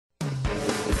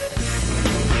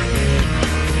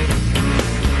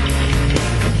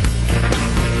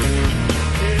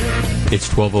It's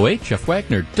 12:08. Jeff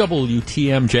Wagner,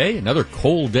 WTMJ. Another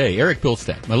cold day. Eric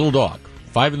Bilstead, my little dog,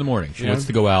 5 in the morning. She wants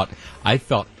to go out. I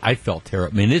felt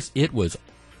terrible. I mean, it was.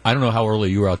 I don't know how early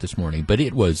you were out this morning, but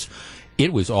it was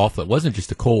awful. It wasn't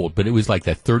just a cold, but it was like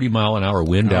that 30-mile-an-hour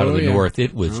wind out of the north.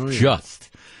 It was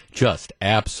just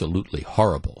absolutely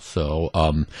horrible. So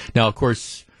now, of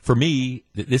course, for me,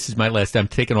 this is my last. I'm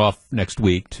taking off next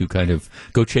week to kind of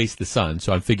go chase the sun.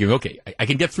 So I'm figuring, okay, I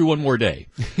can get through one more day,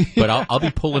 but I'll be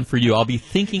pulling for you. I'll be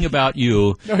thinking about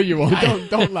you. No, you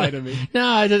won't. Don't lie to me.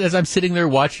 No, as I'm sitting there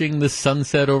watching the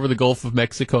sunset over the Gulf of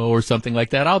Mexico or something like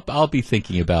that, I'll be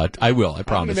thinking about. I will. I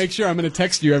promise. I'm going to make sure I'm going to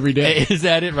text you every day. Is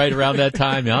that it? Right around that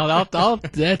time? I'll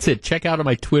that's it. Check out on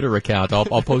my Twitter account.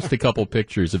 I'll post a couple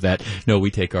pictures of that. No, we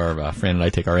take our Fran and I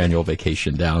take our annual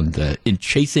vacation down in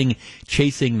chasing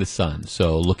the sun.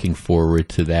 So looking forward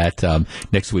to that.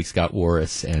 Next week, Scott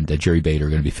Warris and Jerry Bader are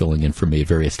going to be filling in for me at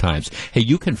various times. Hey,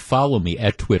 you can follow me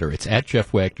at Twitter. It's at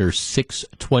Jeff Wagner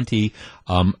 620.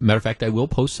 Matter of fact, I will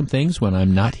post some things when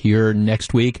I'm not here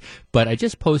next week, but I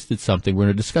just posted something. We're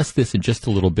going to discuss this in just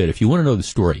a little bit. If you want to know the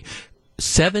story,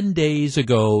 7 days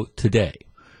ago today,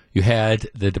 you had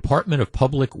the Department of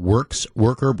Public Works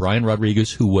worker, Brian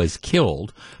Rodriguez, who was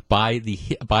killed by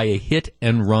a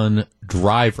hit-and-run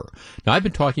driver. Now, I've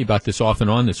been talking about this off and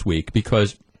on this week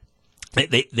because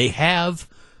they have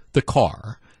the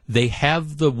car. They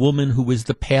have the woman who was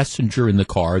the passenger in the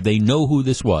car. They know who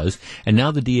this was. And now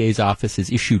the DA's office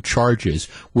has issued charges.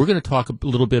 We're going to talk a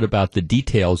little bit about the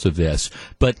details of this.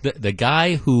 But the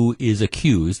guy who is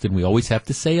accused, and we always have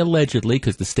to say allegedly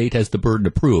because the state has the burden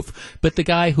of proof, but the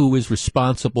guy who is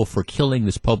responsible for killing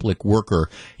this public worker,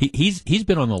 he's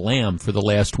been on the lam for the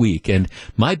last week. And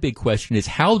my big question is,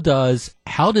 how does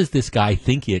this guy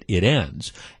think it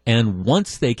ends? And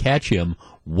once they catch him,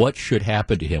 what should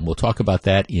happen to him? We'll talk about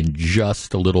that in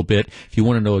just a little bit. If you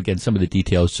want to know, again, some of the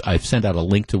details, I've sent out a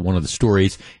link to one of the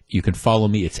stories. You can follow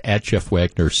me. It's at Jeff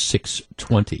Wagner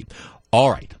 620. All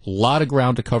right, a lot of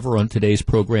ground to cover on today's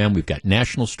program. We've got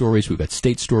national stories, we've got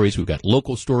state stories, we've got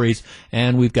local stories,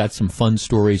 and we've got some fun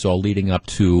stories all leading up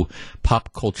to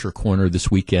Pop Culture Corner this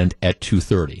weekend at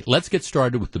 2:30. Let's get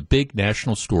started with the big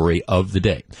national story of the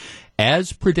day.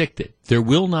 As predicted, there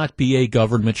will not be a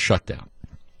government shutdown.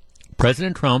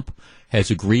 President Trump has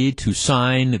agreed to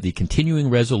sign the continuing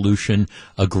resolution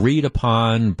agreed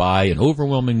upon by an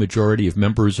overwhelming majority of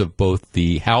members of both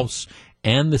the House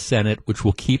and the Senate, which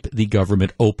will keep the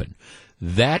government open.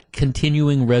 That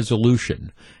continuing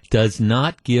resolution does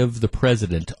not give the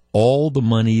president all the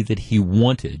money that he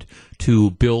wanted to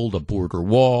build a border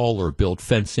wall or build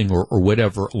fencing or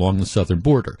whatever along the southern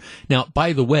border. Now,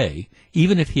 by the way,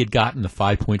 even if he had gotten the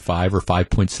 $5.5 or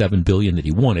 $5.7 billion that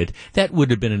he wanted, that would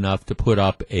have been enough to put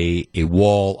up a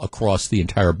wall across the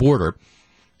entire border.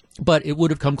 But it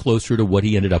would have come closer to what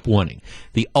he ended up wanting.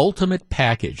 The ultimate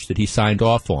package that he signed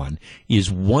off on is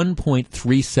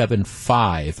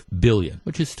 $1.375 billion,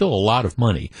 which is still a lot of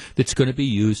money that's going to be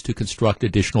used to construct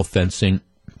additional fencing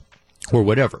or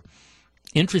whatever.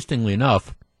 Interestingly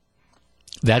enough,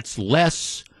 that's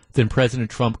less than President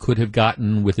Trump could have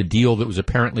gotten with a deal that was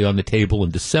apparently on the table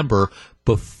in December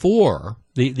before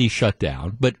the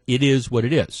shutdown, but it is what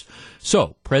it is.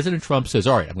 So President Trump says,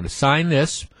 all right, I'm going to sign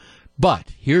this.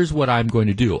 But here's what I'm going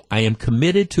to do. I am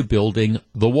committed to building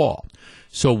the wall.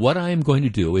 So what I am going to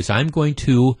do is I'm going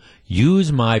to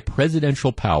use my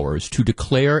presidential powers to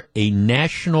declare a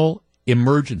national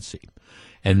emergency.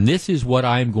 And this is what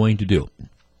I'm going to do.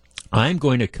 I'm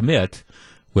going to commit,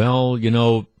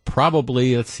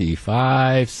 probably, let's see,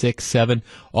 5, 6, 7,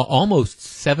 almost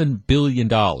 $7 billion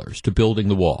to building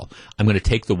the wall. I'm going to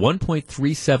take the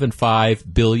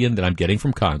 $1.375 billion that I'm getting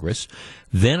from Congress.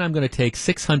 Then I'm going to take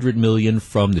 $600 million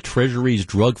from the Treasury's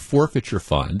drug forfeiture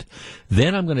fund.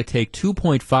 Then I'm going to take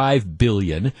 $2.5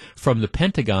 billion from the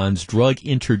Pentagon's drug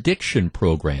interdiction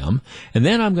program. And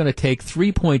then I'm going to take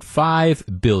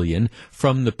 $3.5 billion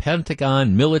from the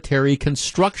Pentagon military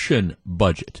construction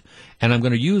budget. And I'm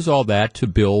going to use all that to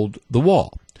build the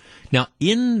wall. Now,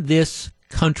 in this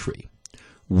country,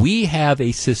 we have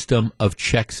a system of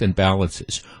checks and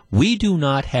balances. We do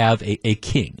not have a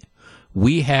king.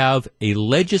 We have a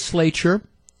legislature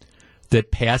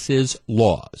that passes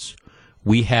laws.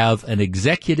 We have an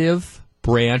executive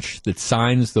branch that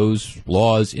signs those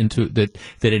laws that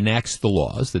enacts the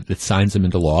laws, that signs them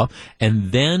into law.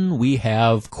 And then we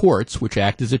have courts, which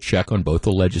act as a check on both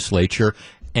the legislature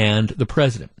and the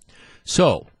president.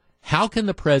 So how can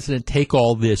the president take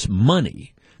all this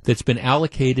money that's been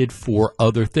allocated for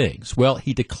other things. Well,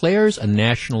 he declares a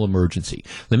national emergency.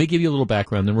 Let me give you a little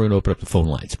background, then we're going to open up the phone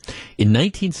lines. In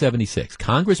 1976,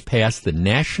 Congress passed the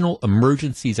National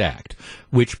Emergencies Act,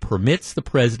 which permits the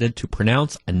president to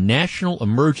pronounce a national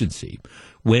emergency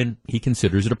when he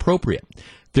considers it appropriate.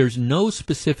 There's no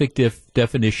specific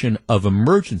definition of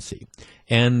emergency,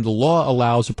 and the law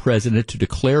allows a president to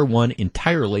declare one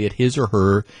entirely at his or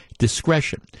her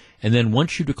discretion. And then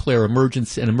once you declare an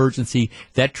emergency,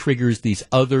 that triggers these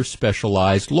other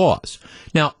specialized laws.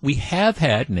 Now, we have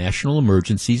had national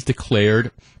emergencies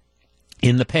declared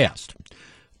in the past.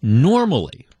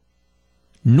 Normally,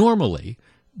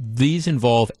 these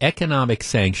involve economic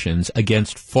sanctions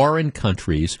against foreign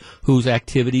countries whose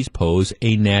activities pose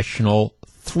a national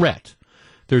threat.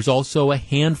 There's also a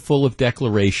handful of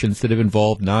declarations that have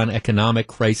involved non-economic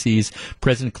crises.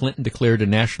 President Clinton declared a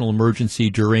national emergency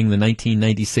during the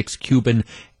 1996 Cuban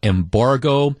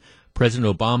embargo.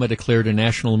 President Obama declared a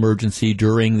national emergency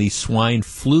during the swine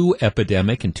flu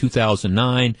epidemic in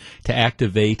 2009 to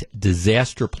activate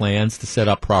disaster plans to set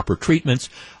up proper treatments.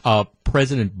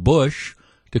 President Bush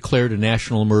declared a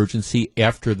national emergency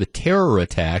after the terror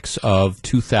attacks of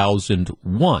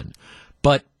 2001.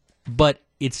 But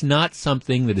it's not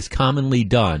something that is commonly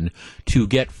done to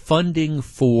get funding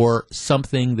for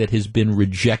something that has been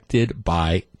rejected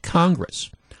by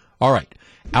Congress. All right.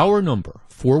 Our number,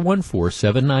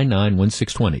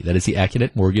 414-799-1620. That is the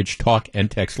Accunet Mortgage talk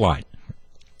and text line.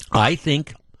 I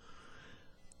think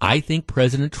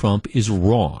President Trump is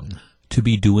wrong to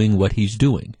be doing what he's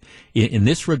doing. In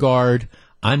this regard,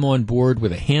 I'm on board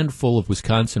with a handful of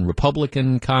Wisconsin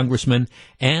Republican congressmen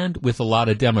and with a lot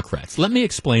of Democrats. Let me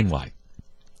explain why.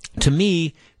 To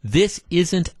me, this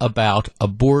isn't about a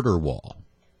border wall.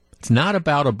 It's not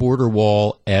about a border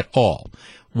wall at all.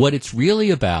 What it's really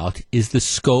about is the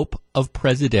scope of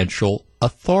presidential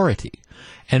authority.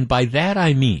 And by that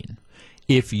I mean,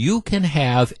 if you can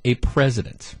have a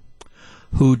president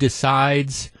who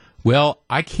decides, well,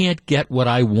 I can't get what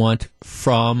I want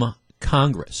from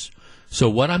Congress, so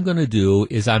what I'm going to do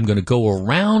is I'm going to go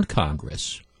around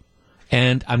Congress,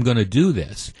 and I'm going to do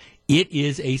this. It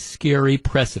is a scary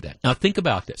precedent. Now, think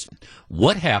about this.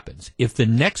 What happens if the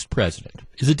next president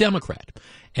is a Democrat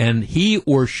and he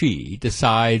or she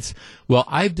decides, well,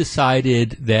 I've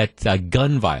decided that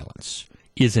gun violence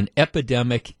is an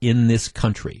epidemic in this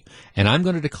country, and I'm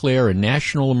going to declare a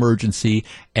national emergency,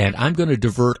 and I'm going to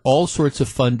divert all sorts of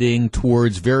funding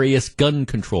towards various gun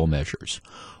control measures?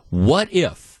 What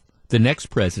if the next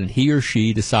president, he or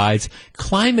she, decides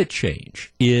climate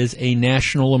change is a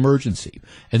national emergency?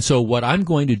 And so what I'm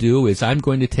going to do is I'm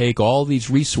going to take all these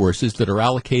resources that are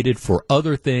allocated for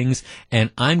other things,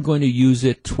 and I'm going to use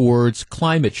it towards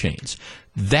climate change.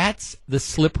 That's the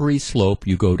slippery slope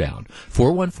you go down.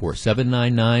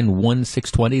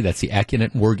 414-799-1620. That's the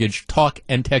Accunet Mortgage talk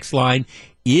and text line.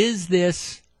 Is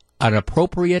this an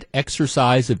appropriate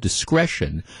exercise of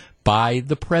discretion by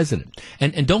the president?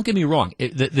 And don't get me wrong,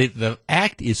 the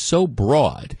act is so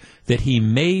broad that he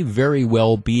may very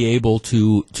well be able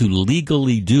to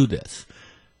legally do this.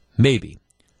 Maybe.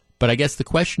 But I guess the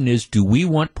question is, do we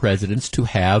want presidents to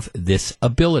have this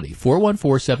ability?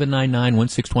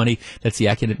 414-799-1620. That's the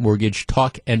Accunet Mortgage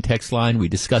talk and text line. We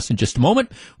discuss in just a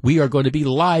moment. We are going to be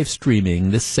live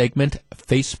streaming this segment,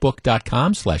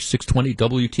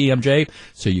 facebook.com/620WTMJ,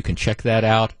 so you can check that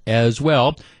out as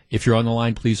well. If you're on the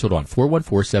line, please hold on.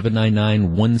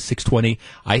 414-799-1620.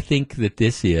 I think that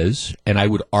this is, and I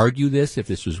would argue this if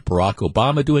this was Barack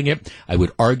Obama doing it. I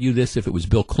would argue this if it was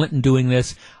Bill Clinton doing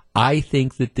this. I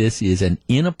think that this is an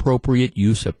inappropriate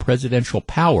use of presidential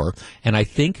power, and I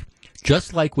think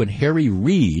just like when Harry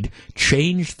Reid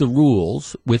changed the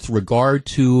rules with regard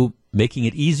to making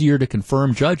it easier to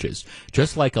confirm judges,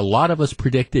 just like a lot of us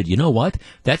predicted, you know what,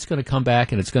 that's going to come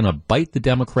back and it's going to bite the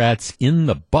Democrats in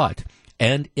the butt,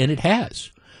 and it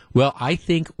has. Well, I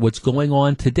think what's going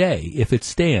on today, if it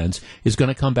stands, is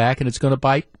going to come back and it's going to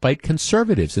bite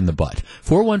conservatives in the butt.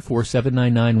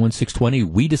 414-799-1620.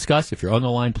 We discuss. If you're on the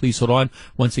line, please hold on.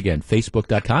 Once again,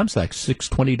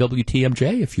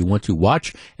 facebook.com/620WTMJ if you want to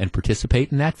watch and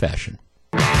participate in that fashion.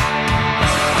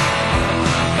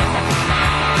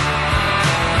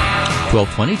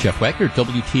 1220, Jeff Wagner,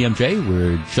 WTMJ.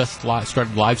 We're just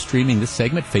started live streaming this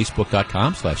segment,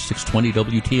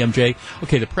 facebook.com/620WTMJ.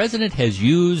 Okay, the president has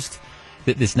used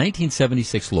this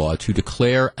 1976 law to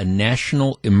declare a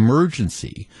national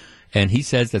emergency, and he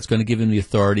says that's going to give him the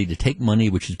authority to take money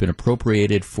which has been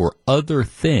appropriated for other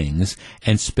things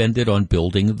and spend it on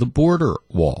building the border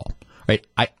wall. Right?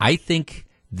 I think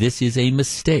this is a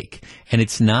mistake. And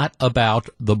it's not about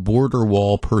the border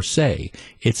wall per se.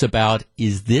 It's about,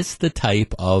 is this the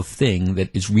type of thing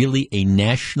that is really a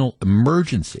national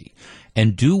emergency?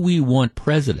 And do we want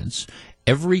presidents,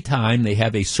 every time they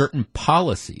have a certain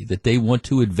policy that they want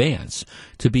to advance,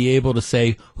 to be able to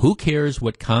say, who cares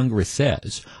what Congress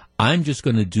says? I'm just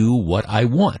going to do what I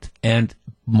want. And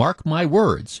mark my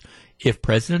words, if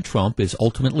President Trump is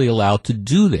ultimately allowed to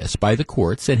do this by the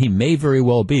courts, and he may very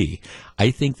well be,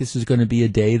 I think this is going to be a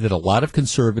day that a lot of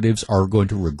conservatives are going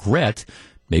to regret,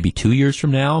 maybe 2 years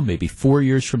from now, maybe 4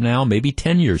 years from now, maybe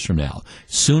 10 years from now.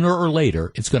 Sooner or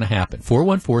later, it's going to happen.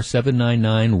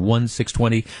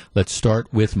 414-799-1620. Let's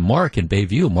start with Mark in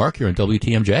Bayview. Mark, you're on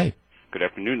WTMJ. Good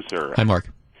afternoon, sir. Hi,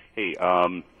 Mark. Hey,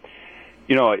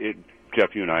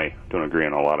 Jeff, you and I don't agree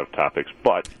on a lot of topics,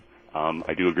 but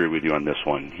I do agree with you on this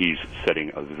one. He's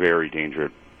setting a very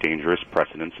dangerous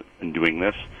precedent in doing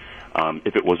this.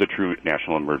 If it was a true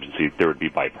national emergency, there would be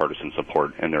bipartisan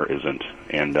support, and there isn't.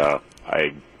 And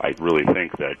I really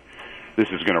think that this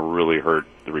is going to really hurt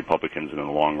the Republicans in the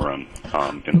long run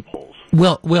in the polls.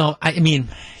 Well, I mean,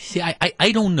 see,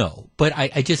 I don't know, but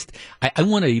I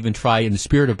want to even try, in the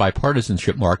spirit of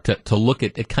bipartisanship, Mark, to look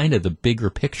at kind of the bigger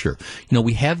picture. You know,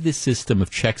 we have this system of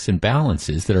checks and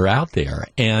balances that are out there,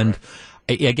 and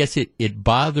I guess it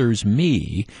bothers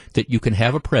me that you can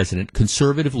have a president,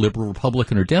 conservative, liberal,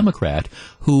 Republican, or Democrat,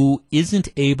 who isn't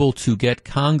able to get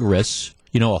Congress,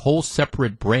 a whole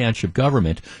separate branch of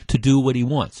government, to do what he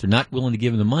wants. They're not willing to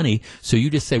give him the money, so you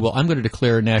just say, well, I'm going to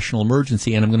declare a national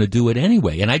emergency, and I'm going to do it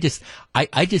anyway. And I just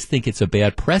think it's a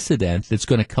bad precedent that's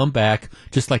going to come back,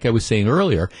 just like I was saying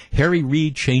earlier. Harry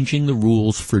Reid changing the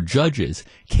rules for judges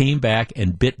came back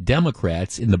and bit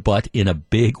Democrats in the butt in a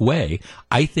big way.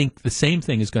 I think the same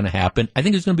thing is going to happen. I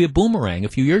think it's going to be a boomerang a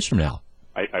few years from now.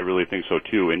 I really think so,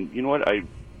 too. And you know what?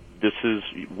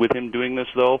 With him doing this,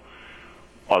 though,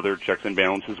 other checks and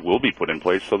balances will be put in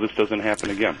place so this doesn't happen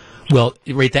again. Well,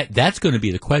 right, that's going to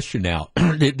be the question now.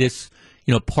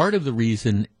 Part of the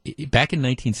reason, back in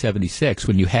 1976,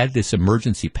 when you had this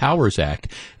Emergency Powers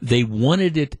Act, they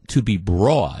wanted it to be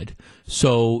broad,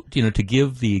 so, to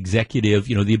give the executive,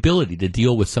 the ability to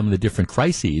deal with some of the different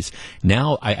crises.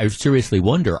 Now, I seriously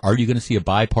wonder, are you going to see a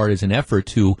bipartisan effort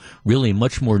to really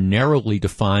much more narrowly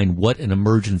define what an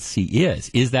emergency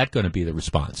is? Is that going to be the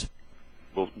response?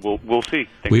 We'll see.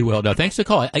 We will. Now, thanks for the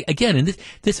call. I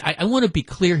want to be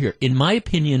clear here. In my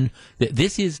opinion, that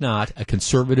this is not a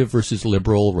conservative versus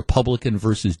liberal, Republican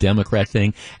versus Democrat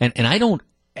thing. And I don't,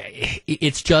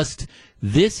 it's just,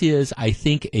 this is, I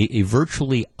think, a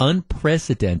virtually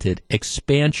unprecedented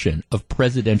expansion of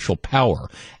presidential power.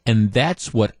 And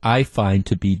that's what I find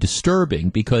to be disturbing,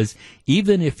 because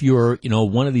even if you're,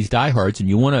 one of these diehards and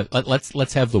you want to,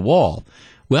 let's have the wall.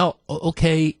 Well,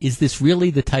 okay, is this really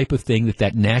the type of thing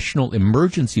that National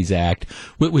Emergencies Act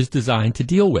was designed to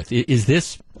deal with? Is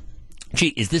this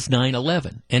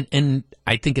 9/11? And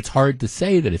I think it's hard to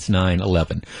say that it's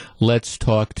 9/11. Let's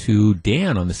talk to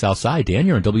Dan on the South Side. Dan,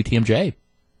 you're on WTMJ.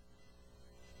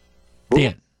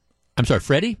 Dan. I'm sorry,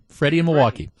 Freddie? Freddie in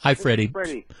Milwaukee. Hi, Freddie.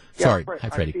 Freddie. Sorry. Yeah, Hi,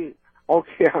 Freddie.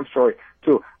 Okay, I'm sorry,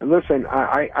 too. And listen,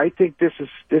 I think this is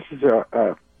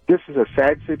a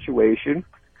sad situation,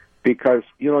 because,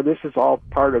 this is all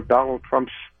part of Donald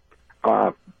Trump's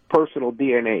personal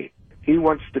DNA. He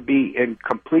wants to be in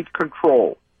complete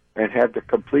control and have the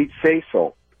complete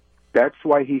say-so. That's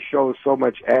why he shows so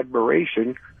much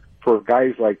admiration for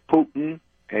guys like Putin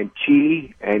and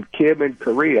Xi and Kim in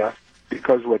Korea,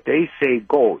 because what they say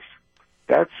goes.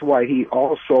 That's why he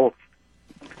also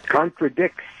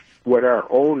contradicts what our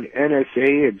own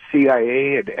NSA and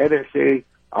CIA and NSA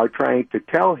are trying to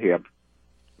tell him,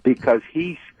 because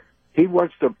he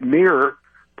wants to mirror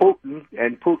Putin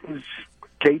and Putin's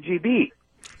KGB.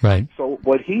 Right. So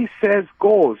what he says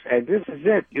goes, and this is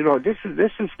it. This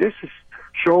is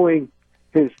showing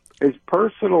his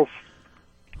personal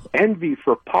envy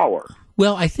for power.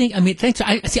 Well, thanks.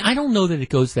 I don't know that it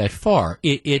goes that far.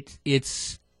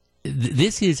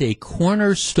 This is a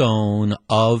cornerstone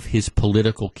of his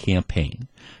political campaign,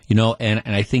 and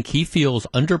I think he feels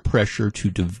under pressure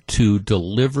to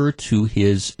deliver to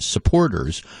his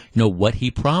supporters, what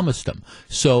he promised them.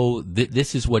 So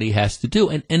this is what he has to do.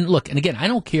 And look, and again, I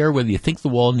don't care whether you think the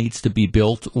wall needs to be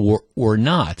built or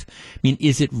not. I mean,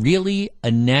 is it really a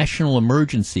national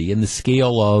emergency in the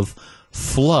scale of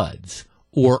floods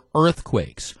or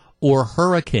earthquakes or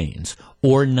hurricanes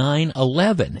or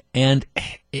 9/11? And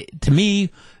to me,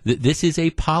 this is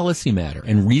a policy matter,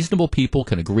 and reasonable people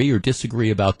can agree or disagree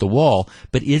about the wall,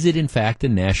 but is it in fact a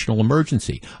national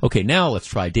emergency? Okay, now let's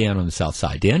try Dan on the South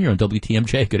Side. Dan, you're on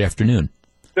WTMJ. Good afternoon.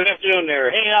 Good afternoon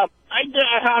there. Hey, I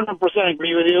 100%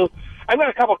 agree with you. I've got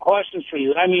a couple questions for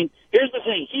you. I mean, here's the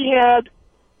thing. He had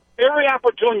every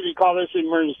opportunity to call this an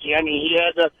emergency. I mean, he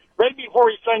had right before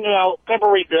he signed out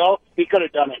February bill, he could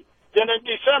have done it. Then in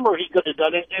December, he could have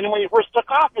done it. And when he first took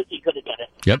office, he could have done it.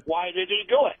 Yep. Why did he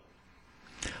do it?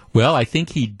 Well, I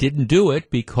think he didn't do it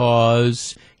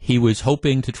because he was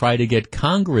hoping to try to get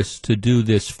Congress to do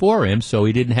this for him, so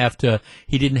he didn't have to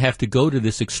go to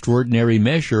this extraordinary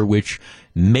measure, which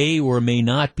may or may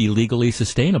not be legally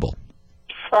sustainable.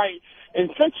 All right. And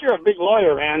since you're a big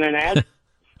lawyer, man, and I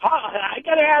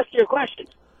got to ask you a question.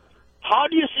 How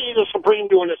do you see the Supreme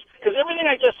doing this? Because everything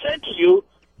I just said to you,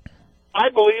 I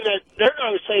believe that they're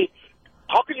going to say,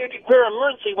 how can you declare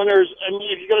emergency when there's, I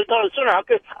mean, if you're going to done it sooner,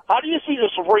 how do you see the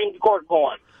Supreme Court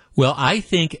going? Well,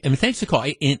 thanks for the call.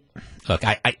 Look,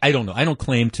 I don't know. I don't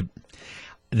claim to,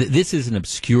 this is an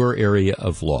obscure area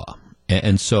of law.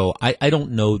 And so I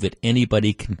don't know that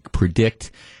anybody can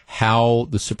predict how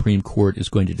the Supreme Court is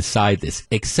going to decide this,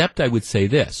 except I would say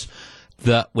this.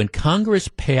 When Congress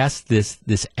passed this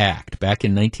act back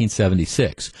in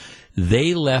 1976,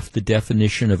 they left the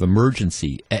definition of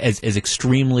emergency as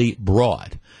extremely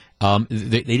broad.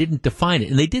 They didn't define it,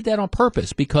 and they did that on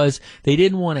purpose because they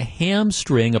didn't want to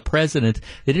hamstring a president.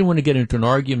 They didn't want to get into an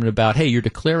argument about, hey, you're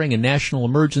declaring a national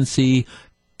emergency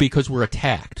because we're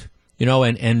attacked. You know,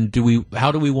 and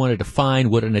how do we want to define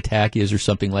what an attack is or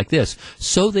something like this?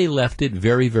 So they left it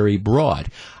very, very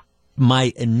broad.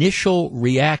 My initial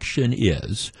reaction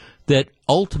is that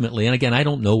ultimately, and again, I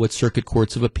don't know what circuit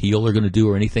courts of appeal are going to do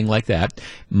or anything like that.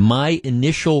 My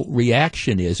initial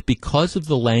reaction is because of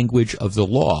the language of the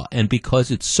law and because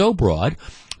it's so broad,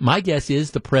 my guess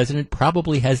is the president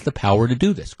probably has the power to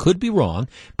do this. Could be wrong,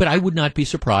 but I would not be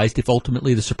surprised if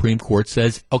ultimately the Supreme Court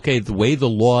says, okay, the way the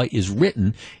law is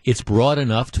written, it's broad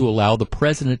enough to allow the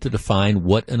president to define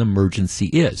what an emergency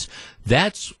is.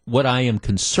 That's what I am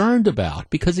concerned about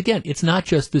because, again, it's not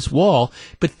just this wall,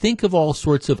 but think of all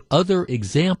sorts of other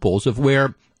examples of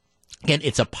where, again,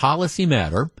 it's a policy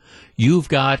matter. You've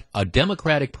got a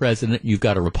Democratic president. You've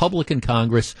got a Republican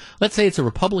Congress. Let's say it's a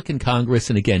Republican Congress.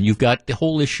 And again, you've got the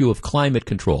whole issue of climate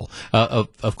control,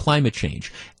 of climate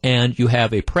change. And you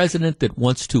have a president that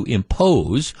wants to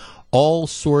impose all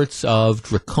sorts of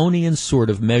draconian sort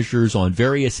of measures on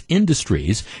various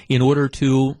industries in order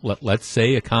to, let's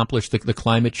say, accomplish the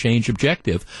climate change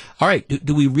objective. All right,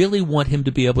 do we really want him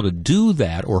to be able to do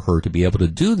that or her to be able to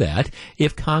do that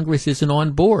if Congress isn't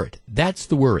on board? That's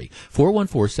the worry.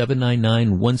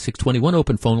 414-799-1621,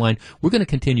 open phone line. We're going to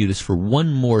continue this for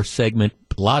one more segment.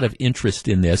 A lot of interest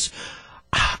in this.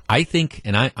 I think,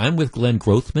 and I'm with Glenn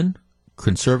Grothman,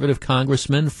 conservative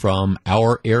congressman from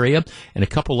our area, and a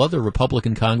couple other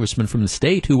Republican congressmen from the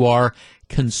state who are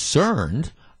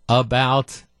concerned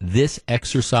about this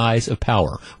exercise of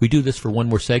power. We do this for one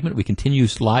more segment. We continue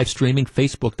live streaming,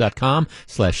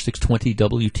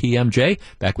 facebook.com/620WTMJ.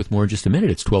 Back with more in just a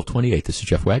minute. It's 1228. This is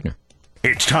Jeff Wagner.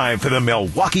 It's time for the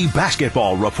Milwaukee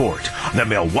Basketball Report. The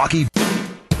Milwaukee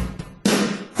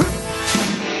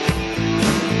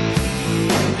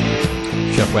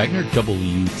Jeff Wagner,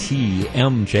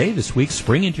 WTMJ. This week's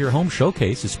Spring Into Your Home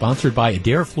Showcase is sponsored by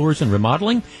Adair Floors and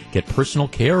Remodeling. Get personal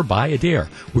care by Adair.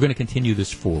 We're going to continue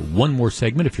this for one more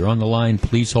segment. If you're on the line,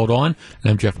 please hold on.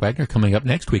 And I'm Jeff Wagner. Coming up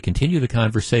next, we continue the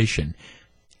conversation.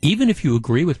 Even if you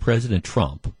agree with President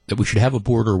Trump that we should have a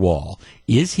border wall,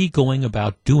 is he going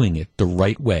about doing it the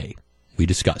right way? We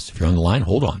discuss. If you're on the line,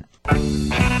 hold on.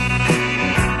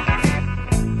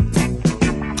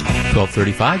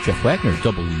 1235, Jeff Wagner,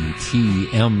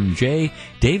 WTMJ.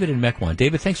 David in Mequon.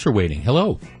 David, thanks for waiting.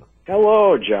 Hello.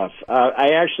 Hello, Jeff.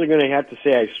 I actually going to have to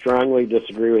say I strongly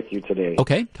disagree with you today.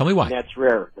 Okay, tell me why. And that's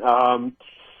rare. In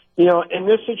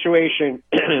this situation,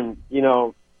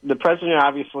 the president,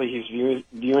 obviously, he's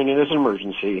viewing it as an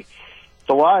emergency.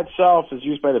 The law itself is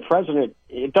used by the president.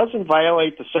 It doesn't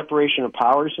violate the separation of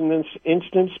powers in this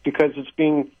instance because it's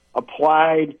being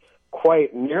applied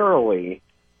quite narrowly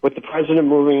with the president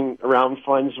moving around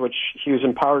funds, which he was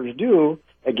empowered to do,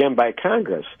 again, by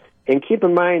Congress. And keep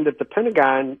in mind that the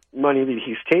Pentagon money that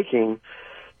he's taking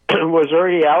was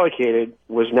already allocated,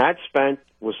 was not spent,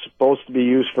 was supposed to be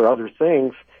used for other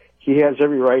things. He has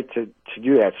every right to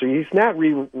do that. So he's not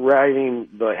rewriting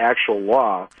the actual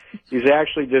law. He's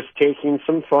actually just taking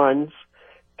some funds,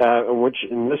 which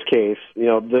in this case,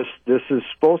 this is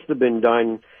supposed to have been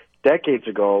done decades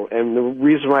ago. And the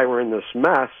reason why we're in this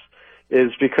mess is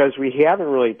because we haven't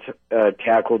really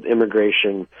tackled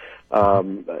immigration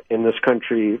in this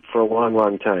country for a long,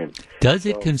 long time. Does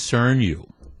it concern you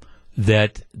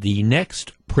that the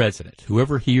next president,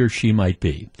 whoever he or she might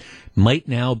be, might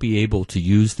now be able to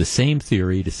use the same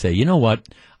theory to say, you know what,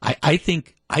 I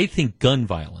think gun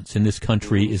violence in this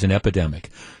country is an epidemic.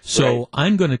 So right.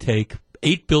 I'm going to take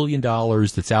 $8 billion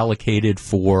that's allocated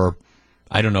for,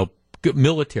 I don't know,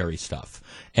 military stuff.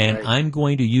 And right. I'm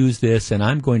going to use this and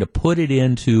I'm going to put it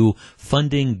into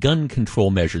funding gun control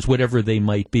measures, whatever they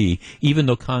might be, even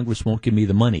though Congress won't give me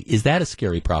the money. Is that a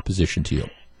scary proposition to you?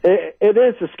 It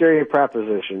is a scary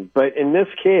proposition. But in this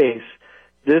case,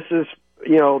 this is,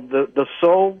 the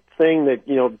sole thing that,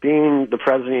 being the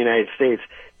President of the United States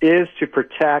is to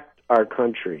protect our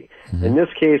country. Mm-hmm. In this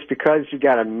case, because you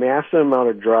got a massive amount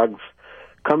of drugs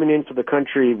coming into the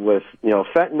country with,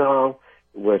 fentanyl,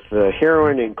 with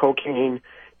heroin and cocaine,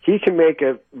 he can make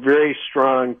a very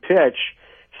strong pitch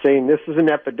saying this is an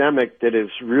epidemic that is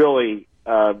really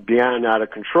beyond out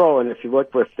of control. And if you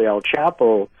look with the El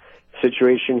Chapo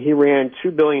situation, he ran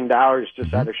 $2 billion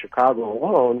just out of Chicago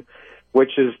alone,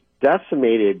 which has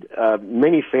decimated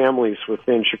many families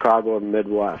within Chicago and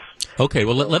Midwest. Okay,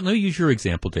 well, let me use your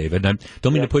example, David. I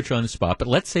don't mean to put you on the spot, but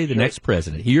let's say the next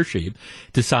president, he or she,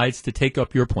 decides to take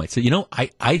up your point. So,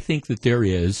 I think that there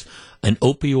is an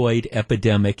opioid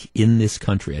epidemic in this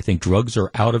country. I think drugs are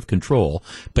out of control,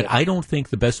 but I don't think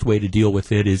the best way to deal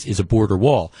with it is a border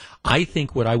wall. I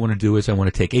think what I want to do is I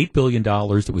want to take $8 billion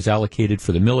that was allocated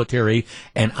for the military,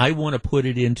 and I want to put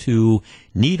it into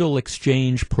needle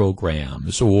exchange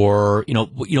programs or,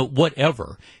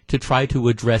 whatever to try to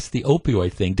address the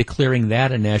opioid thing, declaring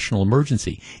that a national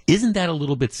emergency. Isn't that a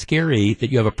little bit scary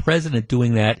that you have a president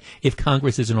doing that if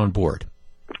Congress isn't on board?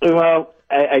 Well,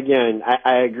 I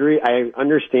agree. I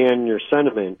understand your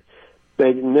sentiment. But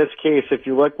in this case, if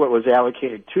you look what was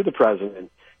allocated to the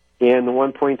president and the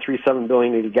 $1.37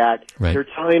 billion that he got, right. They're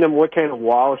telling him what kind of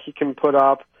wall he can put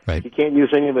up. Right. He can't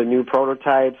use any of the new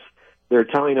prototypes. They're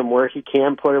telling him where he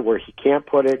can put it, where he can't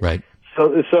put it. Right.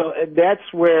 So that's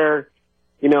where,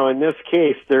 in this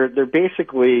case, they're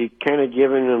basically kind of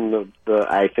giving him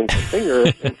the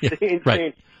finger and saying,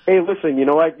 right. Hey, listen, you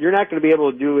know what? You're not going to be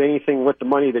able to do anything with the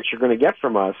money that you're going to get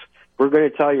from us. We're going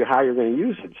to tell you how you're going to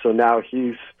use it. So now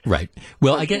he's right.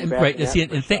 Well, again, right. See,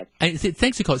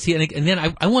 thanks for calling. See, and then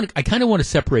I kind of want to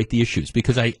separate the issues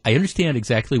because I understand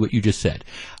exactly what you just said.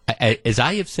 As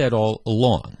I have said all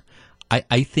along,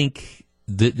 I think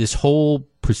this whole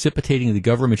precipitating the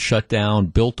government shutdown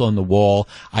built on the wall,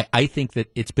 I think that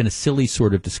it's been a silly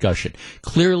sort of discussion.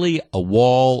 Clearly, a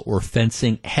wall or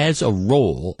fencing has a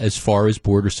role as far as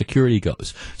border security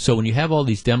goes. So when you have all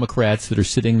these Democrats that are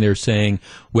sitting there saying,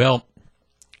 well,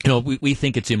 we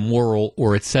think it's immoral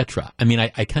or et cetera. I mean,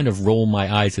 I kind of roll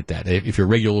my eyes at that. If you're a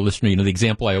regular listener, the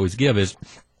example I always give is,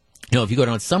 if you go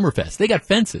down to Summerfest, they got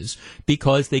fences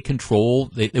because they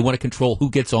want to control who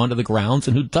gets onto the grounds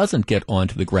and who doesn't get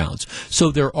onto the grounds. So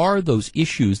there are those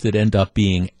issues that end up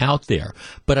being out there.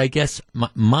 But I guess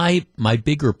my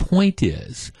bigger point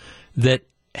is that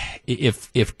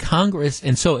if Congress,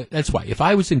 and so that's why, if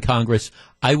I was in Congress,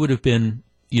 I would have been,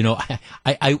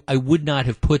 I would not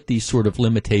have put these sort of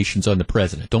limitations on the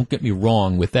president. Don't get me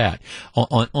wrong with that,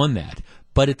 on that.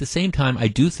 But at the same time, I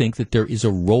do think that there is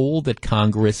a role that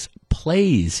Congress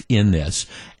plays in this.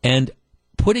 And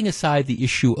putting aside the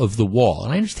issue of the wall,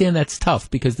 and I understand that's tough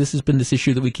because this has been this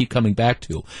issue that we keep coming back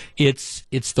to. It's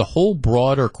the whole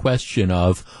broader question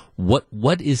of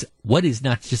what is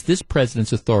not just this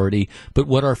president's authority, but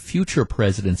what are future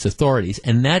presidents' authorities,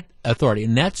 and that authority.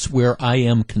 And that's where I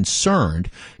am concerned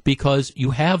because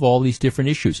you have all these different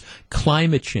issues.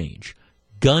 Climate change,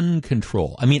 gun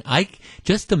control. I mean, I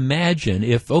just imagine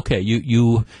if,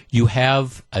 you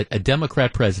have a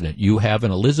Democrat president, you have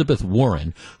an Elizabeth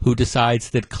Warren who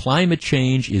decides that climate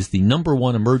change is the number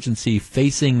one emergency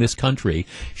facing this country.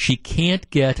 She can't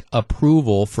get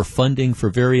approval for funding for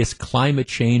various climate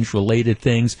change related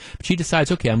things. But she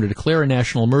decides, okay, I'm going to declare a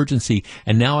national emergency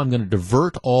and now I'm going to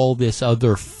divert all this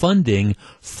other funding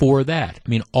for that. I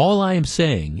mean, all I am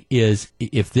saying is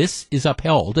if this is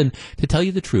upheld, and to tell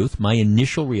you the truth, my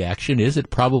initial reaction is it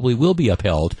probably will be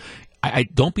upheld. I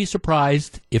don't be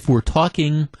surprised if we're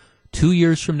talking 2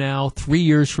 years from now, 3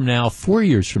 years from now, 4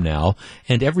 years from now,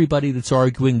 and everybody that's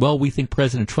arguing, well, we think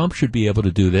President Trump should be able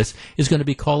to do this, is going to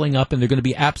be calling up and they're going to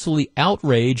be absolutely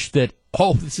outraged that,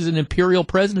 oh, this is an imperial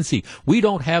presidency. We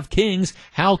don't have kings.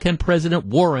 How can President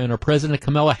Warren or President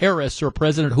Kamala Harris or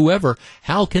President whoever,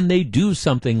 how can they do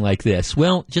something like this?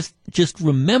 Well, just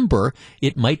remember,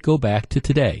 it might go back to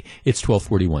today. It's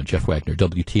 1241. Jeff Wagner,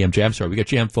 WTMJ. I'm sorry, we got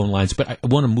jam phone lines, but I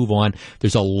want to move on.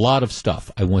 There's a lot of stuff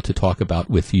I want to talk about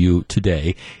with you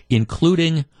today,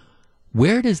 including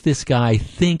where does this guy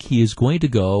think he is going to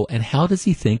go and how does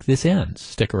he think this ends?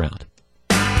 Stick around.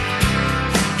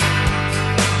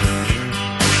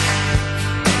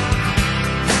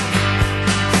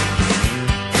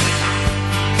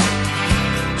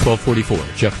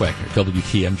 1244, Jeff Wagner,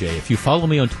 WTMJ. If you follow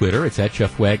me on Twitter, it's at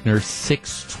Jeff Wagner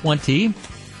 620.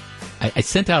 I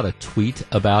sent out a tweet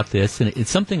about this, and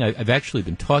it's something I've actually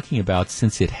been talking about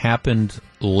since it happened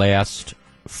last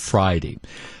Friday.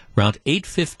 Around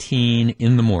 8:15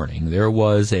 in the morning, there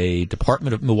was a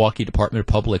Milwaukee Department of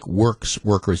Public Works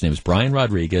worker. His name is Brian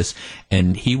Rodriguez,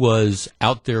 and he was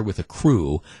out there with a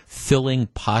crew filling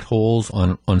potholes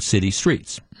on city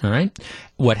streets. All right.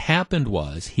 What happened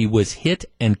was he was hit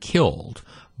and killed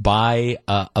by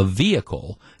a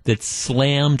vehicle that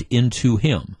slammed into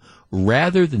him.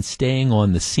 Rather than staying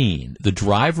on the scene, the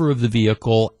driver of the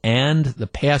vehicle and the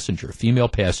passenger, female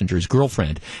passenger, his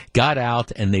girlfriend, got out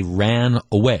and they ran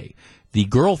away. The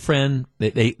girlfriend,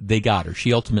 they got her.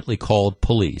 She ultimately called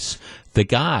police. The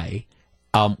guy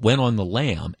went on the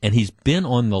lam, and he's been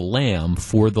on the lam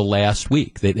for the last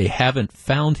week. They haven't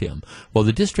found him. Well,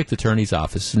 the district attorney's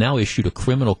office has now issued a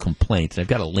criminal complaint, and I've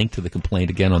got a link to the complaint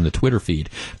again on the Twitter feed.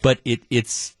 But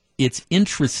it's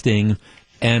interesting.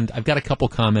 And I've got a couple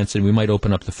comments, and we might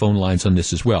open up the phone lines on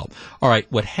this as well. All right,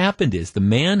 what happened is the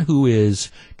man who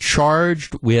is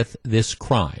charged with this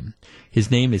crime, his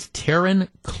name is Taryn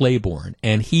Claiborne,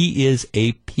 and he is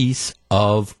a piece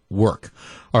of work.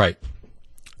 All right.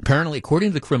 Apparently, according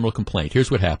to the criminal complaint, here's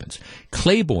what happens.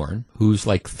 Claiborne, who's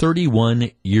like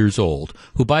 31 years old,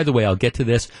 who, by the way, I'll get to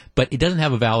this, but he doesn't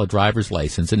have a valid driver's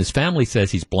license, and his family says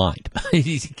he's blind.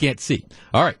 He can't see.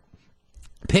 All right.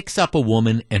 Picks up a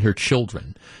woman and her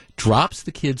children, drops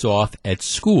the kids off at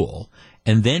school,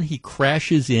 and then he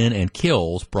crashes in and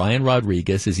kills Brian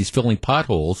Rodriguez as he's filling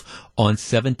potholes on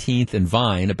 17th and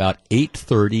Vine about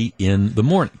 8:30 in the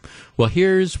morning. Well,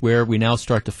 here's where we now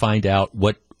start to find out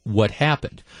what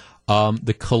happened.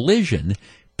 The collision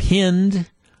pinned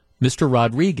Mr.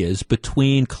 Rodriguez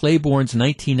between Claiborne's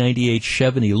 1998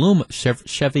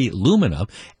 Chevy Lumina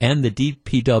and the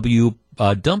DPW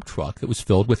dump truck that was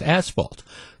filled with asphalt.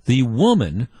 The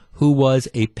woman who was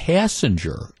a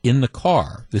passenger in the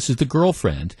car, this is the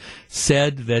girlfriend,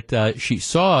 said that she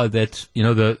saw that,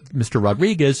 Mr.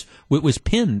 Rodriguez was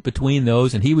pinned between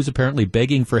those, and he was apparently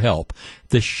begging for help.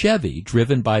 The Chevy,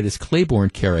 driven by this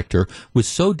Claiborne character, was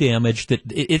so damaged that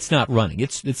it's not running.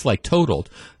 It's like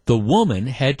totaled. The woman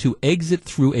had to exit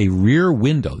through a rear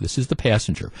window. This is the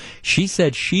passenger. She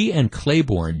said she and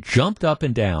Claiborne jumped up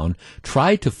and down,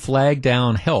 tried to flag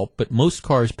down help, but most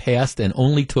cars passed and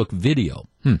only took video.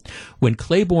 When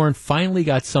Claiborne finally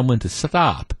got someone to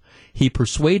stop, he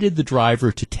persuaded the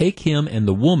driver to take him and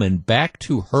the woman back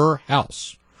to her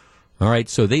house. All right,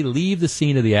 so they leave the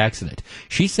scene of the accident.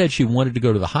 She said she wanted to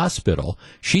go to the hospital.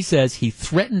 She says he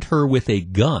threatened her with a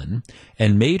gun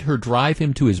and made her drive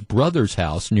him to his brother's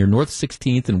house near North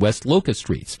 16th and West Locust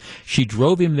Streets. She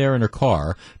drove him there in her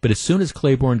car, but as soon as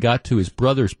Claiborne got to his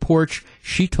brother's porch,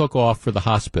 she took off for the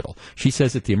hospital. She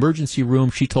says at the emergency room,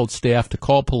 she told staff to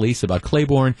call police about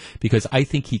Claiborne because I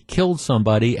think he killed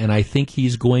somebody and I think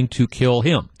he's going to kill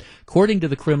him. According to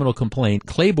the criminal complaint,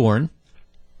 Claiborne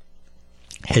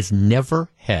has never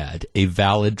had a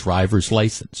valid driver's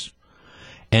license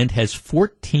and has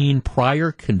 14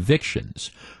 prior convictions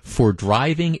for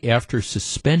driving after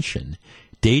suspension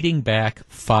dating back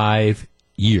 5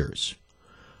 years.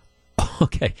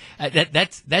 Okay,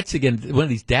 that's again one of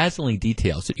these dazzling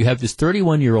details that you have this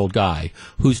 31-year-old guy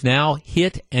who's now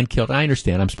hit and killed. I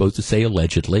understand I'm supposed to say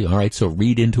allegedly, all right, so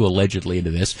read into allegedly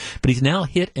into this, but he's now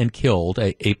hit and killed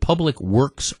a public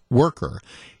works worker.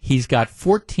 He's got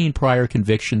 14 prior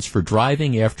convictions for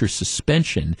driving after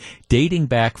suspension dating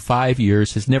back 5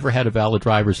 years, has never had a valid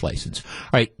driver's license.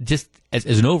 All right, just as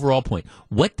an overall point,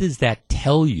 what does that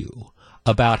tell you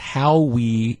about how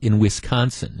we in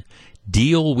Wisconsin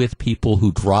deal with people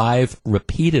who drive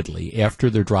repeatedly after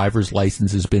their driver's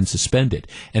license has been suspended?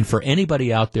 And for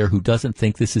anybody out there who doesn't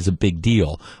think this is a big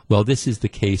deal, well, this is the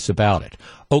case about it.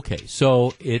 Okay,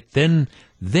 so it then,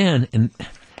 and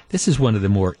this is one of the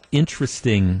more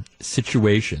interesting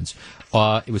situations.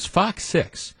 It was Fox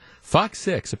 6. Fox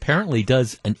 6 apparently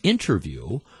does an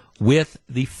interview with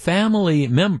the family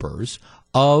members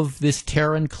of this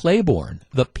Taryn Claiborne,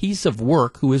 the piece of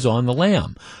work who is on the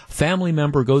lam. Family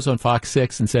member goes on Fox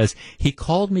 6 and says, he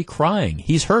called me crying.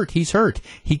 He's hurt.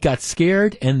 He got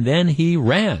scared and then he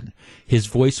ran. His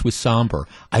voice was somber.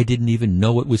 I didn't even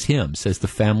know it was him, says the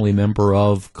family member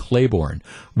of Claiborne.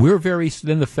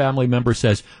 Then the family member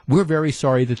says, we're very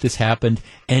sorry that this happened,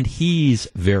 and he's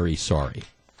very sorry.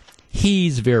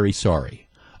 He's very sorry.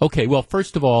 Okay, well,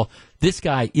 first of all, this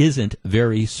guy isn't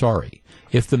very sorry.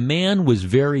 If the man was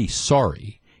very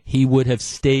sorry, he would have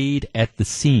stayed at the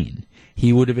scene.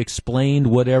 He would have explained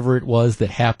whatever it was that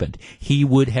happened. He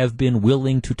would have been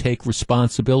willing to take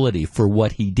responsibility for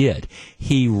what he did.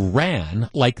 He ran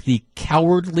like the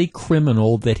cowardly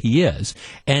criminal that he is,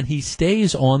 and he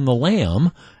stays on the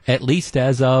lam, at least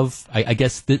as of, I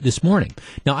guess, this morning.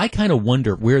 Now, I kind of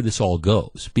wonder where this all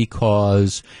goes,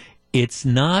 because it's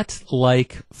not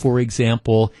like, for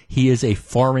example, he is a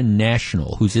foreign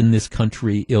national who's in this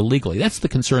country illegally. That's the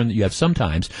concern that you have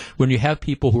sometimes when you have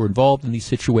people who are involved in these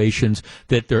situations,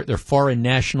 that they're foreign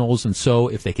nationals, and so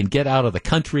if they can get out of the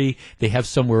country, they have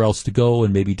somewhere else to go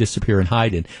and maybe disappear and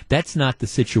hide in. That's not the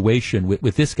situation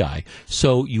with this guy.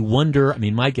 So you wonder, I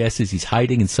mean, my guess is he's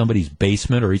hiding in somebody's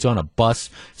basement or he's on a bus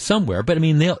somewhere, but I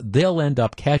mean, they'll end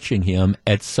up catching him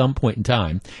at some point in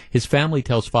time. His family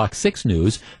tells Fox 6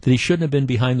 News that he shouldn't have been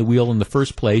behind the wheel in the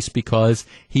first place because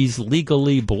he's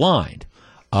legally blind.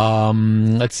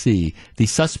 Let's see. The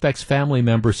suspect's family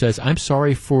member says, "I'm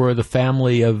sorry for the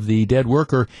family of the dead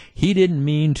worker. He didn't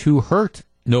mean to hurt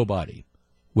nobody."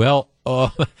 Well,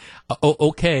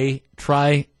 okay.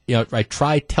 Try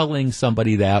telling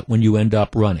somebody that when you end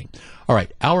up running. All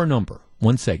right. Our number.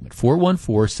 One segment,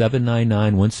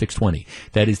 414-799-1620.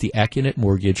 That is the Accunet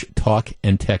Mortgage talk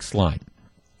and text line.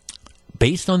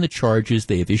 Based on the charges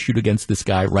they have issued against this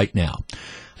guy right now,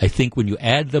 I think when you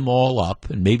add them all up,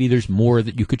 and maybe there's more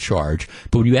that you could charge,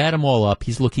 but when you add them all up,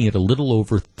 he's looking at a little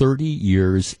over 30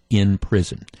 years in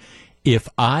prison. If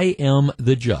I am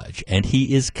the judge and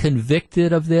he is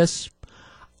convicted of this,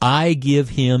 I give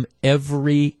him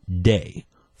every day.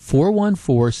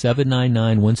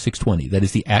 414-799-1620. That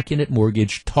is the Accunet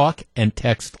Mortgage talk and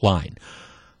text line.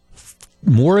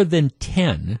 More than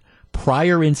 10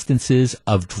 prior instances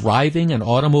of driving an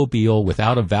automobile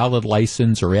without a valid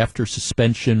license or after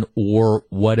suspension or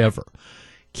whatever,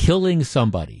 killing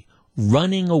somebody,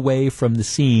 running away from the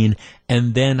scene,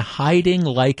 and then hiding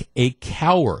like a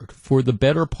coward for the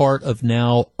better part of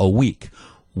now a week.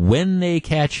 When they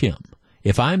catch him,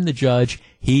 if I'm the judge,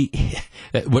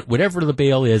 whatever the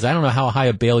bail is, I don't know how high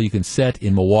a bail you can set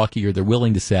in Milwaukee or they're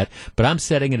willing to set, but I'm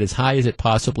setting it as high as it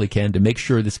possibly can to make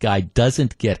sure this guy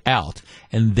doesn't get out.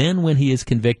 And then when he is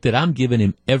convicted, I'm giving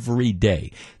him every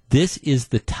day. This is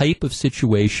the type of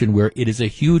situation where it is a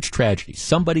huge tragedy.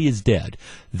 Somebody is dead.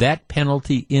 That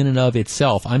penalty in and of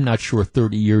itself, I'm not sure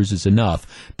 30 years is enough.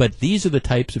 But these are the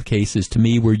types of cases to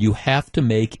me where you have to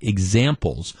make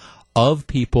examples of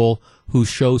people who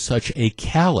show such a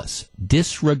callous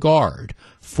disregard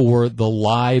for the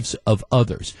lives of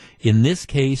others. In this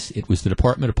case, it was the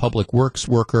Department of Public Works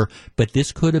worker, but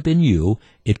this could have been you.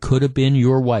 It could have been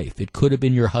your wife. It could have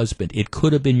been your husband. It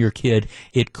could have been your kid.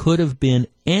 It could have been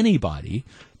anybody,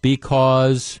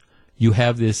 because you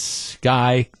have this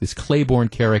guy, this Claiborne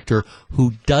character,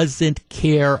 who doesn't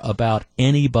care about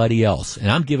anybody else.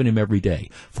 And I'm giving him every day.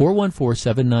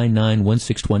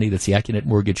 414-799-1620. That's the Accunet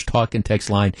Mortgage talk and text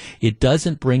line. It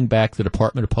doesn't bring back the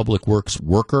Department of Public Works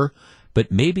worker, but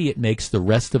maybe it makes the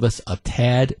rest of us a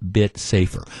tad bit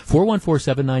safer.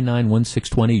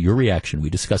 414-799-1620, your reaction. We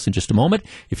discuss in just a moment.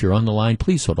 If you're on the line,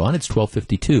 please hold on. It's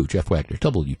 12:52. Jeff Wagner,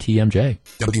 WTMJ.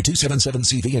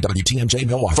 W277CV and WTMJ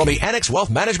Milwaukee. From the Annex Wealth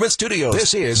Management Studios,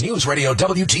 this is News Radio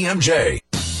WTMJ.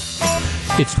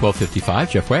 It's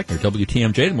 12:55. Jeff Wagner,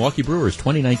 WTMJ. The Milwaukee Brewers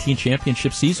 2019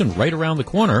 championship season right around the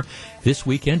corner. This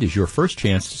weekend is your first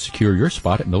chance to secure your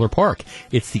spot at Miller Park.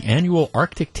 It's the annual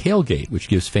Arctic Tailgate, which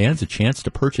gives fans a chance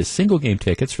to purchase single-game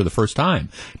tickets for the first time.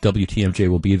 WTMJ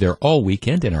will be there all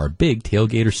weekend in our big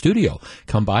tailgater studio.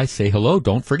 Come by, say hello.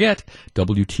 Don't forget,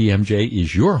 WTMJ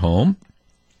is your home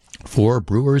for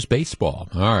Brewers baseball.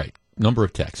 All right, number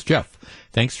of texts. Jeff,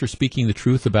 thanks for speaking the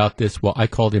truth about this. Well, I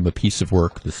called him a piece of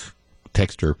work. This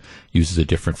texter uses a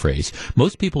different phrase.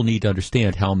 Most people need to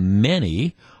understand how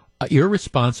many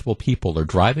irresponsible people are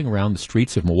driving around the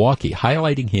streets of Milwaukee.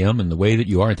 Highlighting him and the way that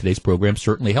you are in today's program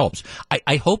certainly helps.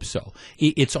 I hope so.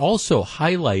 It's also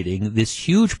highlighting this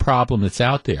huge problem that's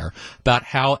out there about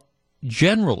how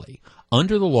generally,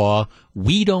 under the law,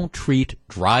 we don't treat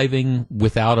driving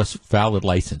without a valid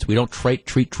license. We don't treat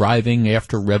driving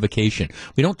after revocation.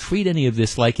 We don't treat any of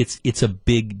this like it's a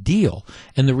big deal.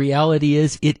 And the reality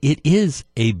is it is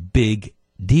a big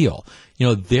deal. You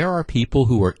know, there are people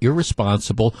who are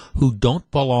irresponsible, who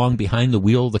don't belong behind the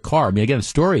wheel of the car. I mean, again, the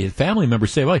story, family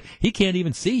members say, well, he can't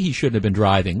even see, he shouldn't have been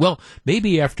driving. Well,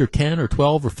 maybe after 10 or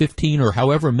 12 or 15 or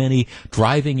however many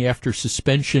driving after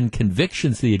suspension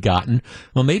convictions that he had gotten,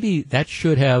 well, maybe that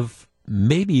should have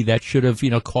maybe that should have,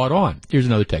 caught on. Here's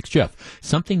another text. Jeff,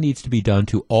 something needs to be done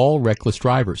to all reckless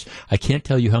drivers. I can't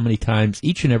tell you how many times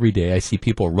each and every day I see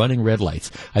people running red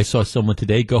lights. I saw someone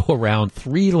today go around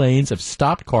 3 lanes of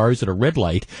stopped cars at a red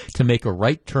light to make a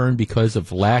right turn because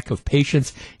of lack of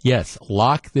patience. Yes,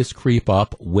 lock this creep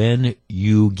up when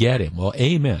you get him. Well,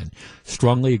 amen.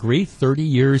 Strongly agree. 30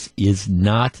 years is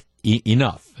not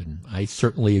enough. And I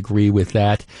certainly agree with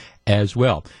that as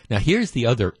well. Now, here's the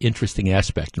other interesting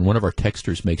aspect, and one of our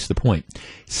texters makes the point.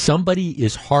 Somebody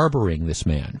is harboring this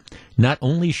man. Not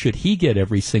only should he get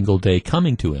every single day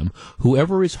coming to him,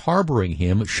 whoever is harboring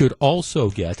him should also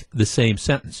get the same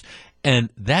sentence. And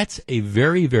that's a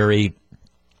very, very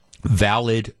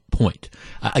valid point.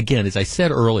 Again, as I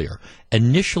said earlier,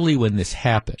 initially when this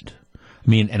happened,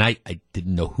 and I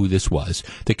didn't know who this was.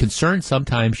 The concern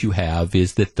sometimes you have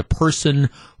is that the person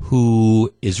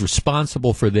who is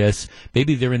responsible for this,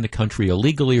 maybe they're in the country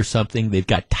illegally or something, they've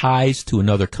got ties to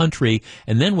another country,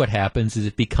 and then what happens is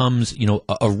it becomes,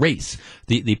 a race.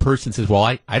 The person says, well,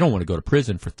 I don't want to go to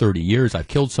prison for 30 years, I've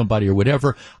killed somebody or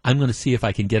whatever, I'm going to see if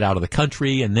I can get out of the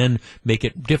country and then make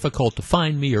it difficult to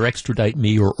find me or extradite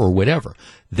me or whatever.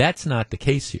 That's not the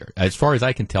case here. As far as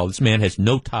I can tell, this man has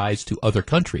no ties to other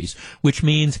countries, which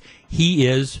means he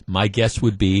is, my guess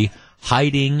would be,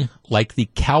 hiding like the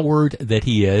coward that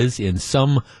he is in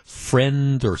some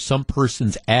friend or some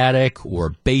person's attic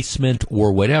or basement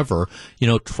or whatever,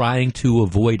 trying to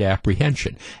avoid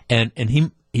apprehension. And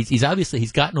he's obviously,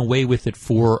 he's gotten away with it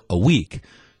for a week.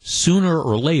 Sooner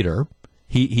or later,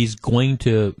 he's going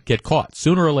to get caught.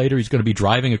 Sooner or later, he's going to be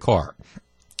driving a car.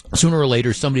 Sooner or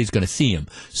later, somebody's going to see him.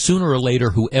 Sooner or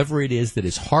later, whoever it is that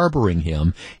is harboring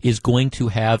him is going to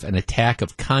have an attack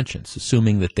of conscience,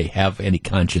 assuming that they have any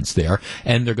conscience there,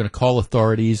 and they're going to call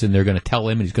authorities, and they're going to tell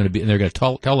him, and they're going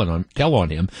to tell on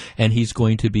him, and he's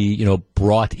going to be,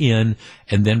 brought in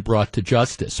and then brought to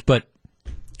justice. But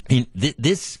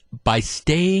this, by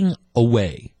staying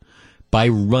away, by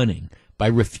running, by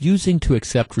refusing to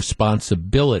accept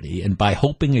responsibility, and by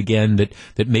hoping again that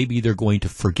maybe they're going to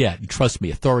forget. And trust me,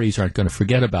 authorities aren't going to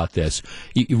forget about this.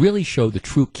 You really show the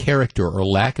true character or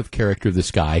lack of character of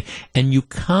this guy, and you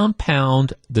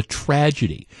compound the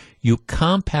tragedy. You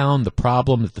compound the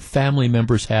problem that the family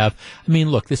members have.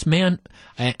 Look, this man,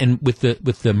 and with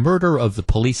the murder of the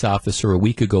police officer a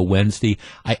week ago Wednesday,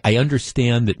 I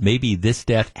understand that maybe this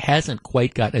death hasn't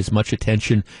quite gotten as much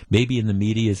attention, maybe in the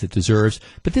media as it deserves,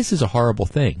 but this is a horrible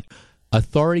thing.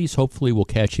 Authorities hopefully will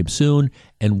catch him soon,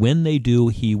 and when they do,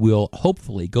 he will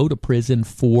hopefully go to prison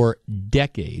for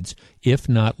decades, if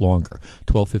not longer.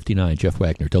 12:59, Jeff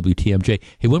Wagner, WTMJ.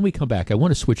 Hey, when we come back, I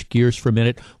want to switch gears for a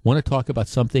minute. Want to talk about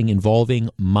something involving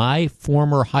my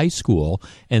former high school,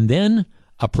 and then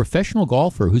a professional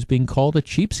golfer who's being called a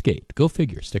cheapskate. Go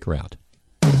figure. Stick around.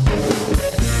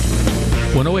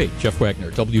 108, Jeff Wagner,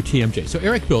 WTMJ. So,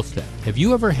 Eric Bilstead, have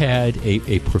you ever had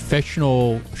a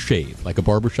professional shave, like a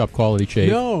barbershop quality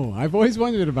shave? No, I've always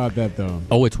wondered about that, though.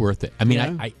 Oh, it's worth it.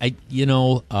 I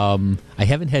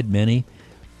haven't had many,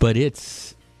 but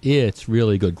it's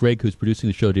really good. Greg, who's producing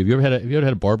the show, have you ever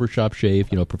had a barbershop shave,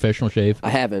 professional shave?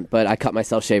 I haven't, but I cut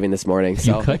myself shaving this morning.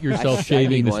 So you cut yourself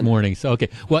shaving this morning. So, okay.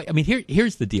 Well,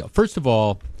 here's the deal. First of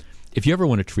all, if you ever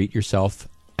want to treat yourself,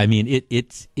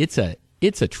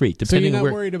 it's a treat. So you're not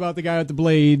worried about the guy with the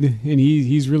blade, and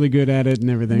he's really good at it and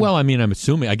everything? Well, I'm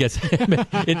assuming, I guess,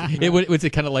 it was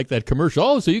kind of like that commercial.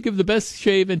 Oh, so you give the best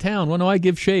shave in town. Well, no, I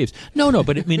give shaves. No,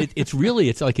 but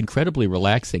it's like incredibly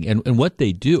relaxing. And what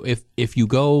they do, if you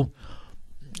go,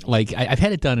 like, I've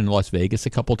had it done in Las Vegas a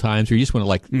couple times, where you just want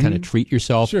to kind of treat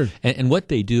yourself. Sure. And what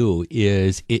they do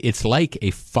is it's like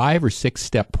a 5 or 6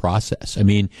 step process.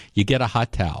 You get a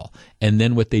hot towel, and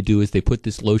then what they do is they put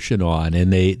this lotion on,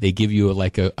 and they give you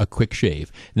a quick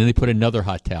shave. And then they put another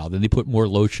hot towel. Then they put more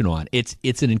lotion on.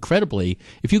 It's an incredibly,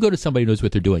 if you go to somebody who knows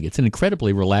what they're doing, it's an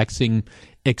incredibly relaxing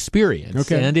experience.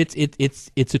 Okay. And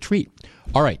it's a treat.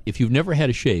 All right, if you've never had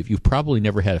a shave, you've probably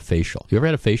never had a facial. You ever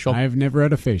had a facial? I've never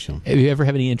had a facial. Have you ever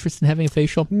had any interest in having a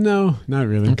facial? No, not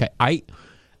really. Okay,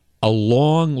 a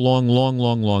long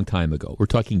time ago, we're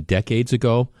talking decades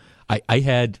ago, I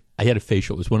had a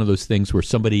facial. It was one of those things where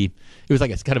it was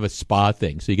like kind of a spa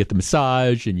thing. So you get the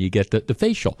massage and you get the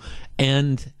facial.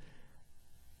 And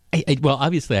well,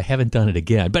 obviously I haven't done it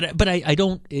again, but I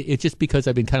don't. It's just because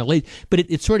I've been kind of lazy. But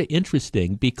it's sort of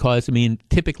interesting because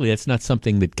typically that's not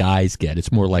something that guys get.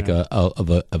 It's more like a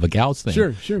gal's thing.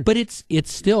 Sure. But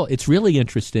it's really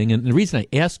interesting. And the reason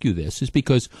I ask you this is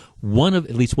because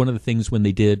at least one of the things when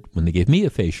they gave me a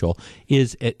facial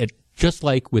is just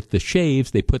like with the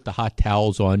shaves, they put the hot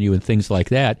towels on you and things like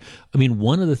that.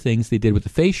 One of the things they did with the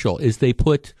facial is they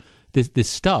put this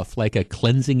stuff like a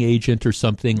cleansing agent or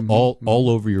something all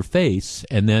over your face,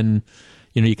 and then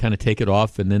you kind of take it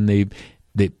off, and then they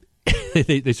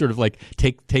they sort of like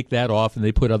take that off, and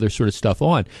they put other sort of stuff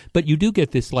on. But you do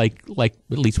get this like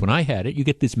at least when I had it, you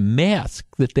get this mask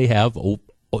that they have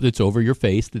that's over your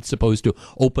face that's supposed to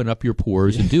open up your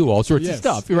pores and do all sorts of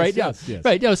stuff, right? Yes.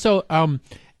 Right. Yeah. So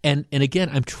and again,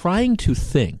 I'm trying to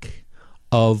think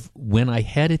of when I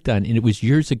had it done, and it was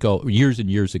years and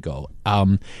years ago.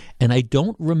 And I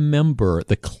don't remember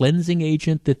the cleansing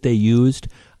agent that they used.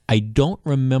 I don't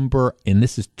remember, and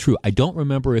this is true, I don't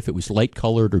remember if it was light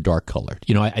colored or dark colored.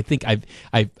 I think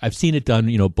I've seen it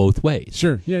done, both ways.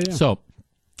 Sure. Yeah. So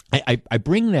I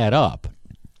bring that up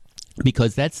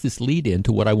because that's this lead in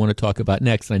to what I want to talk about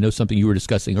next. And I know something you were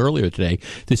discussing earlier today,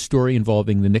 this story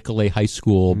involving the Nicolet High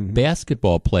School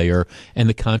basketball player and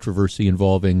the controversy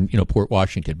involving, Port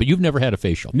Washington. But you've never had a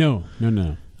facial. No.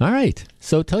 All right.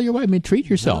 So tell your wife, treat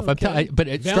yourself. Okay.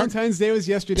 Valentine's Day was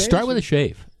yesterday. Start with a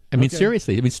shave.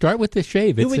 Seriously. Start with the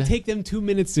shave. It would take them 2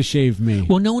 minutes to shave me.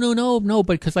 Well, no.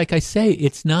 Because, like I say,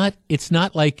 it's not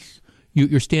like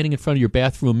you're standing in front of your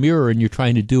bathroom mirror and you're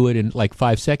trying to do it in like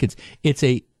 5 seconds.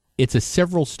 It's a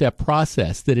several step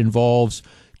process that involves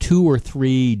 2 or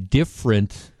 3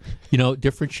 different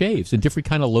shaves and different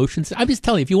kind of lotions. I'm just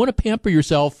telling you, if you want to pamper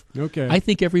yourself, I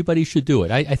think everybody should do it.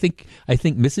 I think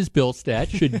Mrs. Billstat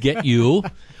should get you,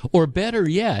 or better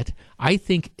yet, I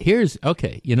think here's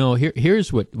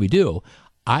what we do.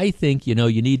 I think you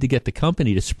need to get the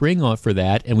company to spring on for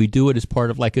that, and we do it as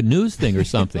part of like a news thing or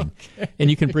something. And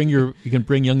you can bring young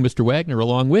Mr. Wagner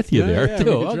along with you there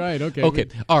too. Right. Okay.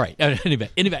 All right. Anyway,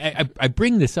 I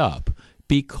bring this up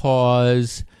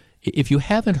because if you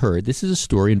haven't heard, this is a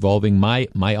story involving my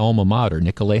alma mater,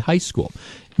 Nicolet High School.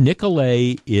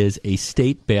 Nicolet is a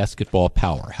state basketball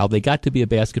power. How they got to be a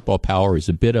basketball power is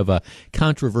a bit of a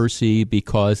controversy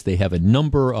because they have a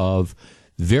number of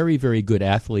very, very good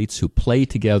athletes who play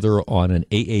together on an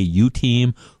AAU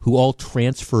team who all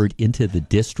transferred into the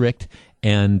district.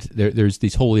 And there's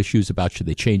these whole issues about should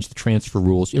they change the transfer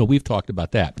rules. We've talked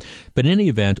about that. But in any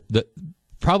event,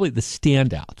 probably the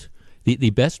standout,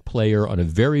 the best player on a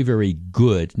very, very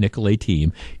good Nicolet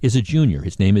team is a junior.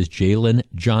 His name is Jalen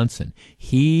Johnson.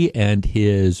 He and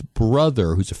his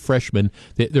brother, who's a freshman,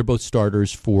 they're both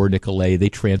starters for Nicolet. They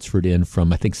transferred in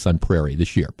from, I think, Sun Prairie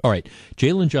this year. All right,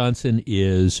 Jalen Johnson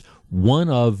is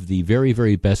one of the very,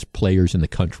 very best players in the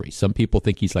country. Some people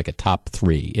think he's like a top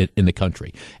 3 in the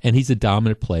country. And he's a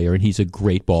dominant player, and he's a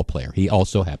great ball player. He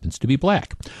also happens to be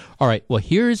black. All right, well,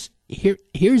 here's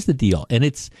the deal, and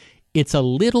it's a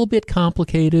little bit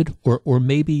complicated, or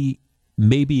maybe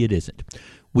it isn't.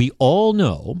 We all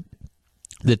know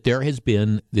that there has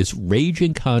been this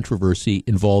raging controversy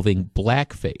involving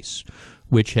blackface,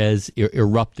 which has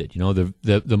erupted.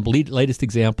 The latest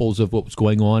examples of what was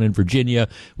going on in Virginia,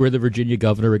 where the Virginia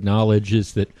governor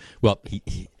acknowledges that,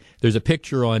 there's a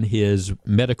picture on his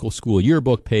medical school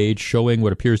yearbook page showing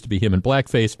what appears to be him in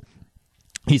blackface.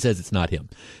 He says it's not him.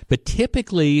 But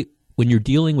typically, when you're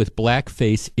dealing with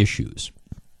blackface issues,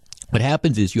 what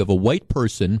happens is you have a white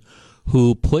person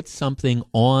who puts something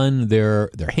on their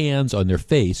hands, on their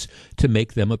face, to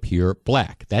make them appear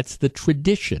black. That's the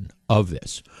tradition of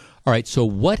this. All right, so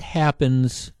what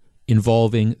happens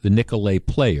involving the Nicolet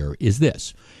player is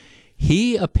this.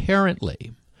 He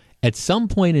apparently, at some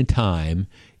point in time,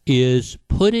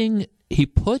 he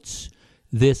puts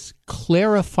this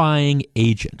clarifying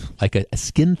agent, like a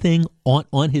skin thing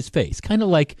on his face, kind of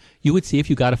like you would see if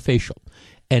you got a facial.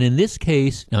 And in this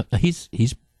case, now he's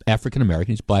African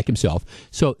American, he's black himself,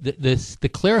 so the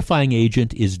clarifying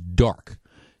agent is dark.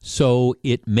 So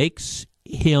it makes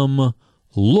him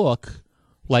look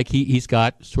like he's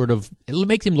got it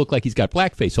makes him look like he's got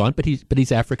blackface on, but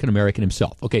he's African American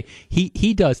himself. Okay,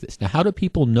 he does this. Now, how do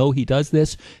people know he does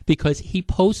this? Because he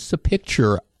posts a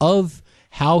picture of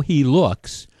how he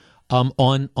looks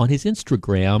on his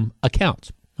Instagram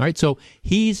account. All right, so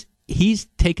he's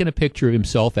taken a picture of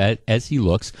himself as he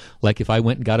looks, like if I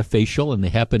went and got a facial and they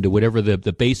happened to, whatever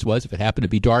the base was, if it happened to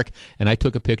be dark, and I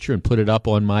took a picture and put it up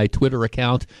on my Twitter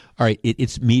account, all right,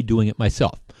 it's me doing it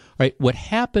myself. All right, what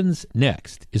happens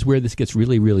next is where this gets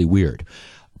really, really weird.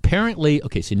 Apparently,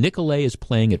 so Nicolet is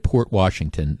playing at Port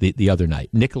Washington the other night.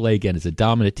 Nicolet, again, is a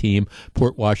dominant team.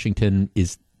 Port Washington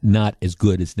is not as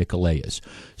good as Nicolet is.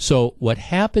 So what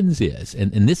happens is,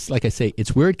 and this, like I say,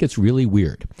 it's where it gets really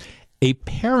weird. A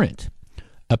parent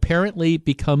apparently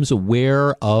becomes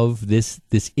aware of this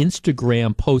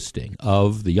Instagram posting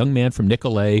of the young man from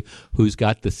Nicolet who's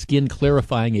got the skin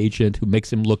clarifying agent who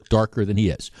makes him look darker than he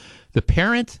is. The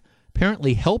parent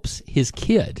apparently helps his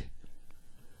kid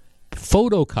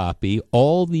photocopy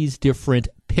all these different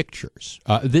pictures,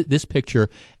 this picture,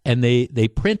 and they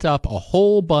print up a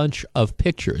whole bunch of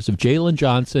pictures of Jalen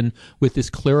Johnson with this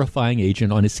clarifying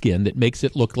agent on his skin that makes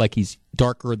it look like he's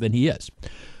darker than he is.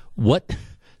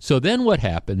 So then what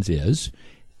happens is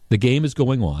the game is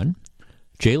going on.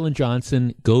 Jalen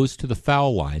Johnson goes to the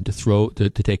foul line to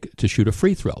shoot a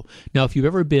free throw. Now, if you've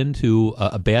ever been to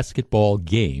a basketball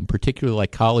game, particularly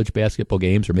like college basketball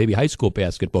games or maybe high school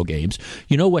basketball games,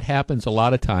 you know what happens a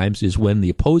lot of times is when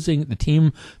the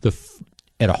team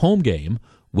at a home game,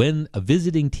 when a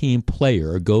visiting team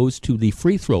player goes to the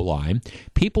free throw line,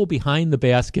 people behind the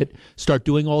basket start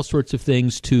doing all sorts of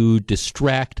things to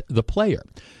distract the player.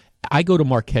 I go to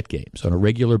Marquette games on a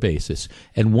regular basis,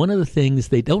 and one of the things,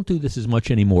 they don't do this as much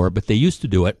anymore, but they used to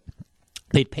do it,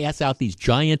 they'd pass out these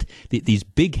giant, these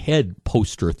big head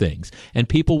poster things, and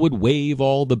people would wave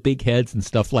all the big heads and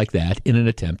stuff like that in an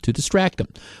attempt to distract them.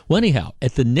 Well, anyhow,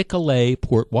 at the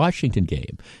Nicolet-Port Washington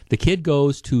game, the kid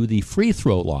goes to the free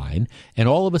throw line, and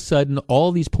all of a sudden,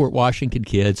 all these Port Washington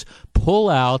kids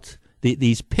pull out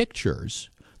these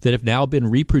pictures that have now been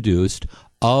reproduced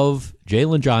of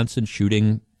Jalen Johnson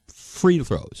shooting free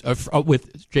throws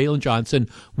with Jalen Johnson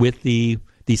with the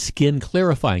skin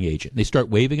clarifying agent. They start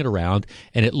waving it around,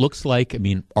 and it looks like,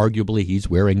 arguably he's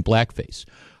wearing blackface.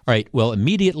 All right, well,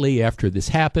 immediately after this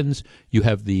happens, you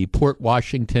have the Port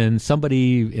Washington,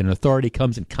 somebody, an authority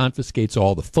comes and confiscates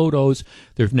all the photos.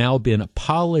 There have now been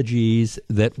apologies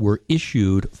that were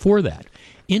issued for that.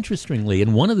 Interestingly,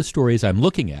 in one of the stories I'm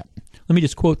looking at, let me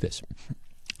just quote this.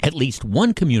 At least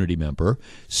one community member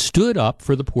stood up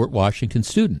for the Port Washington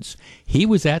students. He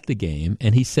was at the game,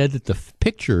 and he said that the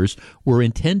pictures were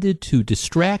intended to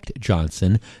distract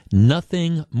Johnson,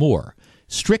 nothing more.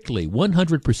 Strictly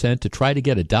 100% to try to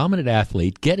get a dominant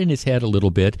athlete, get in his head a little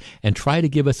bit, and try to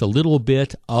give us a little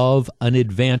bit of an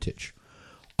advantage.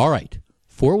 All right,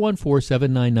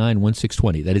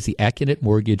 414-799-1620. That is the Accunet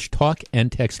Mortgage talk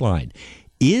and text line.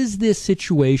 Is this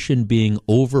situation being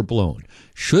overblown?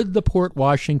 Should the Port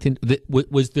Washington,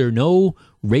 was there no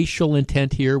racial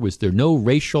intent here? Was there no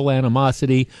racial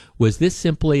animosity? Was this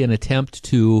simply an attempt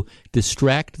to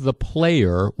distract the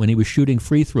player when he was shooting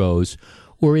free throws?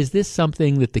 Or is this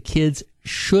something that the kids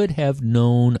should have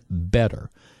known better?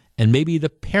 And maybe the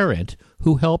parent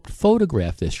who helped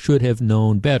photograph this should have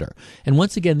known better. And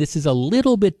once again, this is a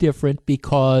little bit different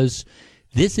because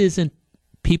this isn't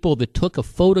people that took a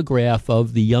photograph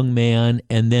of the young man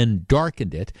and then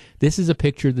darkened it. This is a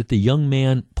picture that the young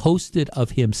man posted of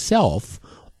himself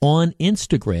on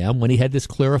Instagram when he had this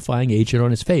clarifying agent on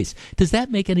his face. Does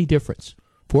that make any difference?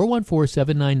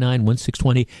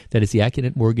 414-799-1620. That is the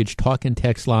Accunet Mortgage talk and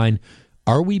text line.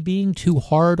 Are we being too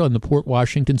hard on the Port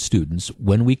Washington students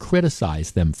when we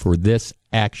criticize them for this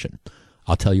action?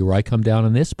 I'll tell you where I come down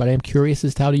on this, but I am curious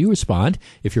as to how do you respond.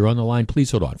 If you're on the line, please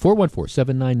hold on.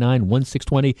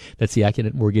 414-799-1620. That's the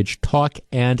Accunet Mortgage talk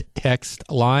and text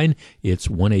line. It's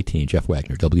 118. Jeff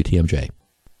Wagner, WTMJ.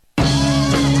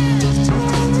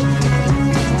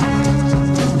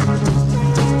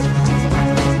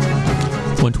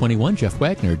 121, Jeff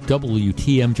Wagner,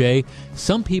 WTMJ.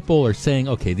 Some people are saying,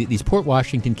 okay, these Port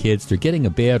Washington kids, they're getting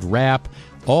a bad rap.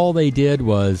 All they did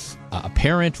was a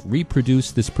parent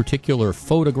reproduced this particular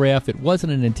photograph. It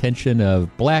wasn't an intention of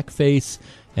blackface,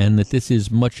 and that this is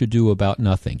much ado about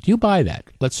nothing. Do you buy that?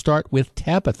 Let's start with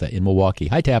Tabitha in Milwaukee.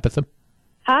 Hi, Tabitha.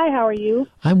 Hi, how are you?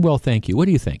 I'm well, thank you. What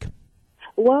do you think?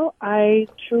 Well, I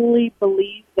truly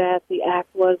believe that the act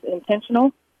was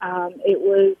intentional. It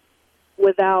was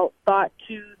without thought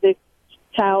to the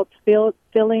child's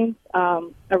feelings. I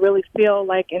really feel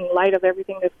like in light of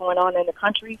everything that's going on in the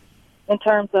country, in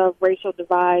terms of racial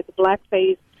divide, the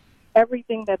blackface,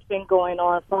 everything that's been going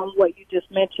on from what you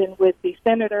just mentioned with the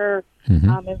senator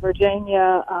in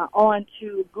Virginia on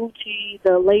to Gucci,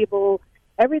 the label,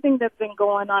 everything that's been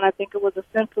going on, I think it was a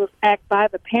senseless act by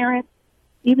the parents,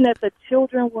 even if the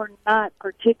children were not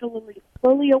particularly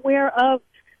fully aware of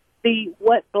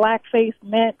what blackface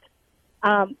meant.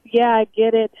 Yeah, I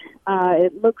get it.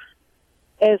 It looks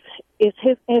as is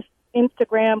his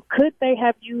Instagram. Could they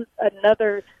have used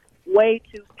another way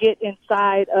to get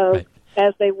inside of, right,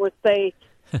 as they would say,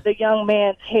 the young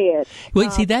man's head?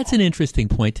 Well, see, that's an interesting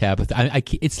point, Tabitha.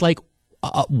 It's like,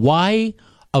 why,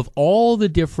 of all the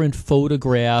different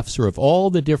photographs or of all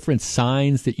the different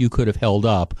signs that you could have held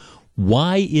up,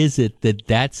 why is it that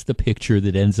that's the picture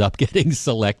that ends up getting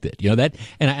selected? You know that,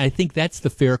 and I think that's the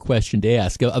fair question to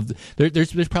ask.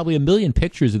 There's probably a million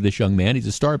pictures of this young man. He's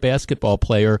a star basketball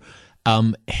player.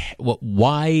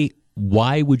 Why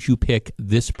would you pick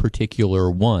this particular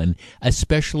one,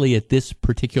 especially at this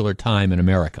particular time in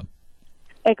America?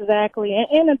 Exactly.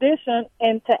 In addition,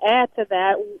 and to add to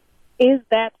that, is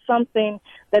that something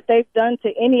that they've done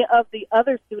to any of the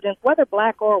other students, whether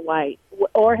black or white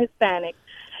or Hispanic,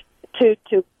 to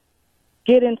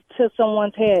get into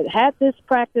someone's head. Had this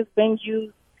practice been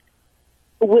used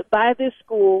by this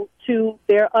school to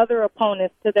their other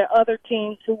opponents, to their other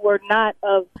teams who were not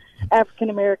of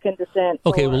African-American descent?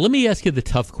 Okay, well, let me ask you the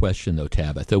tough question, though,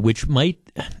 Tabitha, which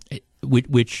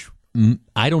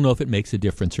I don't know if it makes a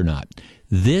difference or not.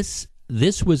 This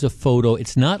was a photo.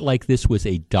 It's not like this was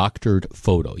a doctored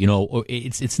photo.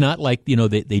 It's not like,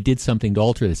 they did something to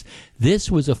alter this.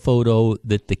 This was a photo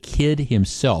that the kid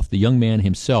himself, the young man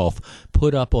himself,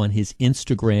 put up on his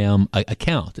Instagram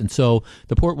account. And so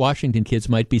the Port Washington kids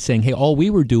might be saying, hey, all we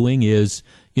were doing is,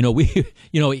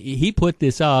 he put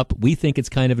this up. We think it's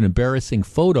kind of an embarrassing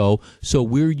photo, so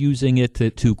we're using it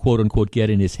to quote unquote get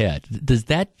in his head. Does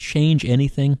that change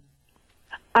anything?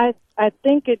 I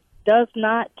think it does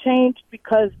not change,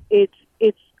 because it's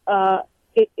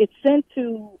sent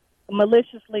to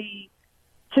maliciously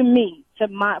to me,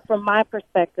 from my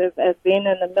perspective as being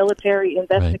in the military,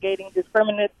 investigating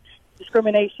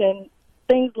discrimination,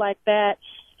 things like that.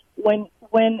 When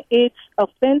it's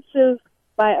offensive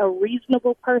by a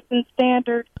reasonable person's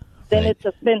standard, then it's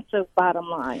offensive. Bottom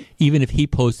line. Even if he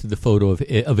posted the photo of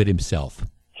it himself,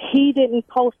 he didn't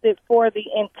post it for the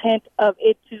intent of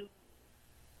it to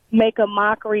make a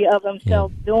mockery of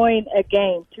himself during a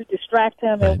game, to distract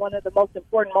him in one of the most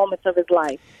important moments of his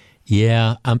life.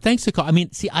 Yeah. Thanks for calling. I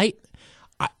mean, see, I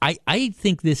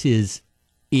think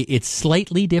it's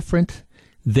slightly different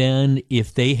than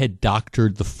if they had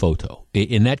doctored the photo.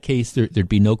 In that case, there'd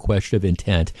be no question of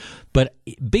intent. But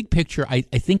big picture, I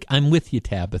think I'm with you,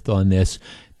 Tabitha, on this,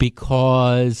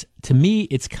 because to me,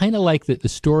 it's kind of like the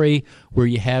story where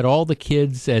you had all the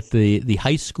kids at the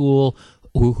high school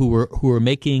who were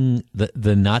making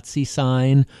the Nazi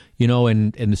sign,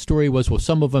 and the story was, well,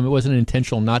 some of them, it wasn't an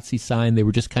intentional Nazi sign. They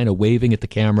were just kind of waving at the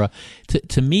camera.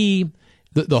 To me,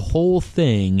 the whole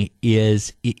thing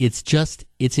is,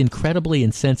 it's incredibly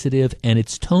insensitive and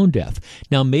it's tone deaf.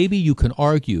 Now, maybe you can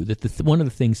argue that one of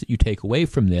the things that you take away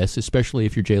from this, especially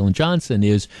if you're Jalen Johnson,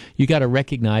 is you got to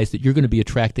recognize that you're going to be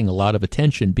attracting a lot of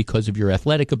attention because of your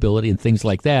athletic ability and things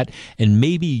like that. And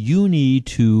maybe you need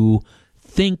to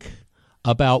think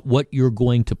about what you're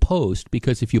going to post,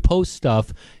 because if you post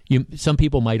stuff, some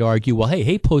people might argue, well,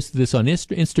 hey, posted this on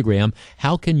Instagram.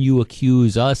 How can you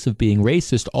accuse us of being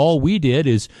racist? All we did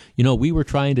is, we were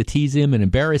trying to tease him and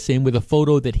embarrass him with a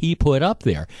photo that he put up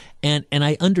there. And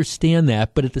I understand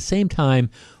that, but at the same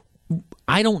time,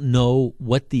 I don't know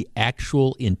what the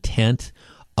actual intent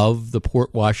of the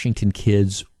Port Washington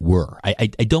kids were. I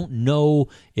don't know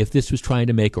if this was trying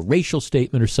to make a racial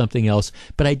statement or something else,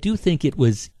 but I do think it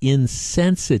was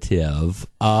insensitive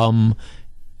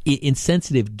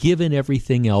given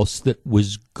everything else that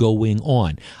was going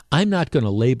on. I'm not going to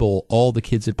label all the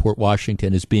kids at Port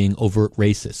Washington as being overt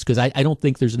racist, because I don't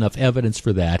think there's enough evidence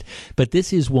for that. But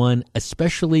this is one,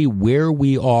 especially where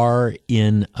we are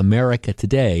in America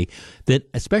today, that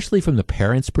especially from the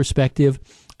parents' perspective,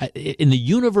 in the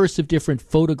universe of different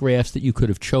photographs that you could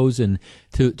have chosen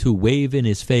to wave in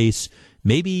his face,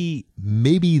 maybe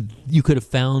you could have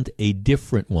found a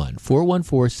different one.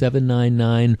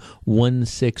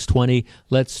 414-799-1620.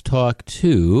 Let's talk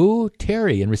to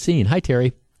Terry in Racine. Hi,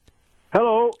 Terry.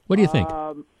 Hello. What do you think?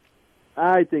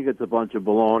 I think it's a bunch of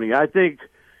baloney. I think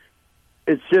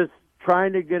it's just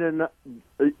trying to get in.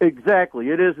 Exactly.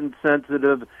 It is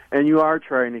insensitive, and you are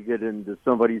trying to get into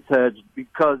somebody's head,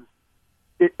 because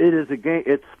it is a game.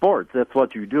 It's sports. That's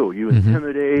what you do. You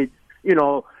intimidate,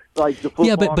 like the football.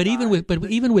 Yeah, but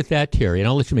even with that, Terry, and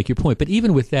I'll let you make your point. But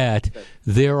even with that,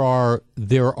 there are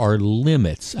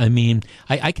limits. I mean,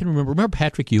 I can remember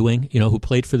Patrick Ewing, who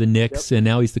played for the Knicks, and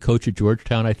now he's the coach at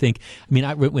Georgetown, I think. I mean,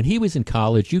 when he was in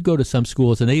college, you go to some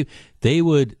schools and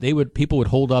people would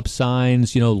hold up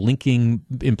signs,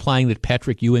 implying that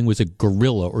Patrick Ewing was a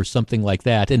gorilla or something like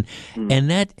that, and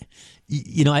that.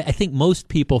 I think most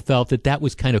people felt that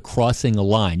was kind of crossing a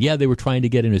line. Yeah, they were trying to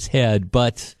get in his head,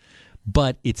 but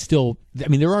it's still,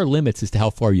 there are limits as to how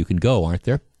far you can go, aren't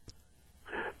there?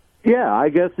 Yeah, I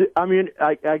guess.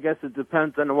 I guess it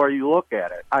depends on where you look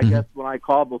at it. I guess when I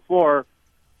called before,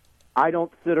 I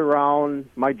don't sit around.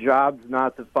 My job's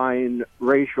not to find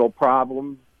racial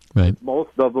problems. Right.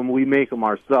 Most of them, we make them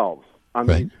ourselves.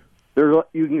 You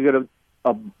can get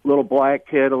a little black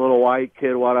kid, a little white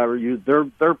kid, whatever.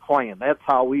 They're playing. That's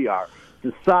how we are.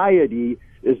 Society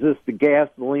is just the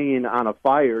gasoline on a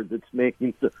fire that's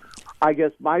making. I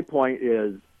guess my point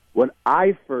is, when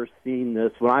I first seen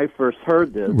this, when I first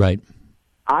heard this,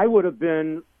 I would have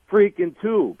been freaking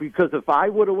too, because if I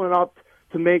would have went up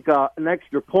to make an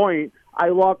extra point, I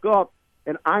look up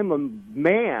and I'm a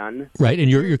man. Right, and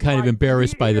you're kind of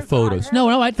embarrassed by the photos. No,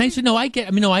 I understand.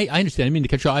 I mean to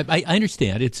cut you off. I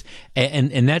understand. It's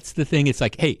and that's the thing. It's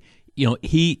like, hey,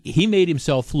 he made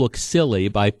himself look silly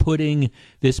by putting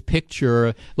this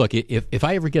picture. Look, if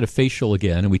I ever get a facial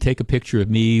again and we take a picture of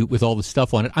me with all the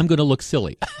stuff on it, I'm going to look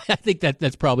silly. I think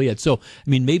that's probably it. So, I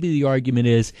mean, maybe the argument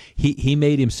is he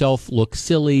made himself look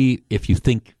silly. If you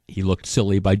think he looked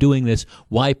silly by doing this,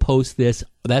 why post this?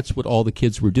 That's what all the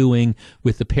kids were doing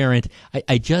with the parent.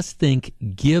 I just think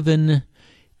given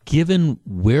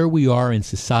where we are in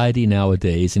society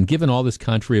nowadays and given all this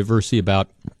controversy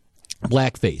about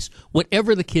blackface,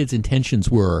 whatever the kids' intentions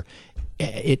were,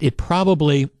 it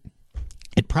probably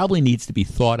needs to be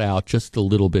thought out just a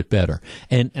little bit better.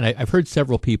 And I've heard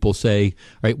several people say,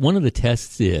 right, one of the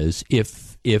tests is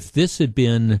if this had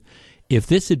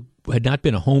not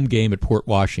been a home game at Port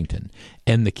Washington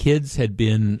and the kids had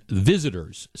been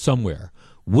visitors somewhere,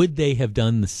 would they have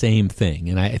done the same thing?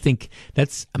 And I think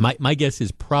that's my guess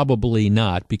is probably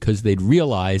not, because they'd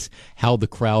realize how the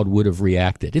crowd would have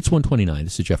reacted. It's 1:29.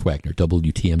 This is Jeff Wagner,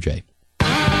 WTMJ.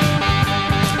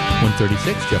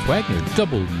 1:36, Jeff Wagner,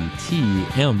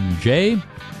 WTMJ.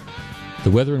 The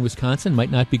weather in Wisconsin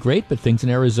might not be great, but things in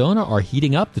Arizona are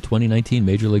heating up. The 2019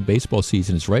 Major League Baseball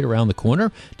season is right around the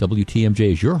corner.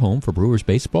 WTMJ is your home for Brewers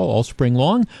baseball all spring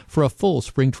long. For a full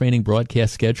spring training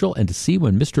broadcast schedule and to see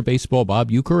when Mr. Baseball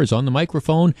Bob Uecker is on the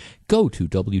microphone, go to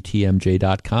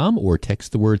WTMJ.com or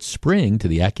text the word spring to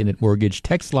the Accunet Mortgage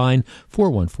text line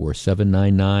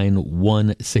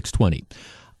 414-799-1620.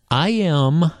 I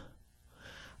am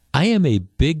a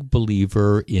big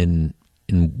believer in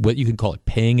what you can call it,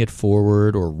 paying it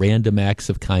forward or random acts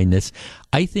of kindness.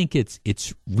 I think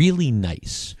it's really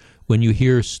nice when you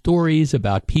hear stories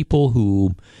about people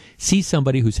who see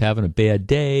somebody who's having a bad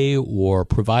day or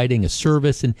providing a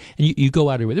service, and you go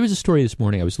out of it. There was a story this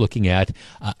morning I was looking at.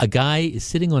 A guy is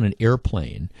sitting on an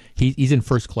airplane. He's in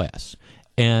first class.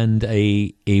 And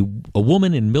a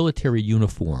woman in military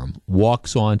uniform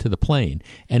walks onto the plane,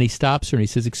 and he stops her and he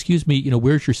says, "Excuse me,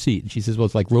 where's your seat?" And she says, "Well,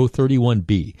 it's like row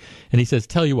 31B." And he says,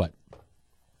 "Tell you what,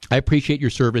 I appreciate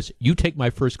your service. You take my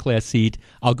first class seat.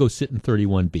 I'll go sit in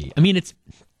 31B." I mean, it's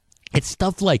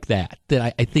stuff like that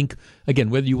I think, again,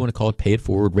 whether you want to call it pay it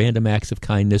forward, random acts of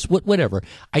kindness, whatever,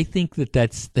 I think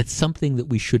that's something that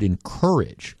we should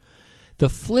encourage. The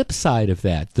flip side of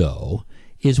that, though,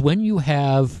 is when you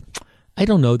have, I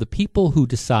don't know, the people who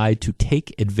decide to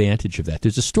take advantage of that.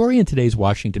 There's a story in today's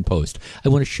Washington Post. I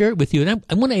want to share it with you, and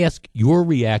I want to ask your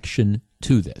reaction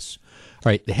to this.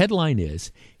 All right, the headline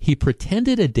is, he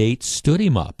pretended a date stood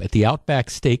him up at the Outback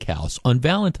Steakhouse on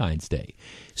Valentine's Day.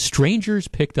 Strangers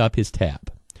picked up his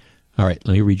tab. All right,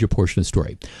 let me read you a portion of the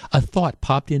story. A thought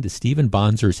popped into Stephen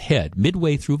Bonzer's head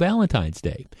midway through Valentine's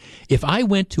Day. If I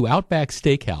went to Outback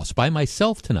Steakhouse by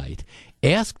myself tonight,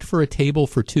 asked for a table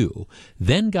for two,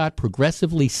 then got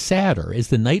progressively sadder as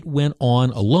the night went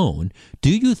on alone, do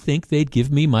you think they'd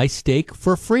give me my steak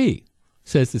for free?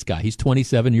 Says this guy. He's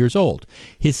 27 years old.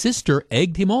 His sister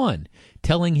egged him on,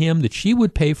 telling him that she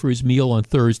would pay for his meal on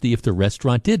Thursday if the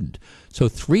restaurant didn't. So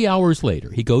 3 hours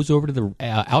later, he goes over to the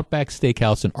Outback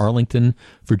Steakhouse in Arlington,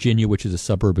 Virginia, which is a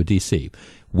suburb of D.C.,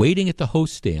 waiting at the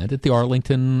host stand at the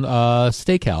Arlington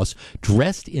Steakhouse,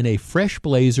 dressed in a fresh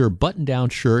blazer, button-down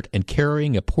shirt, and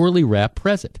carrying a poorly wrapped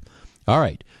present. All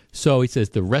right. So he says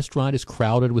the restaurant is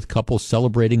crowded with couples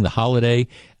celebrating the holiday.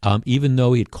 Even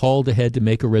though he had called ahead to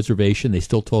make a reservation, they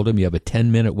still told him you have a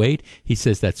 10-minute wait. He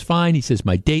says that's fine. He says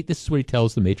my date, this is what he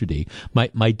tells the maitre d',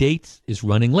 my date is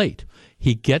running late.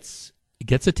 He gets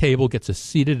a table, gets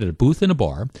seated at a booth in a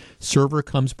bar. Server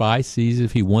comes by, sees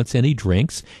if he wants any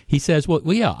drinks. He says, well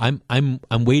yeah,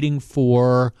 I'm waiting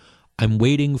for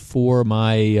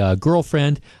my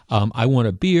girlfriend. I want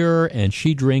a beer, and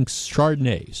she drinks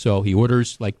Chardonnay. So he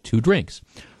orders like 2 drinks.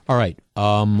 All right.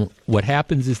 What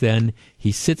happens is then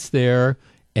he sits there,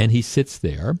 and he starts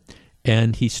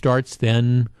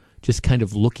then just kind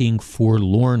of looking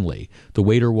forlornly. The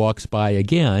waiter walks by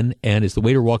again, and as the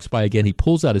waiter walks by again, he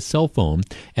pulls out his cell phone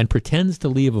and pretends to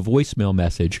leave a voicemail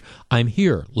message. I'm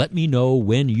here. Let me know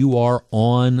when you are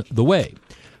on the way.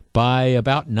 By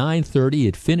about 9:30, he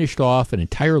had finished off an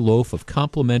entire loaf of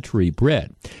complimentary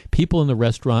bread. People in the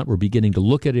restaurant were beginning to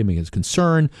look at him in his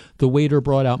concern. The waiter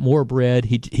brought out more bread.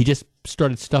 He just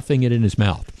started stuffing it in his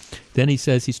mouth. Then he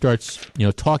says he starts,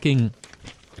 talking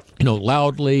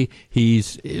loudly.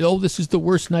 He's, this is the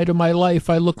worst night of my life.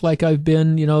 I look like I've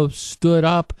been, stood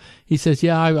up. He says,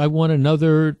 yeah, I want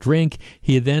another drink.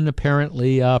 He then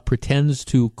apparently pretends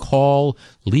to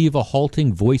leave a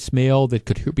halting voicemail that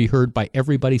could be heard by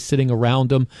everybody sitting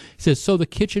around him. He says, so the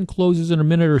kitchen closes in a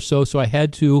minute or so I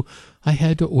had to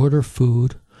order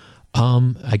food.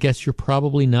 I guess you're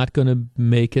probably not going to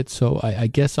make it, so I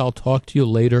guess I'll talk to you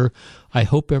later. I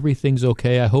hope everything's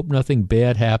okay. I hope nothing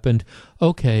bad happened.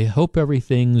 Okay, hope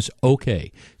everything's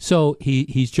okay. So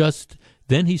he starts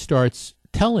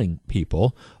telling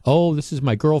people, oh, this is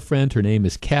my girlfriend. Her name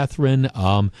is Catherine.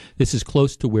 This is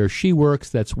close to where she works.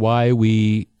 That's why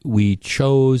we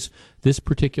chose this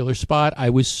particular spot. I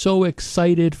was so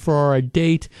excited for our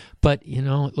date, but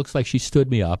it looks like she stood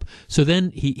me up. So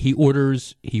then he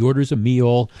orders a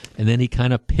meal, and then he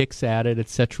kind of picks at it, et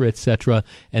cetera,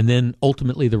 and then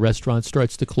ultimately the restaurant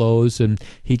starts to close, and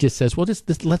he just says, well,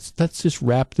 let's just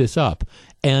wrap this up.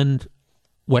 And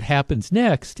what happens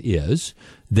next is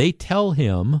they tell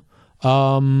him,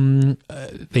 look,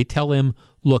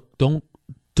 don't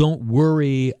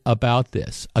worry about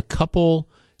this. A couple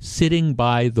sitting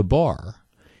by the bar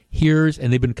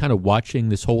and they've been kind of watching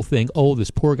this whole thing. Oh,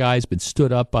 this poor guy's been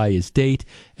stood up by his date.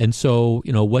 And so,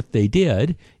 what they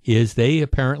did is they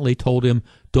apparently told him,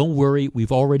 don't worry,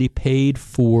 we've already paid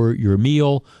for your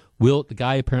meal. The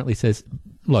guy apparently says,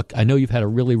 look, I know you've had a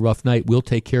really rough night. We'll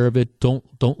take care of it. Don't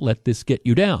let this get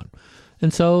you down.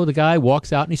 And so the guy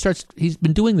walks out and he's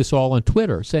been doing this all on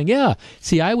Twitter saying, yeah,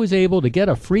 see, I was able to get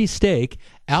a free steak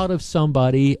out of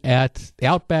somebody at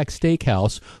Outback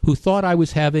Steakhouse who thought I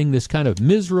was having this kind of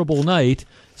miserable night.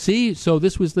 See, so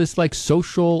this was this like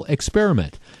social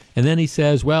experiment. And then he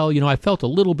says, well, I felt a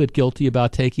little bit guilty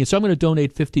about taking it, so I'm going to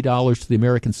donate $50 to the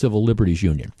American Civil Liberties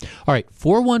Union. All right,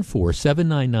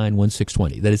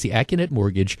 414-799-1620. That is the Acunet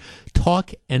Mortgage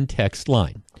talk and text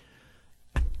line.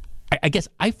 I guess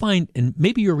I find, and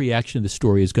maybe your reaction to the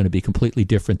story is going to be completely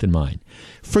different than mine.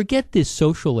 Forget this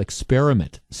social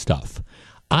experiment stuff.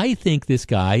 I think this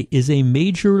guy is a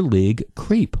major league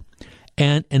creep.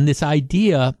 And this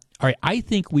idea, all right, I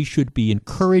think we should be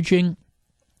encouraging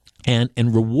and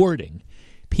rewarding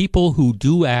people who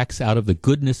do acts out of the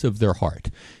goodness of their heart.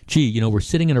 Gee, we're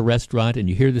sitting in a restaurant and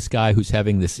you hear this guy who's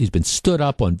he's been stood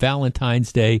up on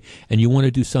Valentine's Day, and you want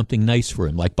to do something nice for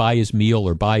him, like buy his meal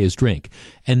or buy his drink.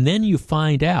 And then you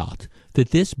find out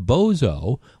that this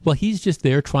bozo, well, he's just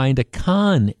there trying to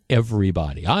con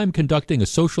everybody. I'm conducting a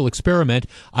social experiment.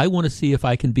 I want to see if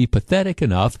I can be pathetic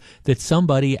enough that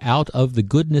somebody out of the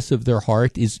goodness of their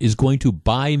heart is going to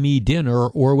buy me dinner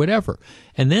or whatever.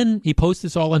 And then he posts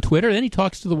this all on Twitter, and then he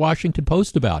talks to the Washington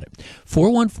Post about it.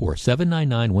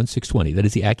 414-799-1620. That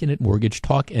is the Acunet Mortgage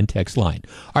talk and text line.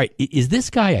 All right, is this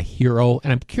guy a hero?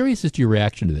 And I'm curious as to your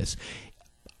reaction to this.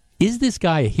 Is this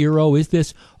guy a hero? Is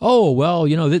this,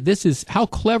 this is how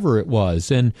clever it was.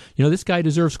 And, this guy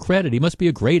deserves credit. He must be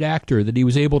a great actor that he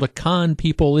was able to con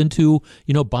people into,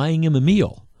 buying him a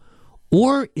meal.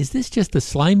 Or is this just a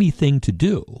slimy thing to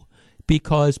do?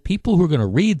 Because people who are going to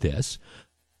read this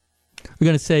are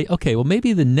going to say, okay, well,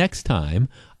 maybe the next time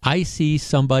I see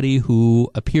somebody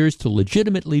who appears to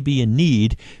legitimately be in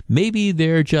need, maybe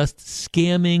they're just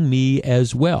scamming me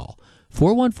as well.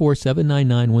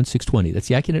 414-799-1620. That's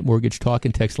the Acunet Mortgage talk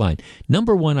and text line.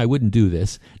 Number one, I wouldn't do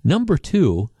this. Number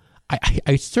two,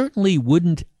 I certainly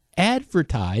wouldn't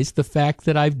advertise the fact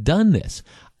that I've done this.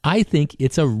 I think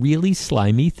it's a really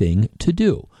slimy thing to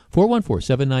do.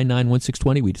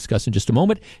 414-799-1620. We discuss in just a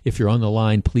moment. If you're on the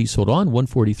line, please hold on.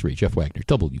 143, Jeff Wagner,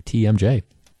 WTMJ.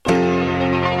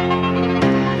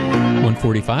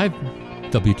 145,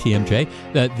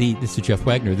 WTMJ. This is Jeff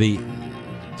Wagner. The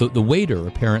waiter,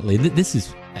 apparently, this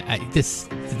is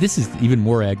even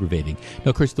more aggravating.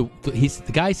 Now, of course, the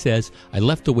guy says, I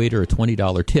left the waiter a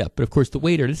 $20 tip. But, of course, the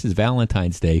waiter, this is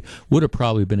Valentine's Day, would have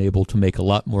probably been able to make a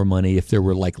lot more money if there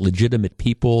were, like, legitimate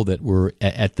people that were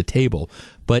at the table.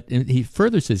 But he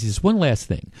further says, one last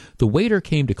thing. The waiter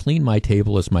came to clean my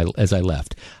table as I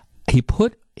left. He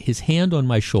put his hand on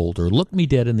my shoulder, looked me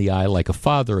dead in the eye like a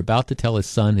father about to tell his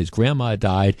son his grandma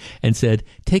died, and said,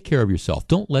 take care of yourself.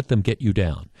 Don't let them get you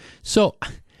down. So,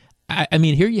 I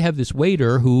mean, here you have this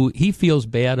waiter who he feels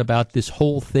bad about this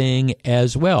whole thing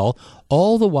as well.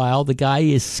 All the while, the guy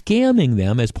is scamming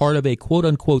them as part of a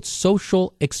quote-unquote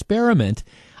social experiment.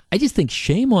 I just think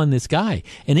shame on this guy.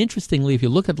 And interestingly, if you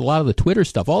look at a lot of the Twitter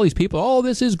stuff, all these people, oh,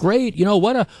 this is great.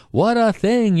 What a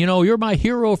thing. You're my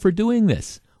hero for doing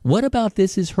this. What about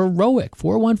this is heroic?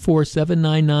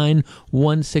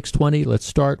 414-799-1620. Let's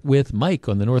start with Mike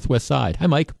on the Northwest Side. Hi,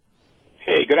 Mike.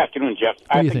 Hey, good afternoon, Jeff.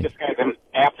 I think this guy's an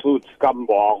absolute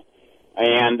scumball.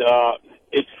 And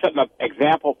it's setting an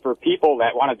example for people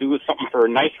that want to do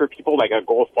something nice for people, like a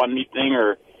GoFundMe thing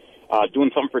or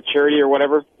doing something for charity or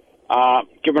whatever,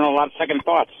 giving a lot of second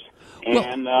thoughts.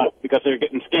 And because they're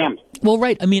getting scammed. Well,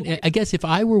 right. I mean, I guess if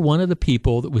I were one of the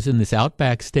people that was in this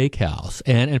Outback Steakhouse,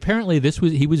 and apparently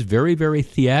he was very, very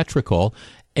theatrical.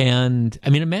 And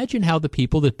I mean, imagine how the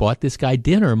people that bought this guy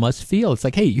dinner must feel. It's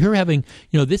like, hey, you're having,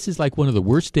 this is like one of the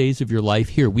worst days of your life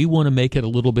here. We want to make it a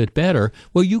little bit better.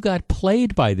 Well, you got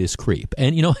played by this creep.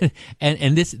 And,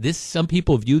 and this, some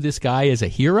people view this guy as a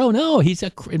hero. No, he's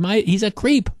a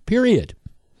creep, period.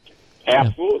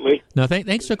 Absolutely. No,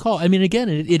 thanks for the call. I mean, again,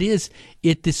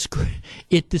 it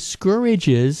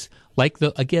discourages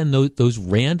those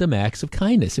random acts of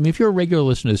kindness. I mean, if you're a regular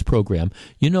listener to this program,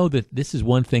 you know that this is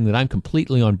one thing that I'm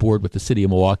completely on board with the city of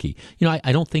Milwaukee.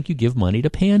 I don't think you give money to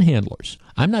panhandlers.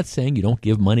 I'm not saying you don't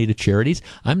give money to charities.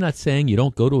 I'm not saying you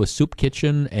don't go to a soup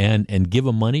kitchen and give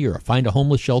them money or find a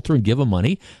homeless shelter and give them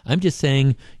money. I'm just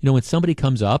saying, when somebody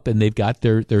comes up and they've got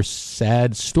their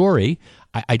sad story,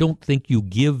 I don't think you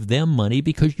give them money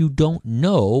because you don't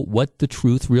know what the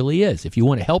truth really is. If you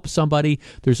want to help somebody,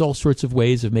 there's all sorts of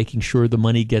ways of making sure the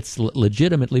money gets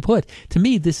legitimately put. To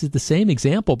me, this is the same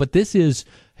example, but this is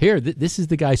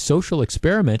the guy's social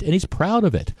experiment, and he's proud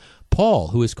of it. Paul,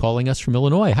 who is calling us from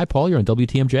Illinois. Hi, Paul. You're on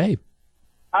WTMJ.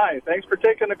 Hi. Thanks for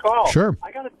taking the call. Sure.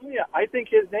 I got to tell you, I think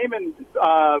his name and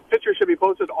picture should be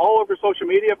posted all over social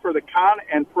media for the con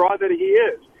and fraud that he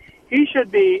is. He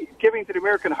should be giving to the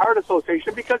American Heart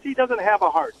Association because he doesn't have a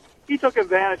heart. He took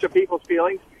advantage of people's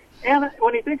feelings. And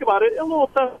when you think about it, a little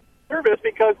nervous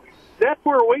because that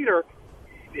poor waiter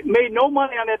made no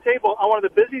money on that table on one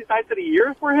of the busiest nights of the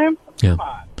year for him. Yeah. Come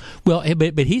on. Well,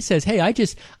 but he says, hey,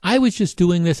 I was just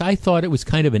doing this. I thought it was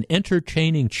kind of an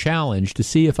entertaining challenge to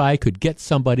see if I could get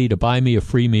somebody to buy me a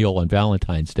free meal on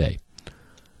Valentine's Day.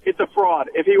 It's a fraud.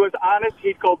 If he was honest,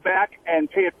 he'd go back and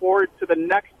pay it forward to the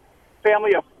next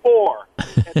family of 4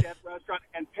 at that restaurant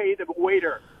and pay the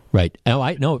waiter. Right. Oh,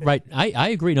 I know. Right. I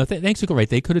agree. No, thanks. Right.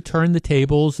 They could have turned the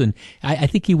tables, and I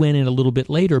think he went in a little bit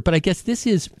later. But I guess this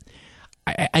is,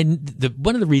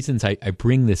 one of the reasons I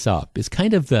bring this up is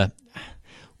kind of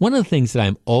one of the things that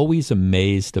I'm always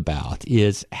amazed about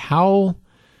is how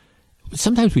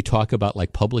sometimes we talk about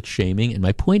like public shaming, and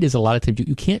my point is a lot of times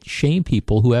you can't shame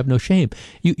people who have no shame.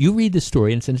 You read the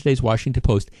story, and it's in today's Washington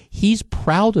Post. He's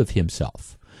proud of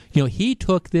himself. He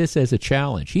took this as a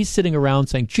challenge. He's sitting around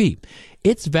saying, gee,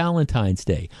 it's Valentine's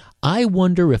Day. I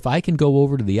wonder if I can go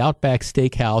over to the Outback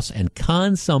Steakhouse and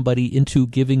con somebody into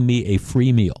giving me a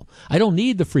free meal. I don't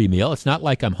need the free meal. It's not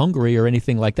like I'm hungry or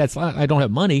anything like that. I don't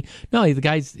have money. No,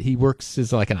 he works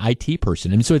as like an IT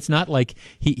person. And so it's not like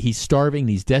he's starving,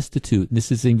 he's destitute, and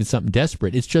this isn't even something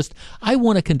desperate. It's just, I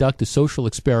want to conduct a social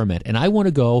experiment, and I want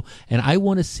to go and I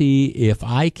want to see if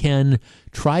I can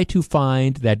try to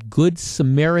find that good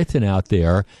Samaritan out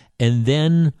there and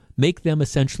then make them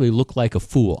essentially look like a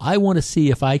fool. I want to see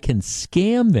if I can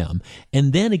scam them.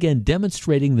 And then again,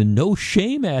 demonstrating the no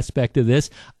shame aspect of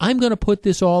this, I'm going to put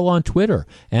this all on Twitter,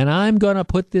 and I'm going to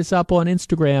put this up on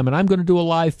Instagram, and I'm going to do a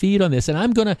live feed on this, and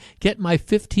I'm going to get my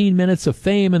 15 minutes of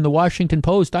fame in the Washington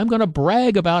Post. I'm going to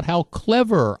brag about how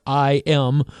clever I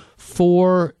am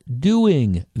for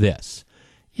doing this.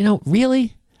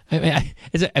 Really?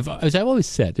 As I've always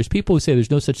said, there's people who say there's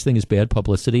no such thing as bad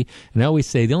publicity, and I always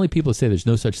say the only people who say there's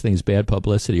no such thing as bad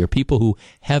publicity are people who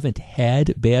haven't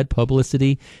had bad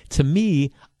publicity. To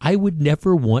me, I would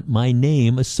never want my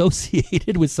name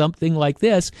associated with something like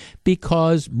this,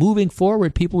 because moving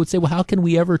forward, people would say, well, how can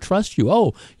we ever trust you?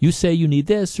 Oh, you say you need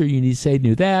this, or you need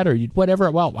that, or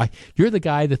whatever. Well, you're the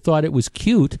guy that thought it was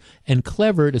cute and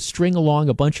clever to string along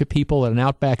a bunch of people at an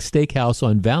Outback Steakhouse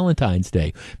on Valentine's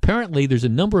Day. Apparently, there's a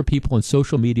number of people on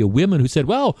social media, women, who said,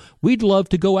 well, we'd love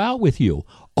to go out with you.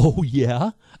 Oh, yeah?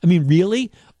 I mean,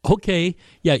 really? Okay,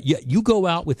 yeah, you go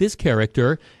out with this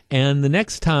character, and the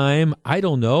next time, I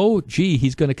don't know,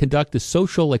 he's going to conduct a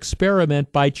social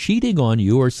experiment by cheating on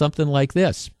you or something like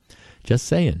this. Just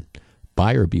saying.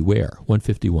 Buyer beware.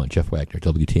 151, Jeff Wagner,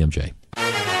 WTMJ.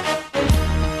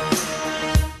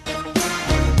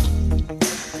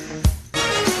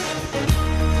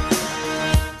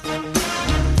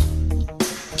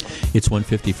 It's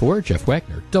 154, Jeff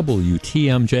Wagner,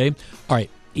 WTMJ. All right.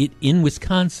 In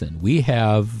Wisconsin, we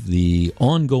have the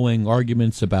ongoing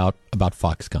arguments about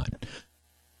Foxconn.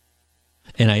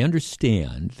 And I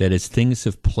understand that as things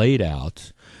have played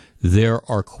out, there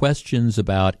are questions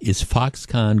about, is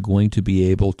Foxconn going to be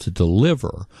able to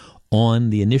deliver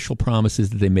on the initial promises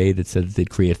that they made that said that they'd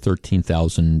create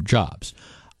 13,000 jobs?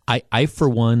 I, for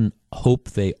one,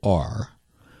 hope they are.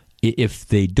 If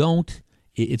they don't,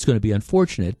 it's going to be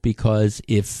unfortunate, because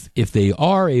if they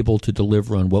are able to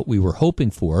deliver on what we were hoping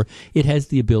for, it has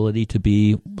the ability to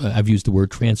be, I've used the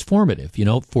word transformative,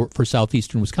 for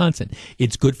southeastern Wisconsin.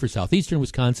 It's good for southeastern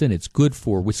Wisconsin. It's good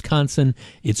for Wisconsin.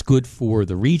 It's good for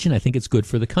the region. I think it's good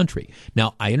for the country.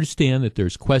 Now, I understand that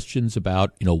there's questions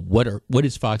about, what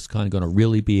is Foxconn going to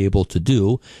really be able to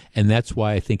do, and that's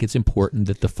why I think it's important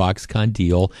that the Foxconn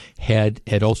deal had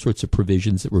all sorts of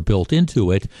provisions that were built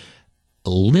into it,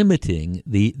 limiting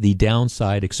the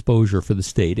downside exposure for the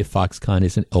state if Foxconn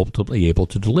isn't ultimately able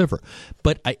to deliver.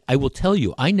 But I will tell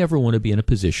you, I never want to be in a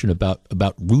position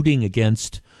about rooting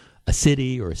against a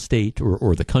city or a state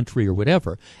or the country or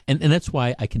whatever. And that's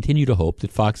why I continue to hope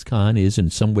that Foxconn is in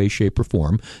some way, shape, or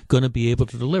form going to be able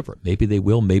to deliver. Maybe they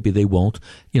will, maybe they won't.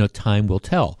 Time will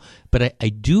tell. But I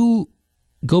do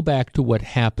go back to what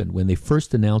happened when they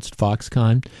first announced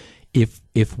Foxconn. If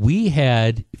you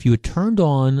had turned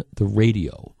on the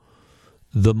radio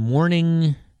the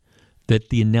morning that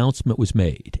the announcement was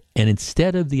made, and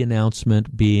instead of the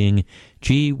announcement being,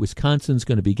 gee, Wisconsin's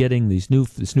going to be getting this new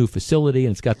facility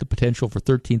and it's got the potential for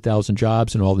 13,000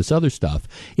 jobs and all this other stuff,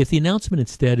 if the announcement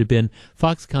instead had been,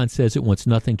 Foxconn says it wants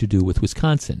nothing to do with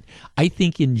Wisconsin, I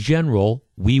think in general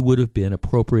we would have been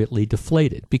appropriately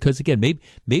deflated. Because again,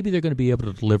 maybe they're going to be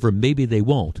able to deliver, maybe they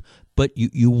won't, but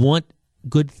you want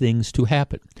good things to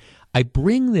happen. I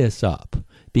bring this up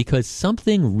because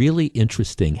something really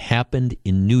interesting happened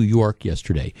in New York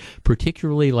yesterday,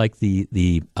 particularly like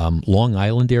the Long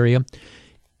Island area.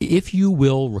 If you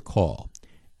will recall,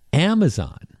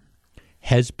 Amazon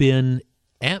did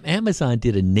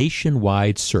a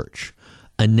nationwide search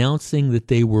announcing that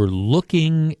they were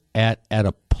looking at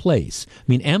a place. I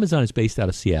mean, Amazon is based out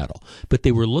of Seattle, but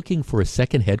they were looking for a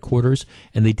second headquarters,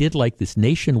 and they did like this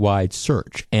nationwide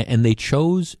search, and they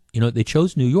chose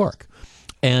New York.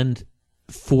 And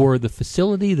for the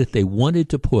facility that they wanted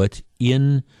to put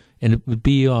in, and it would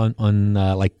be on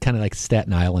like kind of like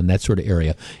Staten Island, that sort of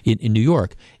area in New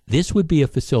York, this would be a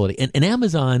facility. And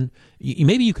Amazon,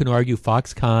 maybe you can argue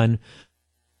Foxconn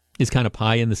is kind of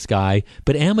pie in the sky,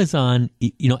 but Amazon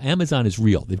is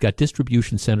real. They've got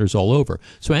distribution centers all over.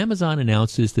 So Amazon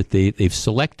announces that they've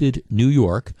selected New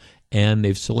York, and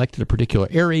they've selected a particular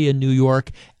area in New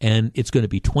York, and it's going to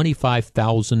be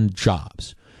 25,000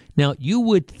 jobs. Now, you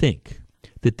would think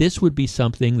that this would be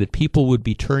something that people would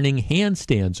be turning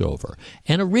handstands over.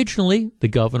 And originally, the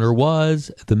governor was,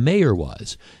 the mayor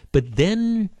was. But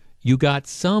then you got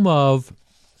some of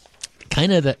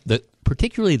kind of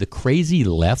particularly the crazy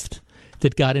left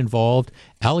that got involved.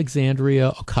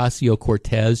 Alexandria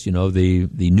Ocasio-Cortez,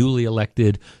 the newly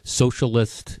elected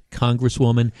socialist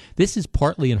congresswoman, this is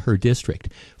partly in her district.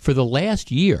 For the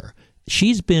last year,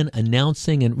 she's been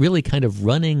announcing and really kind of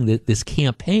running this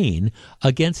campaign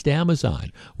against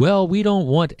Amazon. Well, we don't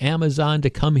want Amazon to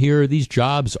come here. These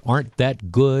jobs aren't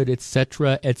that good, et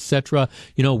cetera, et cetera.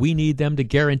 We need them to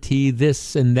guarantee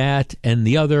this and that and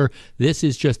the other.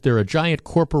 They're a giant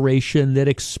corporation that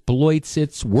exploits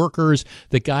its workers.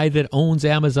 The guy that owns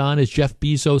Amazon is Jeff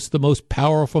Bezos, the most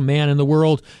powerful man in the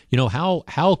world.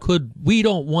 How could we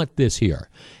don't want this here?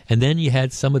 And then you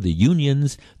had some of the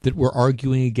unions that were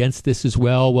arguing against this as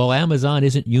well. Well, Amazon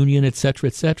isn't union, et cetera,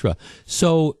 et cetera.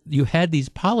 So you had these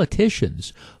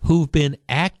politicians who've been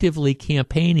actively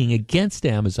campaigning against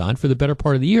Amazon for the better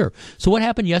part of the year. So what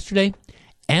happened yesterday?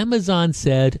 Amazon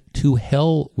said, to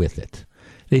hell with it.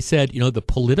 They said, the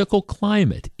political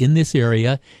climate in this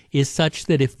area is such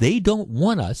that if they don't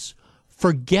want us,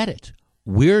 forget it.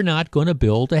 We're not going to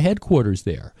build a headquarters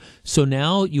there. So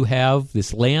now you have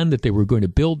this land that they were going to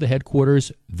build the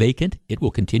headquarters vacant. It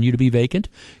will continue to be vacant.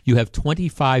 You have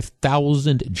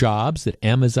 25,000 jobs that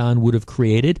Amazon would have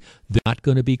created. They're not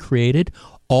going to be created,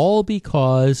 all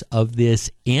because of this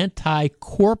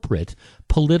anti-corporate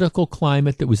political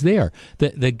climate that was there.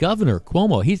 The governor,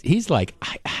 Cuomo, he's like,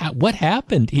 what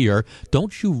happened here?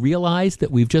 Don't you realize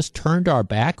that we've just turned our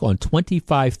back on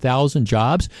 25,000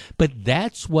 jobs? But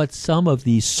that's what some of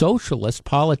these socialist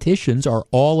politicians are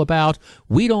all about.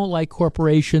 We don't like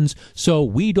corporations, so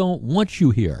we don't want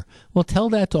you here. Well, tell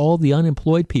that to all the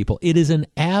unemployed people. It is an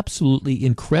absolutely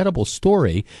incredible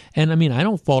story. And I mean, I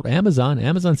don't fault Amazon.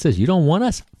 Amazon says, you don't want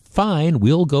us? Fine,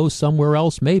 we'll go somewhere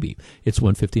else maybe. It's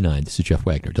 1:59. This is Jeff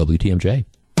Wagner, WTMJ.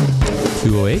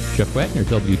 208, Jeff Wagner,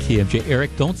 WTMJ.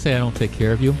 Eric, don't say I don't take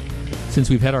care of you. Since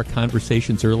we've had our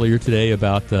conversations earlier today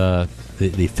about the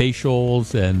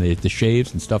facials and the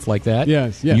shaves and stuff like that.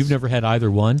 Yes. You've never had either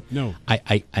one? No.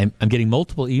 I'm getting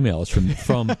multiple emails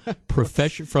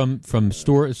from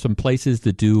stores, some places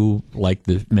that do like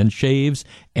the men's shaves,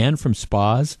 and from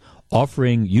spas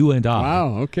offering you and I.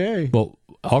 Wow, okay. Well,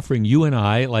 offering you and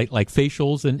I like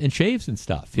facials and shaves and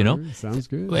stuff, you know. Sounds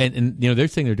good. And they're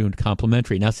saying they're doing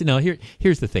complimentary. Now, see,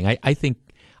 here's the thing. I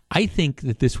think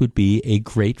that this would be a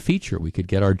great feature. We could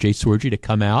get our Jay Sorgi to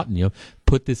come out and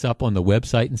put this up on the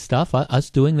website and stuff. Us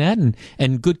doing that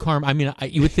and Good Karma. I mean,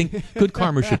 you would think Good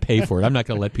Karma should pay for it. I'm not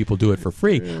going to let people do it for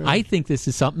free. Yeah. I think this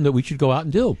is something that we should go out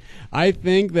and do. I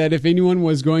think that if anyone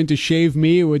was going to shave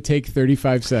me, it would take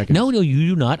 35 seconds. No, you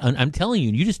do not. I'm telling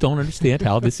you, you just don't understand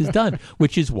how this is done,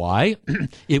 which is why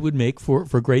it would make for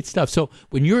great stuff. So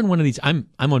when you're in one of these, I'm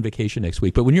on vacation next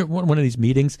week, but when you're in one of these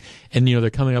meetings and they're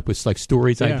coming up with like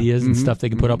stories, ideas, and stuff they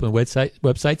can put up on the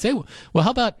website, say, well,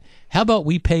 how about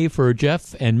we pay for Jeff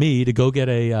and me to go get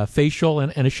a facial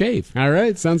and a shave? All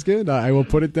right, sounds good. I will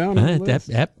put it down.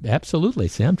 Absolutely,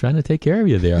 Sam. I'm trying to take care of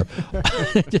you there.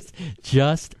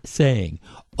 just saying.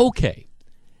 Okay,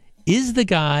 is the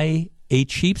guy a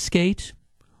cheapskate,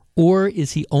 or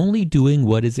is he only doing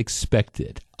what is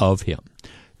expected of him?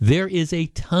 There is a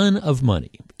ton of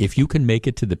money if you can make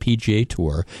it to the PGA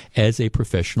Tour as a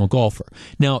professional golfer.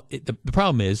 Now, the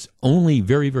problem is only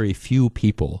very, very few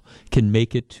people can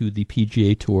make it to the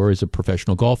PGA Tour as a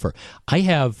professional golfer.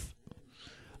 Over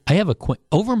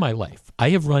my life, I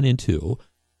have run into,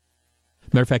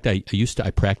 matter of fact, I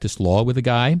practiced law with a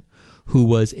guy who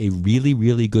was a really,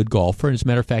 really good golfer. And as a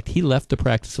matter of fact, he left the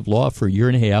practice of law for a year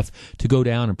and a half to go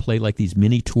down and play like these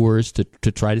mini tours to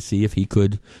try to see if he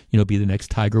could, be the next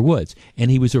Tiger Woods.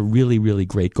 And he was a really, really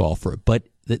great golfer. But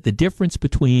the difference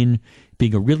between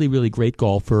being a really, really great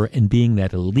golfer and being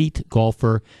that elite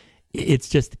golfer,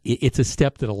 it's a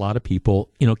step that a lot of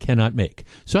people, cannot make.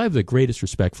 So I have the greatest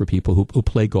respect for people who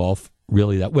play golf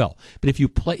really that well. But if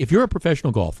you're a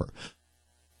professional golfer,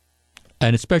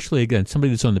 and especially, again,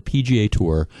 somebody that's on the PGA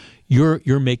Tour,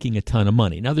 you're making a ton of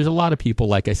money. Now, there's a lot of people,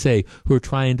 like I say, who are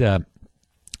trying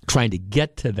to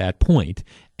get to that point,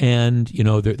 and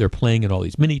they're playing in all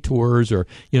these mini tours, or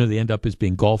they end up as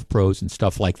being golf pros and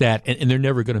stuff like that, and they're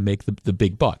never going to make the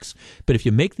big bucks. But if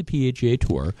you make the PGA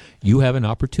Tour, you have an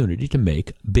opportunity to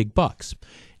make big bucks.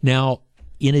 Now,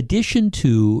 in addition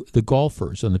to the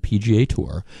golfers on the PGA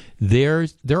Tour, there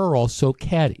are also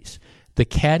caddies. The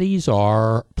caddies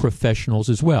are professionals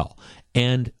as well,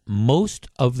 and most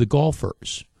of the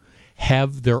golfers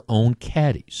have their own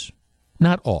caddies.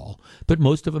 Not all, but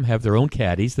most of them have their own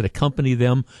caddies that accompany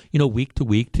them, week to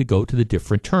week to go to the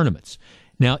different tournaments.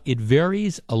 Now, it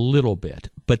varies a little bit,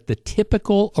 but the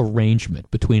typical arrangement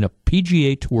between a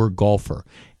PGA Tour golfer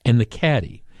and the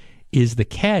caddy is the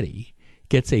caddy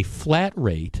gets a flat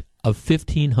rate of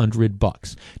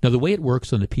 $1,500. Now, the way it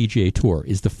works on the PGA Tour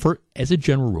is as a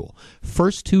general rule,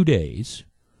 first 2 days,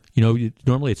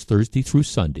 normally it's Thursday through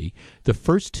Sunday. The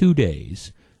first 2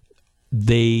 days,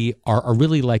 they are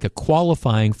really like a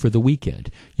qualifying for the weekend.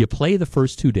 You play the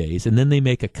first 2 days, and then they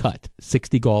make a cut.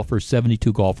 60 golfers,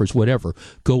 72 golfers, whatever,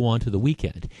 go on to the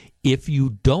weekend. If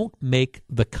you don't make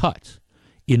the cut,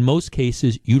 in most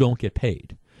cases, you don't get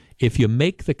paid. If you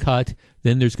make the cut,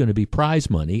 then there's going to be prize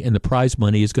money, and the prize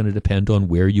money is going to depend on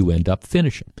where you end up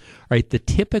finishing. All right, the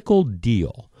typical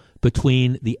deal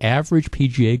between the average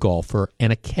PGA golfer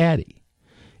and a caddy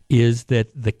is that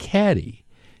the caddy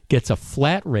gets a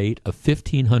flat rate of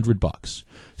 $1,500.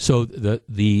 So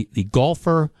the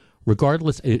golfer,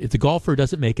 regardless, if the golfer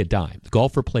doesn't make a dime, the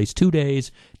golfer plays 2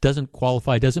 days, doesn't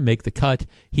qualify, doesn't make the cut,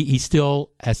 he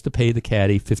still has to pay the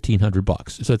caddy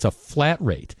 $1,500. So it's a flat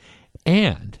rate.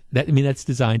 And that's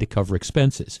designed to cover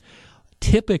expenses.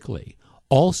 Typically,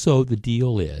 also the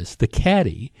deal is the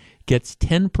caddy gets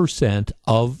 10%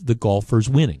 of the golfer's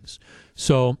winnings.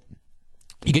 So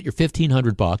you get your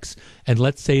 $1,500, and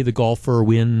let's say the golfer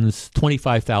wins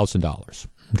 $25,000.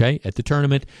 Okay, at the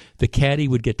tournament, the caddy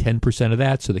would get 10% of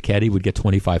that, so the caddy would get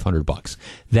 $2,500.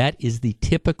 That is the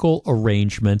typical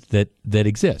arrangement that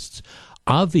exists.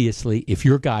 Obviously, if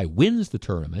your guy wins the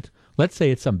tournament, let's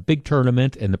say it's some big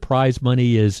tournament and the prize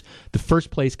money is the first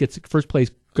place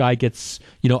guy gets,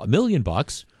 $1 million.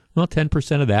 Well,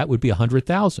 10% of that would be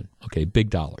 $100,000. Okay, big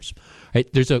dollars.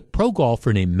 Right? There's a pro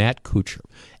golfer named Matt Kuchar,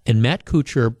 and Matt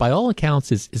Kuchar, by all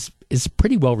accounts, is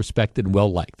pretty well respected and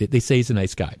well liked. They say he's a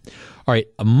nice guy. All right,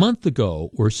 a month ago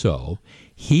or so,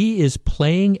 he is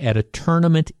playing at a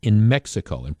tournament in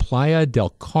Mexico, in Playa del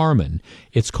Carmen.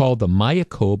 It's called the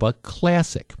Mayakoba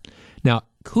Classic. Now,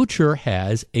 Kuchar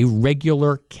has a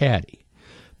regular caddy,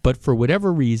 but for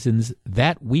whatever reasons,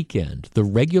 that weekend, the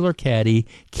regular caddy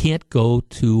can't go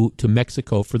to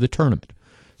Mexico for the tournament.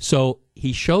 So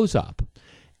he shows up,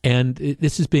 and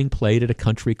this is being played at a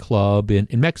country club in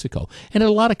Mexico. And at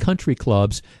a lot of country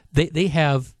clubs, they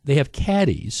have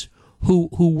caddies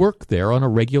who work there on a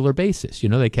regular basis.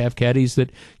 They have caddies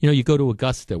that, you go to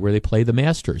Augusta where they play the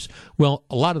Masters. Well,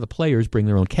 a lot of the players bring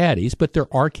their own caddies, but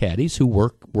there are caddies who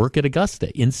work at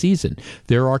Augusta in season.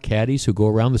 There are caddies who go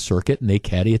around the circuit and they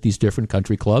caddy at these different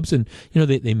country clubs, and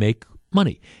they make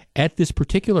money. At this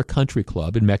particular country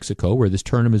club in Mexico where this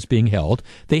tournament is being held,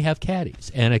 they have caddies.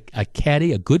 And a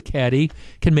good caddy,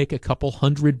 can make a couple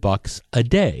 $100 a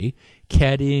day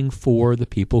caddying for the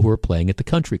people who are playing at the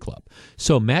country club.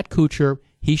 So Matt Kuchar,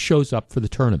 he shows up for the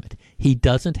tournament. He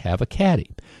doesn't have a caddy.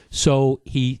 So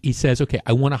he says, okay,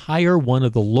 I want to hire one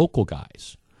of the local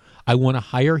guys. I want to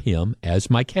hire him as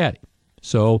my caddy.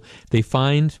 So they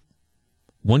find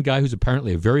one guy who's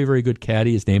apparently a very, very good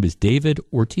caddy. His name is David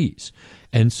Ortiz.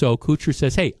 And so Kuchar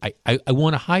says, hey, I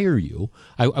want to hire you.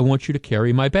 I want you to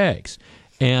carry my bags.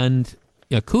 And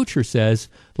Kuchar says,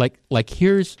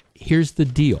 here's the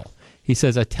deal. He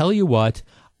says, I tell you what,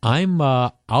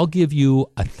 I'll give you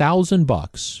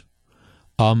 $1,000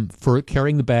 for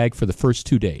carrying the bag for the first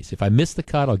 2 days. If I miss the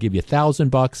cut, I'll give you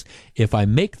 $1,000. If I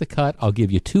make the cut, I'll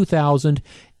give you $2,000.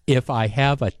 If I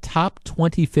have a top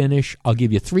 20 finish, I'll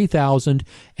give you $3,000,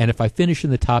 and if I finish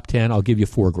in the top 10, I'll give you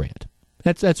 $4,000.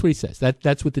 That's what he says.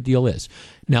 That's what the deal is.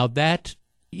 Now that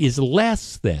is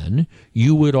less than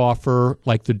you would offer,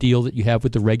 like the deal that you have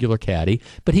with the regular caddy.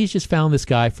 But he's just found this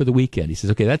guy for the weekend. He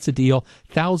says, okay, that's the deal.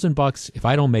 $1,000 if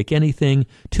I don't make anything.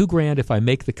 $2,000 if I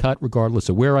make the cut, regardless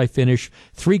of where I finish.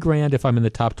 $3,000 if I'm in the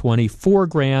top 20.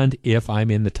 $4,000 if I'm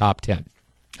in the top 10.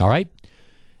 All right.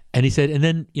 And he said, and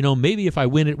then, maybe if I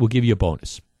win it, we'll give you a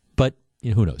bonus. But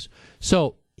who knows?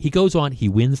 So he goes on. He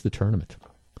wins the tournament.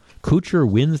 Kuchar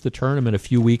wins the tournament a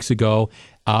few weeks ago.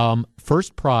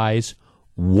 First prize,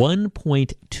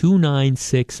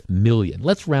 $1.296 million.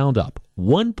 Let's round up.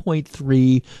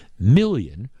 $1.3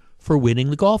 million for winning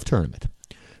the golf tournament.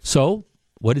 So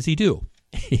what does he do?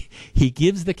 He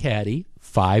gives the caddy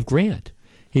 $5,000.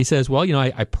 He says, well,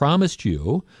 I promised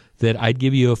you that I'd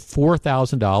give you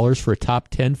 $4,000 for a top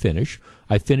 10 finish.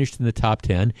 I finished in the top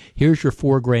 10. Here's your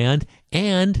 $4,000,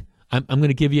 and I'm going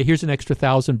to give you, here's an extra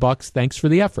 $1,000. Thanks for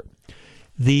the effort.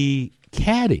 The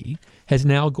caddy has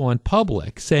now gone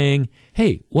public saying,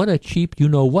 hey, what a cheap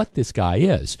you-know-what this guy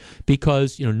is.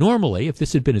 Because, normally, if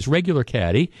this had been his regular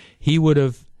caddy, he would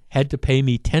have had to pay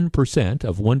me 10%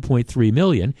 of $1.3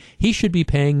 million. He should be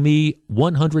paying me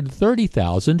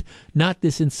 $130,000, not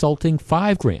this insulting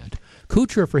 $5,000.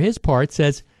 Kuchar, for his part,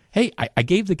 says, hey, I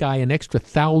gave the guy an extra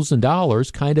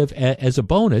 $1,000 kind of as a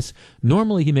bonus.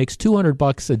 Normally he makes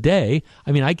 $200 a day.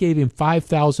 I gave him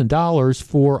 $5,000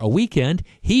 for a weekend.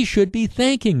 He should be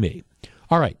thanking me.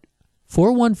 All right,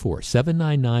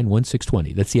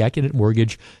 414-799-1620. That's the Accunet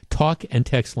Mortgage talk and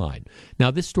text line.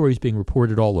 Now, this story is being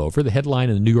reported all over. The headline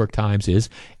in the New York Times is,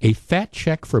 a fat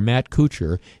check for Matt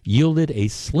Kuchar yielded a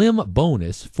slim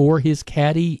bonus for his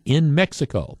caddy in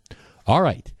Mexico. All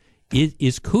right.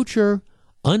 Is Kuchar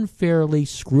unfairly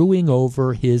screwing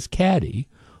over his caddy?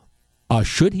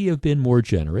 Should he have been more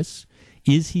generous?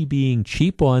 Is he being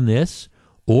cheap on this?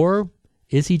 Or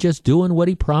is he just doing what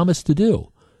he promised to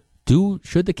do?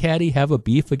 Should the caddy have a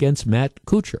beef against Matt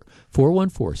Kuchar?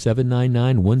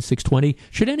 414-799-1620.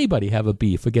 Should anybody have a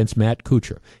beef against Matt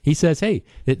Kuchar? He says, hey,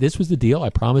 this was the deal. I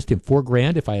promised him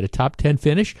 $4,000 if I had a top 10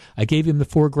 finish. I gave him the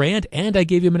 $4,000, and I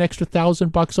gave him an extra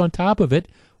 $1,000 on top of it.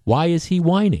 Why is he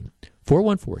whining?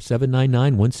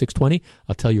 414-799-1620.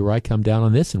 I'll tell you where I come down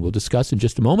on this, and we'll discuss in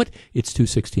just a moment. It's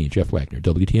 2:16. Jeff Wagner,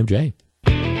 WTMJ.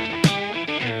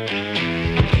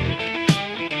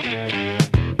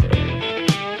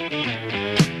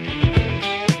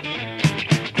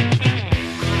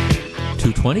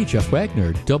 .220, Jeff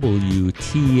Wagner,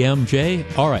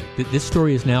 WTMJ. All right, this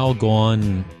story has now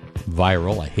gone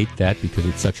viral. I hate that because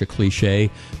it's such a cliche.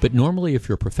 But normally, if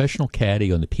you're a professional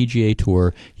caddy on the PGA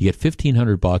Tour, you get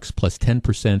 $1,500 plus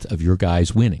 10% of your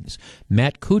guys' winnings.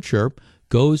 Matt Kuchar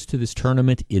goes to this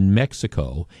tournament in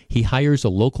Mexico. He hires a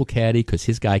local caddy because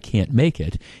his guy can't make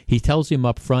it. He tells him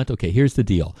up front, okay, here's the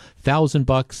deal.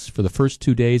 $1,000 for the first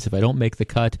 2 days if I don't make the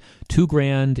cut.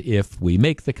 $2,000 if we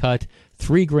make the cut.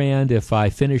 $3,000 if I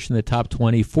finish in the top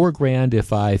 20. $4,000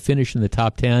 if I finish in the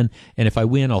top 10. And if I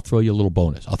win, I'll throw you a little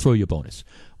bonus. I'll throw you a bonus.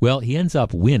 Well, he ends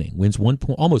up winning, wins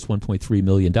almost $1.3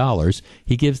 million.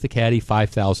 He gives the caddy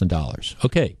 $5,000.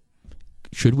 Okay.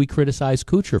 Should we criticize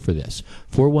Kuchar for this?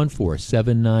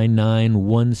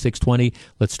 414-799-1620.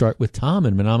 Let's start with Tom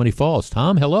in Menominee Falls.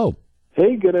 Tom, hello.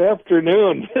 Hey, good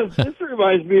afternoon. This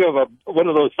reminds me of one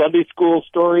of those Sunday school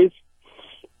stories.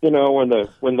 When the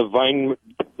vine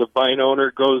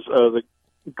owner goes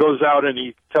out and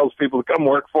he tells people to come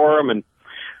work for him and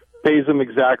pays them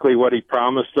exactly what he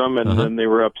promised them, and then they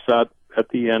were upset at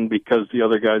the end because the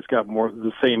other guys got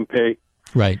the same pay.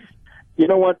 Right. You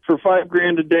know what? For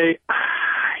 $5,000 a day, I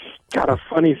got a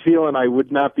funny feeling I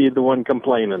would not be the one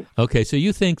complaining. Okay, so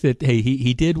you think that, hey,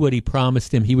 he did what he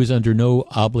promised him. He was under no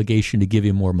obligation to give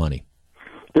him more money.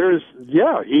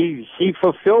 He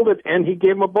fulfilled it, and he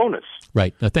gave him a bonus.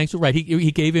 Right. Now, thanks. Right.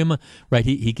 He gave him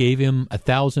He gave him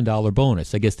 $1,000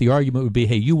 bonus. I guess the argument would be,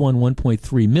 hey, you won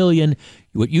 $1.3 million.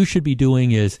 What you should be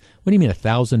doing is, what do you mean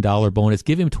 $1,000 bonus?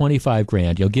 Give him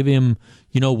 $25,000. Give him,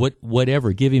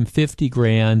 whatever. Give him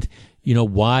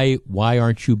 $50,000. Why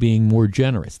aren't you being more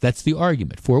generous? That's the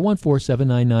argument.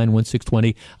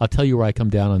 414-799-1620. I'll tell you where I come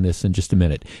down on this in just a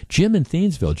minute. Jim in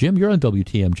Thiensville. Jim, you're on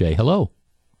WTMJ. Hello.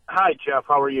 Hi, Jeff.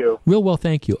 How are you? Real well,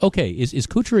 thank you. Okay, is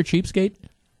Kuchar a cheapskate?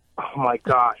 Oh, my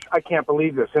gosh. I can't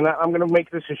believe this. And I'm going to make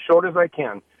this as short as I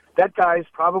can. That guy's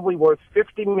probably worth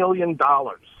 $50 million.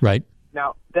 Right.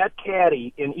 Now, that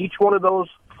caddy in each one of those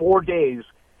 4 days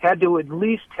had to at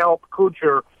least help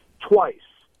Kuchar twice,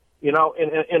 in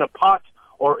a putt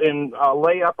or in a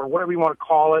layup or whatever you want to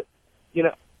call it.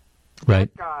 Right.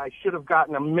 That guy should have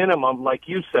gotten a minimum, like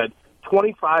you said,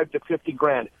 $25,000 to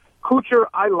 $50,000. Kuchar,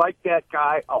 I like that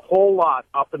guy a whole lot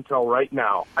up until right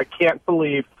now. I can't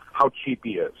believe how cheap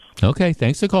he is. Okay,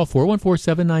 thanks for the call.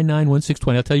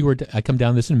 414-799-1620. I'll tell you where I come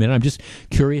down this in a minute. I'm just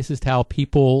curious as to how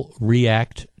people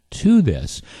react to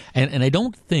this. And I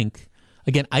don't think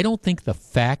the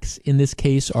facts in this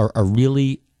case are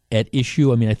really at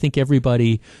issue. I mean, I think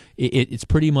everybody, it's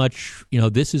pretty much,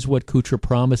 this is what Kuchar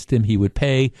promised him he would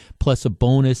pay, plus a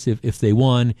bonus if they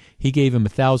won. He gave him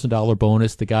 $1,000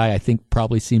 bonus. The guy, I think,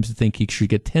 probably seems to think he should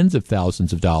get tens of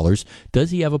thousands of dollars.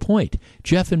 Does he have a point?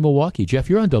 Jeff in Milwaukee. Jeff,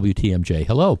 you're on WTMJ.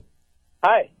 Hello.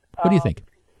 Hi. What do you think?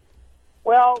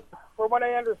 Well, from what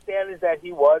I understand is that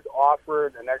he was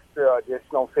offered an extra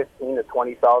additional $15,000 to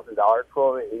 $20,000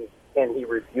 for it, and he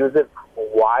refused it.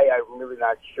 Why? I'm really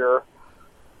not sure.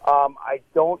 I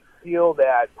don't feel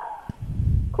that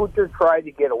Kuchar tried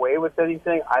to get away with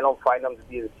anything. I don't find him to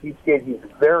be the cheapskate. He's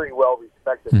very well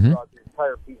respected throughout the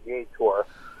entire PGA Tour.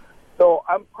 So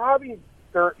I'm probably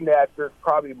certain that there's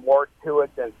probably more to it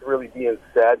than's really being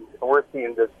said. We're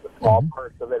seeing just the small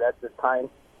parts of it at this time.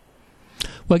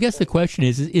 Well, I guess the question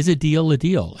is a deal a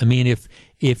deal? I mean,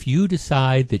 if you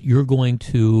decide that you're going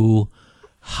to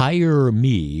hire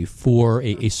me for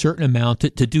a certain amount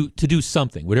to do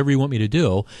something, whatever you want me to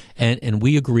do, and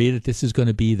we agree that this is going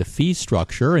to be the fee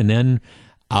structure, and then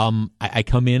I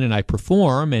come in and I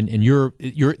perform, and you're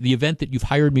the event that you've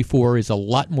hired me for is a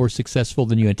lot more successful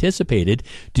than you anticipated.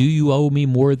 Do you owe me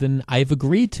more than I've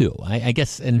agreed to? I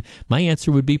guess, and my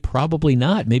answer would be probably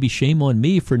not. Maybe shame on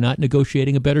me for not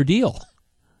negotiating a better deal.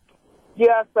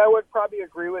 Yes, I would probably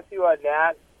agree with you on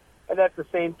that. And at the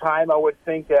same time, I would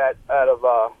think that out of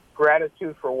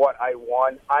gratitude for what I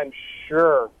won, I'm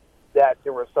sure that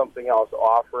there was something else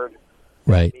offered.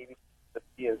 Right. Maybe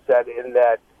being said in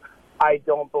that I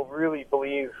don't really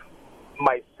believe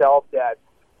myself that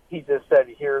he just said,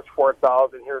 here's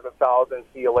 $4,000, here's $1,000,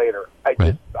 see you later. I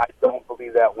don't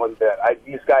believe that one bit.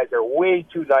 These guys are way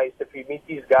too nice. If you meet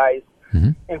these guys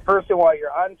in person while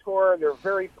you're on tour, they're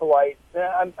very polite.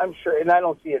 I'm sure, and I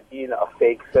don't see it being a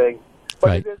fake thing.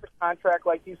 But it is a contract,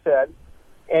 like you said,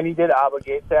 and he did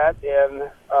obligate that. And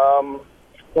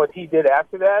what he did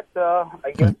after that,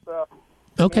 I guess.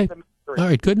 Okay. All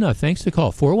right, good enough. Thanks for the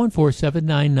call.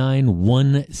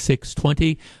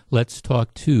 414-799-1620. Let's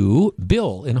talk to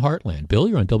Bill in Heartland. Bill,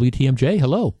 you're on WTMJ.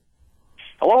 Hello.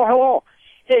 Hello.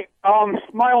 Hey,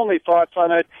 my only thoughts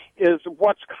on it is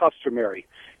what's customary.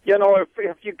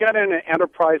 If you get in an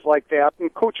enterprise like that,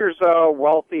 and Kuchar's a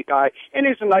wealthy guy, and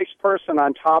he's a nice person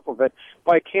on top of it,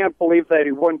 but I can't believe that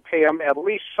he wouldn't pay him at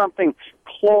least something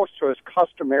close to his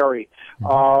customary,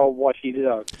 what he'd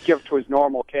give to his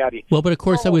normal caddy. Well, but of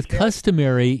course, with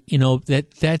customary,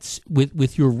 that's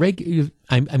with your regular.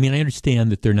 I mean, I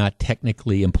understand that they're not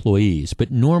technically employees, but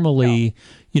normally,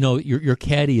 your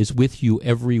caddy is with you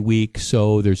every week,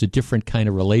 so there's a different kind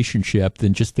of relationship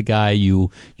than just the guy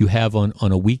you have on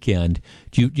a weekend.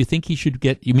 Do you think he should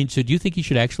get? So do you think he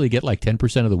should actually get like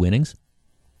 10% of the winnings?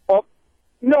 Well,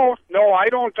 no, I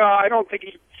don't. I don't think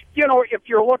he. If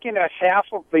you're looking at half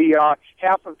of the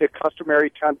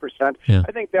customary 10%,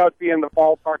 I think that would be in the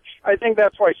ballpark. I think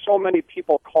that's why so many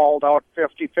people called out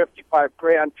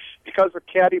 $55,000 because the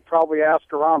caddy probably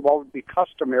asked around what would be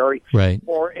customary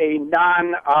for a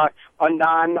non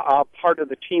part of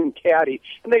the team caddy,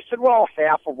 and they said, well,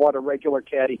 half of what a regular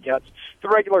caddy gets. The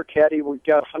regular caddy would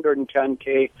get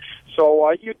 $110K,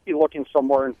 so you'd be looking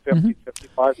somewhere in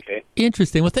 $55K.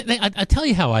 Interesting. Well, I'll tell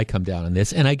you how I come down on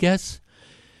this, and I guess.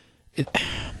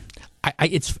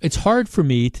 It's hard for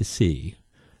me to see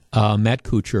Matt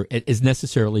Kuchar as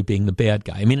necessarily being the bad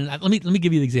guy. I mean, let me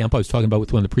give you the example I was talking about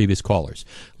with one of the previous callers.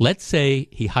 Let's say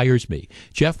he hires me.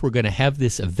 Jeff, we're going to have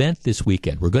this event this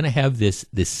weekend. We're going to have this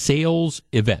sales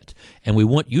event, and we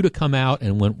want you to come out,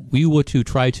 and when we were to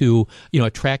try to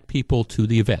attract people to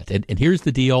the event. And here's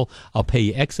the deal. I'll pay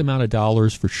you X amount of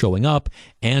dollars for showing up,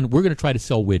 and we're going to try to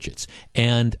sell widgets.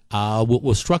 And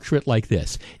we'll structure it like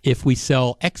this. If we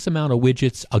sell X amount of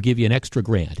widgets, I'll give you an extra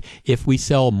 $1,000. If we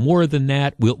sell more than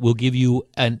that, we'll give you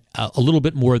a little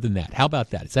bit more than that. How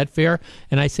about that? Is that fair?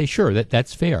 And I say, sure,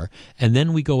 that's fair. And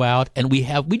then we go out and we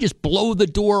just blow the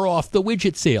door off the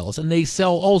widget sales, and they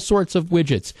sell all sorts of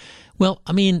widgets. Well,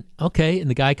 I mean, okay, and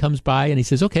the guy comes by and he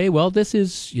says, okay, well, this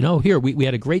is, here, we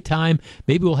had a great time.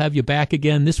 Maybe we'll have you back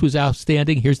again. This was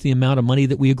outstanding. Here's the amount of money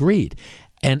that we agreed.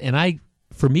 And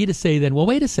for me to say then, well,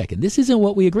 wait a second, this isn't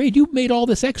what we agreed. You made all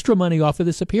this extra money off of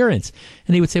this appearance.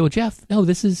 And he would say, well, Jeff, no,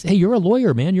 hey, you're a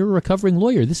lawyer, man. You're a recovering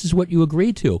lawyer. This is what you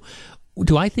agreed to.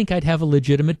 Do I think I'd have a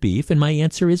legitimate beef? And my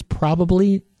answer is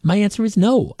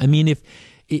no. I mean,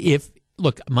 if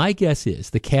look, my guess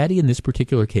is the caddy in this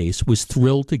particular case was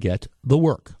thrilled to get the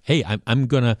work. Hey, I'm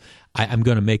gonna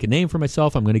make a name for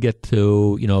myself. I'm gonna get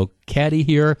to caddy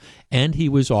here, and he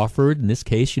was offered in this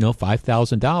case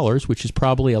 $5,000, which is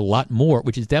probably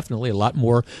which is definitely a lot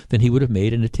more than he would have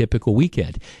made in a typical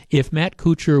weekend. If Matt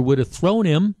Kuchar would have thrown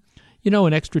him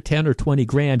an extra 10 or 20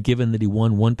 grand, given that he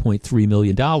won $1.3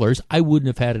 million, I wouldn't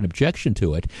have had an objection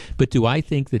to it. But do I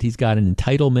think that he's got an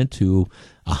entitlement to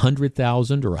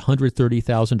 $100,000 or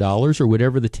 $130,000 or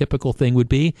whatever the typical thing would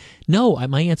be? No,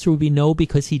 my answer would be no,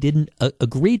 because he didn't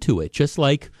agree to it. Just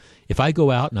like if I go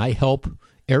out and I help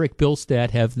Eric Bilstad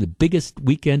have the biggest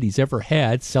weekend he's ever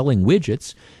had selling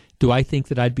widgets, do I think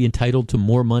that I'd be entitled to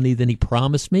more money than he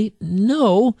promised me?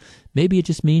 No. Maybe it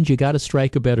just means you got to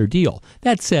strike a better deal.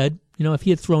 That said, if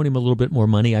he had thrown him a little bit more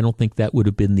money, I don't think that would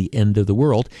have been the end of the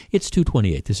world. It's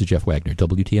 2:28. This is Jeff Wagner,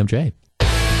 WTMJ.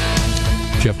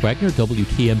 Jeff Wagner,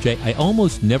 WTMJ. I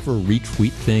almost never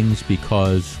retweet things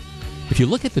because if you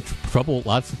look at the trouble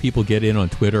lots of people get in on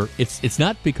Twitter, it's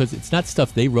not because it's not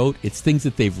stuff they wrote, it's things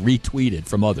that they've retweeted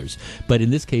from others. But in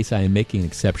this case, I am making an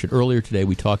exception. Earlier today,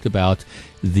 we talked about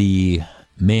the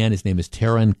man, his name is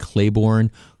Taron Claiborne,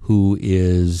 who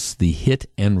is the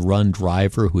hit-and-run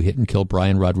driver who hit and killed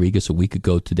Brian Rodriguez a week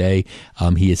ago today.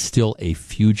 He is still a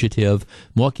fugitive.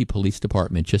 Milwaukee Police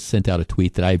Department just sent out a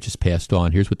tweet that I have just passed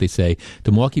on. Here's what they say.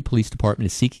 The Milwaukee Police Department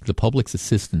is seeking the public's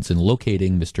assistance in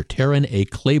locating Mr. Taron A.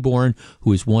 Claiborne,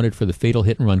 who is wanted for the fatal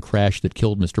hit-and-run crash that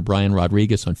killed Mr. Brian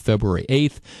Rodriguez on February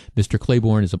 8th. Mr.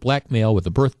 Claiborne is a black male with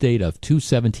a birth date of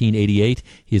 2/17/88.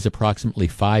 He is approximately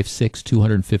 5'6",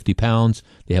 250 pounds.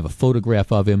 They have a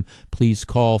photograph of him. Please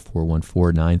call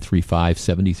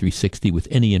 414-935-7360 with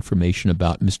any information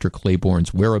about Mr.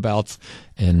 Claiborne's whereabouts.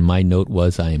 And my note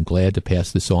was, I am glad to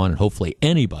pass this on, and hopefully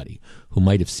anybody who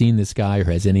might have seen this guy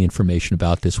or has any information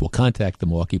about this will contact the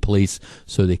Milwaukee Police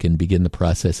so they can begin the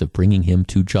process of bringing him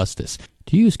to justice.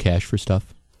 Do you use cash for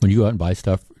stuff when you go out and buy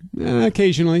stuff?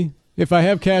 Occasionally. If I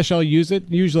have cash, I'll use it.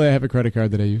 Usually I have a credit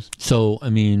card that I use. So, I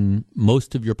mean,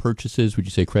 most of your purchases, would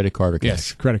you say credit card or cash?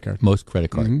 Yes, credit card. Most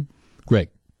credit card. Mm-hmm. Greg,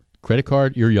 credit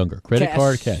card, you're younger. Credit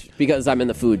card, cash. Because I'm in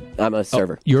the food. I'm a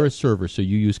server. Oh, you're a server, so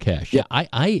you use cash. Yeah,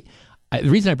 I the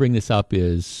reason I bring this up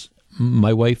is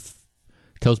my wife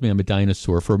tells me I'm a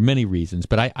dinosaur for many reasons,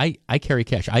 but I carry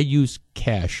cash. I use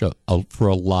cash for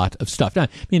a lot of stuff. Now, I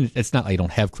mean, it's not like I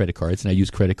don't have credit cards, and I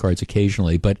use credit cards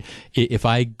occasionally, but if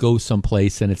I go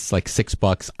someplace and it's like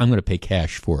 $6, I'm going to pay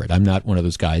cash for it. I'm not one of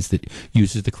those guys that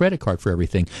uses the credit card for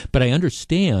everything. But I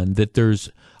understand that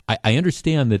I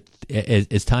understand that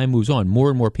as time moves on, more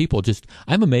and more people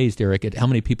I'm amazed, Eric, at how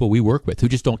many people we work with who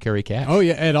just don't carry cash. Oh,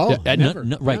 yeah, at all. Never.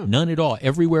 None at all.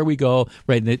 Everywhere we go,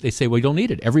 right, and they say, well, you don't need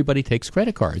it. Everybody takes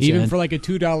credit cards. Even for like a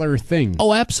 $2 thing.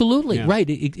 Oh, absolutely. Yeah. Right,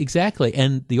 exactly.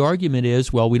 And the argument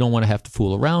is, well, we don't want to have to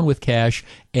fool around with cash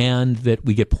and that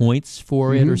we get points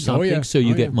for it or something, so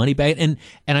you get money back. And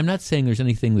I'm not saying there's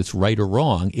anything that's right or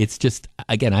wrong. It's just,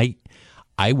 again,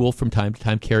 I will from time to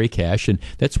time carry cash, and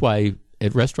that's why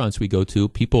at restaurants we go to,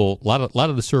 people, a lot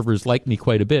of the servers like me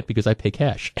quite a bit because I pay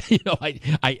cash.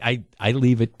 I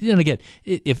leave it. And again,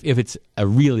 if it's a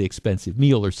really expensive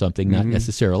meal or something, not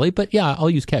necessarily, but yeah,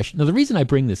 I'll use cash. Now, the reason I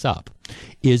bring this up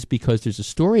is because there's a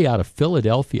story out of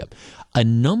Philadelphia. A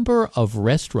number of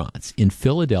restaurants in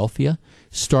Philadelphia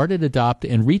started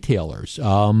and retailers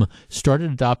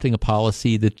started adopting a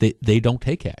policy that they don't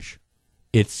take cash.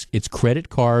 It's credit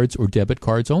cards or debit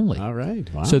cards only. All right.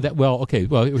 Wow. So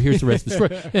here's the rest of the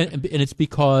story. And it's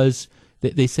because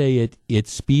they say it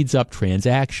speeds up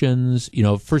transactions.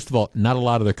 First of all, not a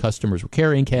lot of their customers were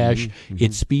carrying cash.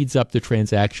 It speeds up the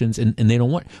transactions, and they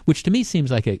don't want, which to me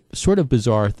seems like a sort of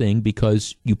bizarre thing,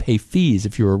 because you pay fees.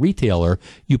 If you're a retailer,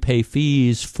 you pay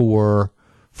fees for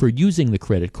using the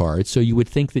credit card, so you would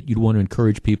think that you'd want to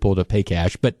encourage people to pay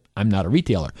cash, but I'm not a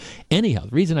retailer. Anyhow,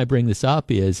 the reason I bring this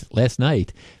up is last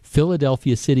night,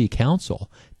 Philadelphia City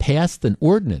Council passed an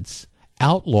ordinance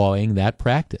outlawing that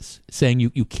practice, saying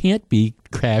you can't be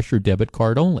cash or debit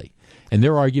card only. And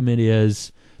their argument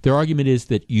is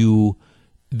that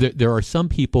there are some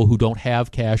people who don't have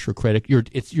cash or credit.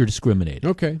 You're discriminating.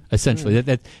 Okay. Essentially,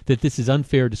 that this is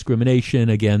unfair discrimination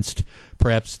against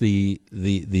perhaps the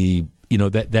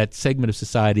that segment of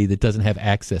society that doesn't have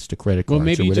access to credit cards. Well,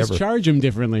 maybe or you whatever. just charge them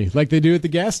differently, like they do at the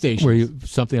gas station. Where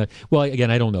well,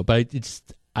 again, I don't know, but it's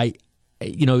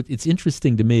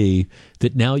interesting to me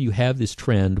that now you have this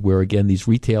trend where, again, these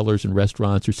retailers and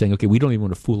restaurants are saying, okay, we don't even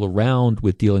want to fool around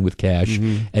with dealing with cash,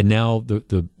 and now the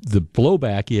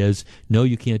blowback is, no,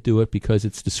 you can't do it because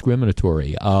it's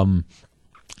discriminatory.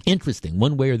 Interesting,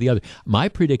 one way or the other. My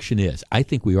prediction is, I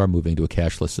think we are moving to a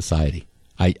cashless society.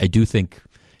 I do think.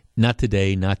 Not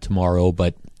today, not tomorrow,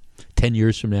 but 10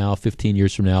 years from now, 15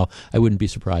 years from now, I wouldn't be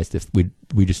surprised if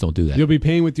we just don't do that. You'll be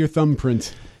paying with your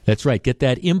thumbprint. That's right. Get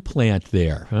that implant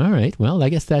there. All right. Well, I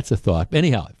guess that's a thought.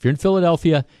 Anyhow, if you're in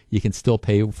Philadelphia, you can still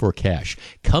pay for cash.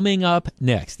 Coming up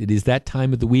next, it is that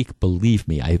time of the week. Believe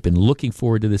me, I have been looking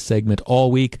forward to this segment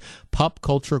all week. Pop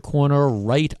Culture Corner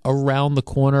right around the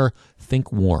corner.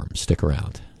 Think warm. Stick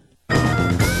around.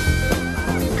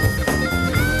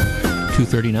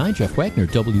 2:39, Jeff Wagner,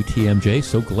 WTMJ.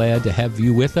 So glad to have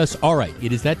you with us. All right,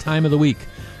 it is that time of the week.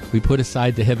 We put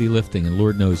aside the heavy lifting, and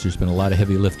Lord knows there's been a lot of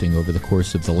heavy lifting over the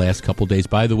course of the last couple days.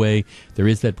 By the way, there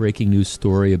is that breaking news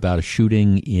story about a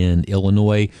shooting in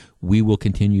Illinois. We will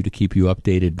continue to keep you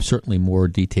updated, certainly more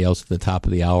details at the top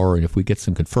of the hour, and if we get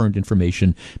some confirmed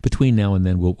information between now and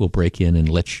then, we'll break in and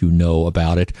let you know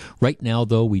about it. Right now,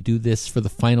 though, we do this for the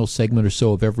final segment or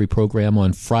so of every program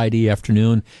on Friday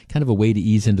afternoon, kind of a way to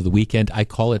ease into the weekend. I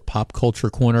call it Pop Culture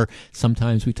Corner.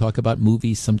 Sometimes we talk about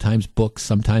movies, sometimes books,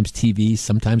 sometimes TV,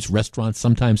 sometimes restaurants,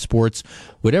 sometimes sports,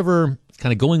 whatever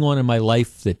kind of going on in my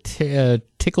life that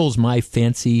tickles my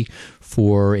fancy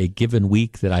for a given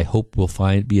week that I hope will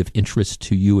be of interest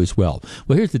to you as well.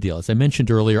 Well, here's the deal. As I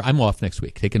mentioned earlier, I'm off next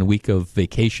week, taking a week of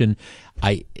vacation.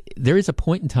 There is a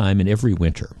point in time in every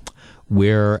winter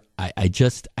where I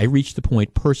reach the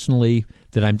point personally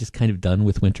that I'm just kind of done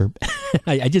with winter.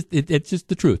 It's just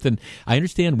the truth. And I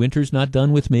understand winter's not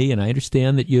done with me, and I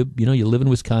understand that you live in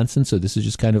Wisconsin, so this is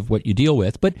just kind of what you deal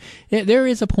with. But there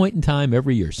is a point in time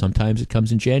every year. Sometimes it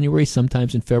comes in January,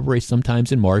 sometimes in February,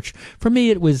 sometimes in March. For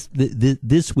me, it was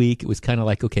this week. It was kind of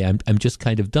like, okay, I'm just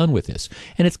kind of done with this.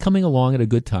 And it's coming along at a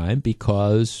good time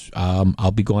because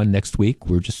I'll be gone next week.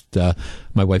 We're just,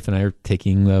 my wife and I are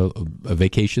taking a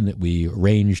vacation that we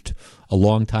arranged a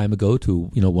long time ago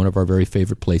to one of our very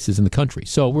favorite places in the country.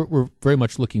 So we're very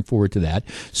much looking forward to that.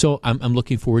 So I'm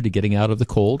looking forward to getting out of the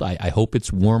cold. I hope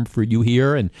it's warm for you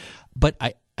here. But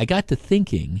I got to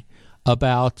thinking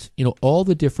about all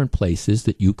the different places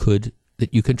that you can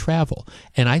travel.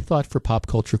 And I thought for Pop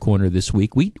Culture Corner this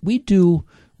week we do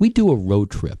a road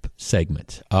trip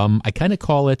segment. I kind of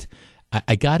call it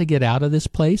I got to get out of this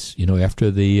place,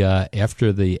 after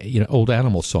the old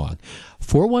Animal song.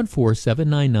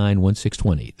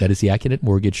 414-799-1620. That is the Accunet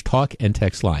Mortgage talk and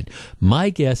text line. My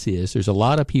guess is there's a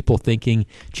lot of people thinking,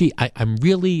 gee, I'm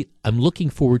looking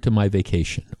forward to my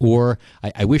vacation, or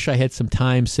I wish I had some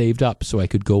time saved up so I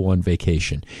could go on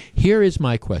vacation. Here is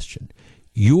my question.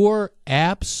 Your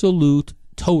absolute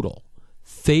total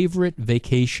favorite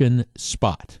vacation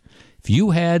spot. If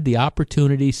you had the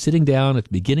opportunity sitting down at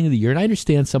the beginning of the year, and I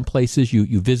understand some places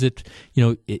you visit,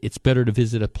 it's better to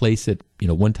visit a place at,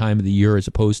 one time of the year as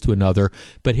opposed to another.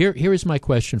 But here is my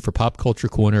question for Pop Culture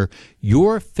Corner.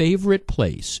 Your favorite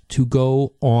place to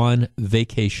go on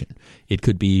vacation. It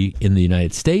could be in the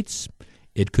United States.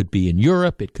 It could be in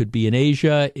Europe. It could be in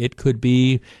Asia. It could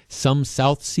be some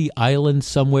South Sea island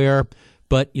somewhere.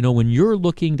 But, when you're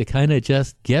looking to kind of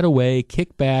just get away,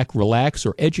 kick back, relax,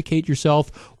 or educate yourself,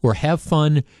 or have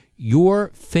fun,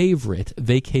 your favorite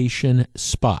vacation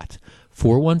spot.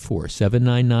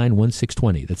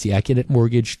 414-799-1620. That's the Accunet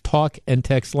Mortgage talk and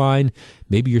text line.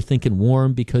 Maybe you're thinking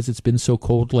warm because it's been so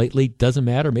cold lately. Doesn't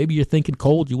matter. Maybe you're thinking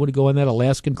cold. You want to go on that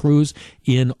Alaskan cruise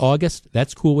in August.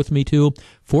 That's cool with me too.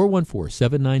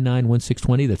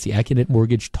 414-799-1620. That's the Accunet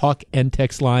Mortgage talk and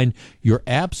text line. Your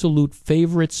absolute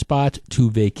favorite spot to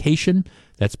vacation.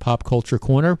 That's Pop Culture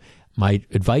Corner. My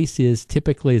advice is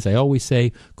typically, as I always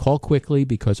say, call quickly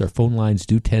because our phone lines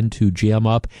do tend to jam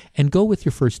up, and go with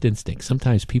your first instinct.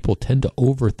 Sometimes people tend to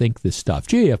overthink this stuff.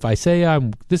 Gee, if I say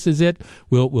this is it,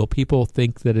 will people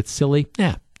think that it's silly?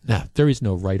 Nah, there is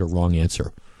no right or wrong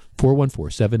answer.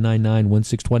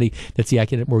 414-799-1620. That's the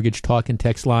Accunet Mortgage talk and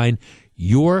text line.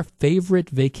 Your favorite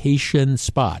vacation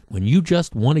spot. When you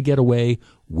just want to get away,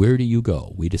 where do you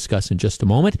go? We discuss in just a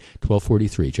moment.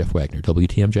 1243, Jeff Wagner,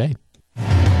 WTMJ.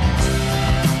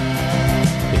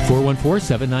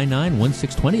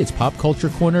 414-799-1620. It's Pop Culture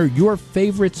Corner. Your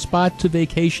favorite spot to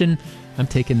vacation. I'm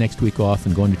taking next week off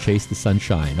and going to chase the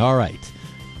sunshine. All right.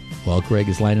 Well, Greg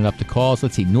is lining up the calls.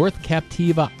 Let's see. North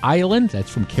Captiva Island.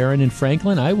 That's from Karen and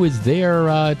Franklin. I was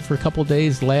there for a couple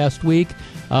days last week.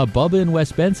 Bubba in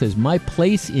West Bend says, my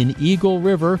place in Eagle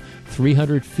River,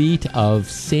 300 feet of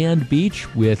sand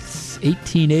beach with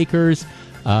 18 acres,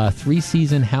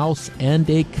 3-season house, and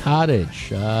a cottage.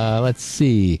 Let's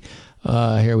see.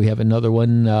 Here we have another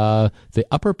one. The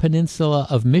Upper Peninsula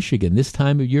of Michigan, this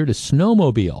time of year to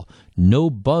snowmobile. No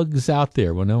bugs out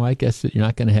there. Well, no, I guess that you're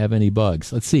not going to have any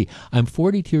bugs. Let's see. I'm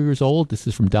 42 years old. This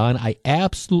is from Don. I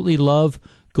absolutely love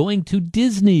going to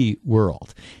Disney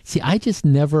World. See, I just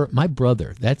never, my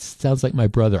brother, that sounds like my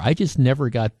brother, I just never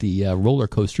got the roller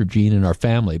coaster gene in our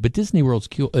family, but Disney World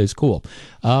is cool.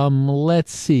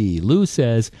 Let's see. Lou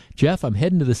says, Jeff, I'm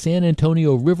heading to the San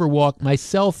Antonio Riverwalk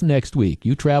myself next week.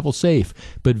 You travel safe,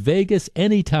 but Vegas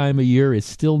any time of year is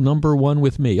still number one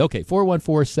with me. Okay,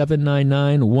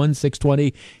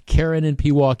 414-799-1620. Karen in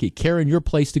Pewaukee. Karen, your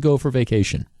place to go for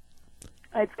vacation.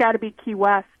 It's got to be Key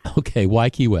West. Okay, why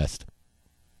Key West?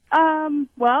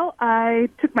 Well, I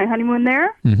took my honeymoon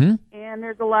there, and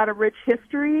there's a lot of rich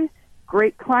history,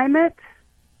 great climate.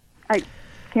 I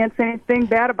can't say anything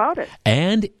bad about it.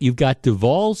 And you've got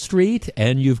Duval Street,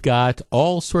 and you've got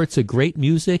all sorts of great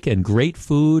music and great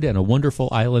food and a wonderful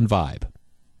island vibe.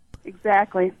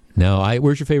 Exactly. Now,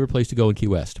 where's your favorite place to go in Key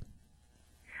West?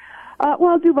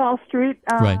 Well, Duval Street.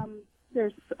 Right.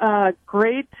 There's a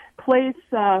great place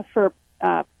for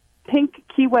pink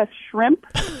Key West shrimp.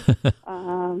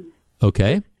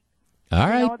 Okay. All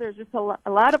right. You know, there's just a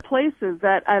lot of places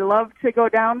that I love to go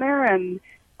down there and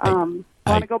want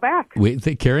to go back.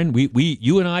 Karen,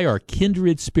 you and I are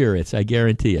kindred spirits, I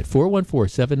guarantee it.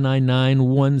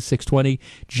 414-799-1620.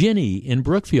 Ginny in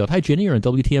Brookfield. Hi, Ginny. You're on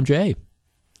WTMJ.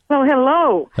 Well,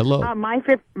 hello. Hello. My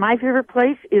favorite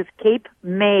place is Cape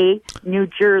May, New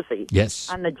Jersey. Yes.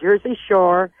 On the Jersey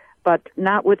Shore, but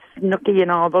not with Snooki and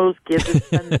all those kids.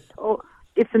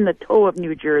 It's in the toe of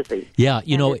New Jersey. Yeah,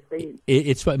 you know,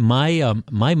 it's my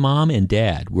mom and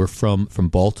dad were from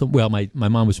Baltimore. Well, my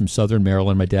mom was from Southern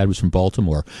Maryland. My dad was from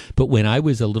Baltimore. But when I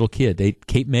was a little kid,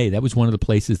 Cape May, that was one of the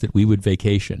places that we would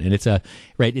vacation. And it's a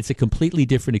completely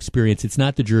different experience. It's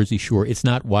not the Jersey Shore. It's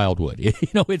not Wildwood.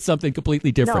 It's something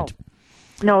completely different.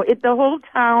 No, the whole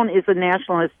town is a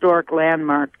National Historic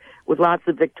Landmark with lots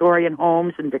of Victorian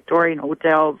homes and Victorian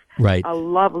hotels. Right. A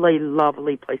lovely,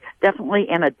 lovely place. Definitely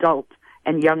an adult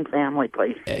and young family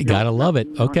place. Gotta love it.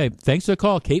 Okay, thanks for the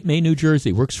call. Cape May, New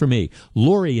Jersey. Works for me.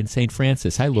 Lori in St.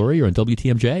 Francis. Hi, Lori. You're on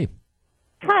WTMJ.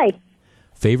 Hi.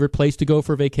 Favorite place to go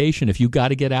for vacation if you got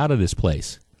to get out of this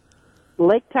place?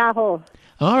 Lake Tahoe.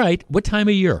 All right. What time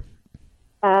of year?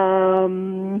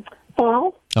 Fall.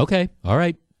 Okay. All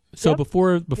right. So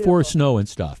Yep. before snow and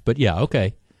stuff. But yeah,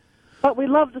 okay. But we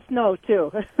love the snow,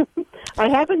 too. I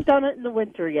haven't done it in the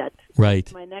winter yet.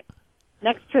 Right. My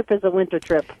next trip is a winter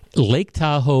trip. Lake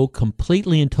Tahoe,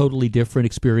 completely and totally different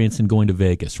experience than going to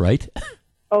Vegas, right?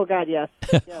 Oh God, yes.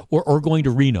 Yes. or going to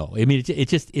Reno. I mean,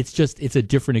 it's a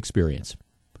different experience.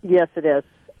 Yes, it is.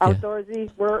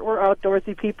 Outdoorsy. We're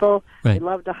outdoorsy people. Right. We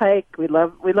love to hike. We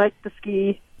like to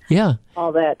ski. Yeah.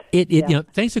 All that.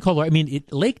 Thanks for calling. I mean,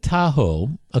 Lake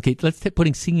Tahoe. Okay,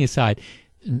 putting singing aside.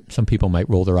 Some people might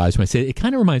roll their eyes when I say it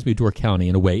kind of reminds me of Door County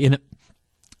in a way.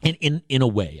 In a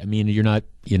way, I mean, you're not,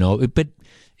 but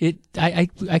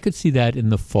I could see that in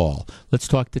the fall. Let's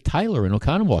talk to Tyler in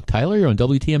Oconomowoc. Tyler, you're on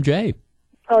WTMJ.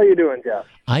 How are you doing, Jeff?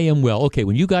 I am well. Okay,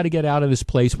 when you got to get out of this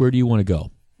place, where do you want to go?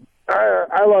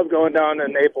 I love going down to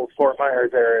Naples, Fort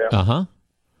Myers area. Uh-huh.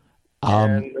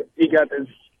 And you got this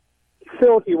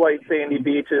silky white sandy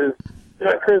beaches,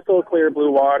 crystal clear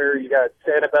blue water. You got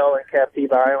Sanibel and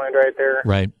Captiva Island right there.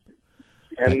 Right.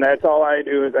 And that's all I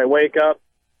do is I wake up,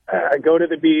 I go to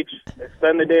the beach, I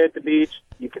spend the day at the beach.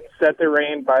 You can set the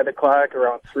rain by the clock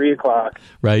around 3 o'clock.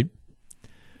 Right.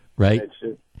 Right. It's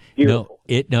just beautiful.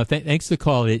 Thanks for the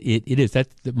call. It is.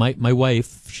 That's my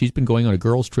wife. She's been going on a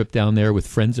girls' trip down there with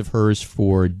friends of hers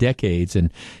for decades,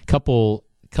 and a couple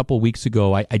couple of weeks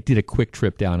ago, I did a quick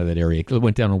trip down to that area. I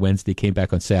went down on Wednesday, came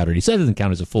back on Saturday. So that doesn't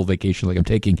count as a full vacation like I'm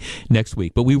taking next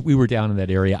week. But we were down in that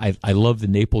area. I love the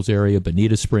Naples area,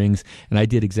 Bonita Springs, and I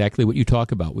did exactly what you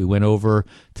talk about. We went over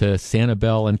to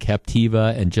Sanibel and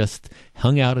Captiva and just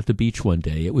hung out at the beach one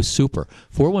day. It was super.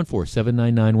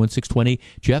 414-799-1620.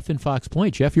 Jeff in Fox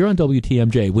Point. Jeff, you're on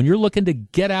WTMJ. When you're looking to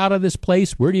get out of this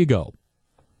place, where do you go?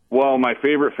 Well, my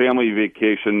favorite family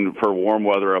vacation for warm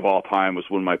weather of all time was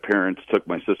when my parents took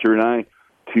my sister and I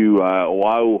to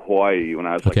Oahu, Hawaii when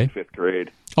I was like in 5th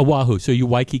grade. Oahu. So you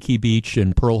Waikiki Beach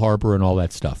and Pearl Harbor and all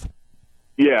that stuff.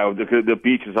 Yeah, the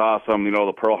beach is awesome. You know,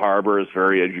 the Pearl Harbor is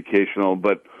very educational,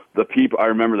 but I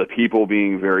remember the people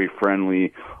being very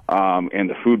friendly, and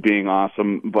the food being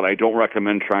awesome, but I don't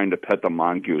recommend trying to pet the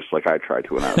mongoose like I tried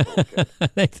to when I was a little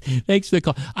kid. Thanks for the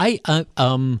call.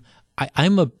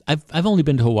 I've only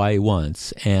been to Hawaii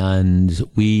once, and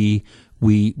we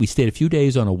stayed a few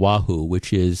days on Oahu,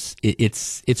 which is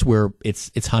it's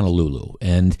Honolulu,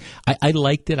 and I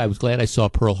liked it. I was glad I saw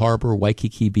Pearl Harbor.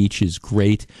 Waikiki Beach is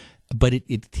great. But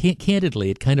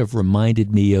candidly, it kind of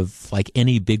reminded me of like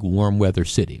any big warm weather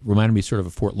city. It reminded me sort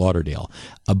of Fort Lauderdale.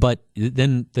 But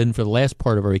then for the last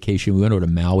part of our vacation, we went over to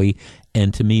Maui,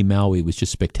 and to me, Maui was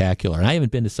just spectacular. And I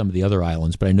haven't been to some of the other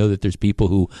islands, but I know that there's people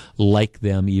who like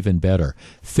them even better.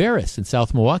 Ferris in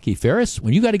South Milwaukee. Ferris,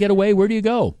 when you got to get away, where do you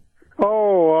go?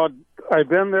 Oh, I've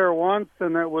been there once,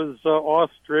 and it was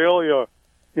Australia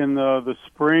in the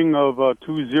spring of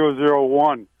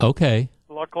 2001. Okay.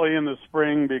 Luckily in the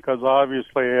spring, because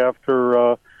obviously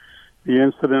after the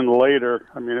incident later,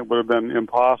 I mean, it would have been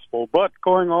impossible. But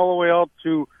going all the way out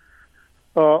to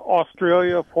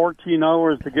Australia, 14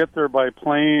 hours to get there by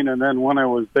plane, and then when I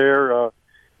was there,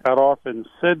 got off in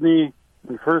Sydney.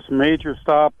 The first major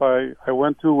stop I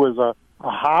went to was a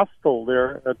hostel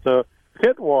there at the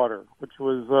Pittwater, which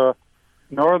was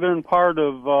northern part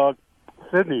of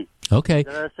Sydney. Okay. You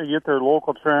can actually get their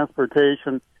local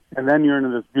transportation. And then you're in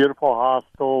this beautiful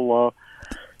hostel.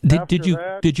 Did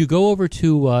you go over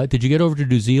to did you get over to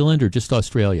New Zealand or just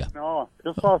Australia? No,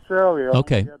 just Australia.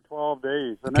 Okay. We had 12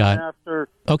 days, and then after.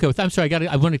 Okay, well, I'm sorry.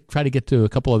 I want to try to get to a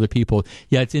couple other people.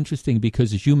 Yeah, it's interesting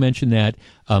because as you mentioned that,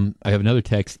 I have another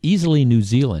text. Easily New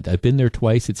Zealand. I've been there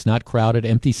twice. It's not crowded.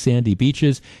 Empty sandy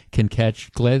beaches. Can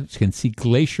see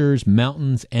glaciers,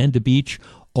 mountains, and a beach.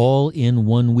 All in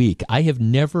 1 week. I've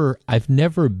never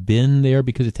been there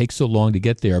because it takes so long to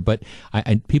get there, but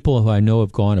people who I know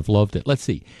have gone have loved it. Let's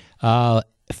see.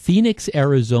 Phoenix,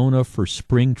 Arizona for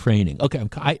spring training. Okay,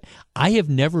 I have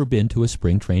never been to a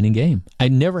spring training game. I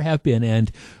never have been,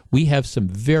 and we have some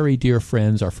very dear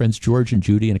friends, our friends George and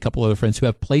Judy and a couple other friends who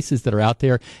have places that are out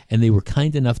there, and they were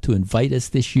kind enough to invite us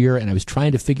this year, and I was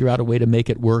trying to figure out a way to make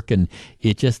it work, and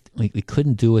it just, we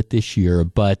couldn't do it this year,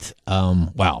 but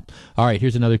wow. All right,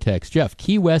 here's another text. Jeff,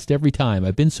 Key West every time.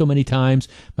 I've been so many times.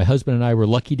 My husband and I were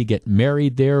lucky to get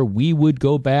married there. We would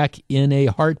go back in a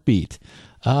heartbeat.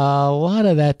 A lot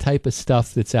of that type of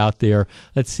stuff that's out there.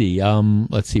 Let's see.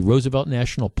 Roosevelt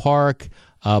National Park,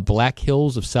 Black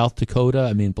Hills of South Dakota.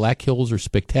 I mean, Black Hills are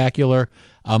spectacular.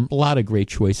 A lot of great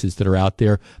choices that are out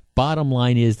there. Bottom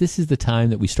line is, this is the time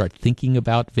that we start thinking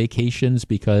about vacations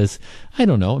because, I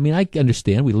don't know, I mean, I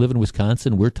understand we live in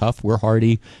Wisconsin, we're tough, we're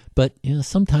hardy, but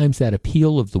sometimes that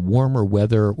appeal of the warmer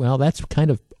weather, well, that's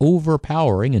kind of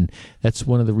overpowering, and that's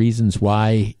one of the reasons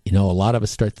why, a lot of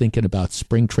us start thinking about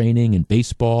spring training and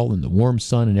baseball and the warm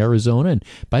sun in Arizona. And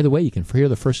by the way, you can hear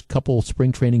the first couple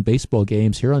spring training baseball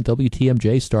games here on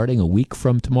WTMJ starting a week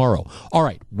from tomorrow. All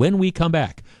right, when we come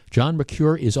back, John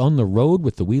Mercure is on the road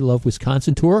with the We Love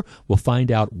Wisconsin tour. We'll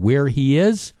find out where he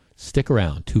is. Stick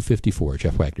around. 254,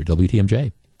 Jeff Wagner,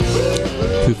 WTMJ.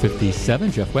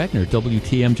 257, Jeff Wagner,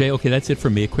 WTMJ. Okay, that's it for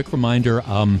me. A quick reminder,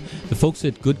 the folks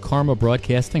at Good Karma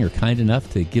Broadcasting are kind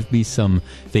enough to give me some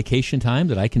vacation time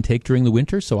that I can take during the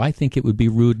winter, so I think it would be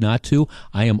rude not to.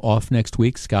 I am off next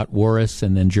week. Scott Warris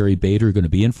and then Jerry Bader are going to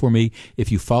be in for me.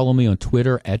 If you follow me on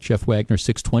Twitter at Jeff Wagner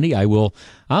 620,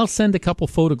 I'll send a couple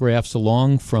photographs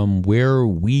along from where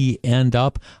we end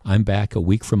up. I'm back a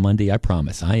week from Monday, I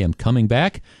promise. I am coming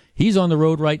back. He's on the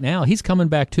road right now. He's coming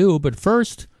back too, but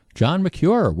first, John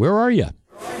Mercure, where are you?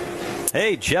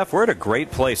 Hey, Jeff, we're at a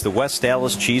great place, the West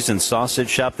Dallas Cheese and Sausage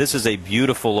Shop. This is a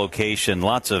beautiful location.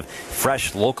 Lots of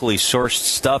fresh, locally sourced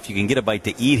stuff. You can get a bite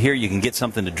to eat here. You can get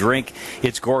something to drink.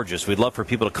 It's gorgeous. We'd love for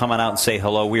people to come on out and say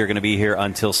hello. We are going to be here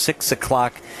until 6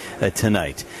 o'clock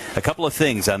tonight. A couple of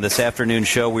things on this afternoon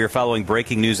show. We are following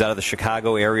breaking news out of the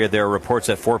Chicago area. There are reports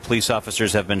that 4 police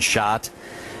officers have been shot.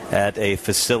 at a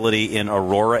facility in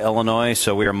Aurora, Illinois.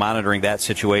 So we are monitoring that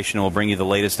situation. We'll bring you the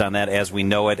latest on that as we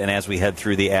know it and as we head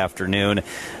through the afternoon.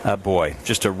 Boy,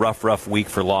 just a rough week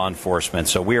for law enforcement.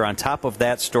 So we are on top of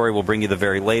that story. We'll bring you the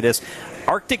very latest.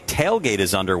 Arctic Tailgate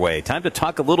is underway. Time to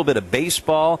talk a little bit of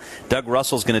baseball. Doug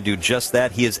Russell's going to do just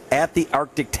that. He is at the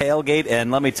Arctic Tailgate,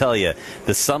 and let me tell you,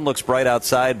 the sun looks bright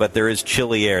outside, but there is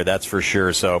chilly air, that's for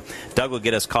sure. So Doug will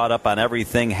get us caught up on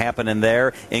everything happening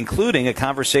there, including a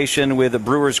conversation with the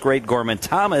Brewers great Gorman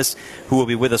Thomas, who will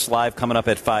be with us live coming up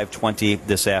at 5:20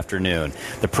 this afternoon.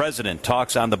 The president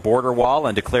talks on the border wall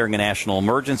and declaring a national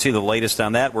emergency. The latest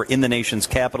on that, we're in the nation's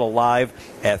capital live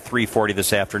at 3:40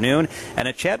 this afternoon. And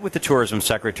a chat with the tourism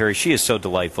secretary. She is so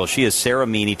delightful. She is Sarah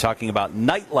Meany, talking about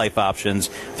nightlife options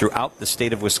throughout the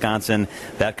state of Wisconsin.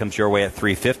 That comes your way at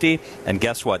 3:50. And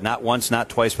guess what? Not once, not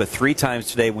twice, but 3 times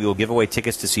today we will give away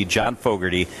tickets to see John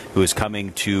Fogerty, who is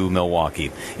coming to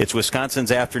Milwaukee. It's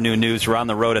Wisconsin's Afternoon News. We're on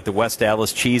the road at the West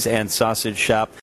Allis Cheese and Sausage Shop.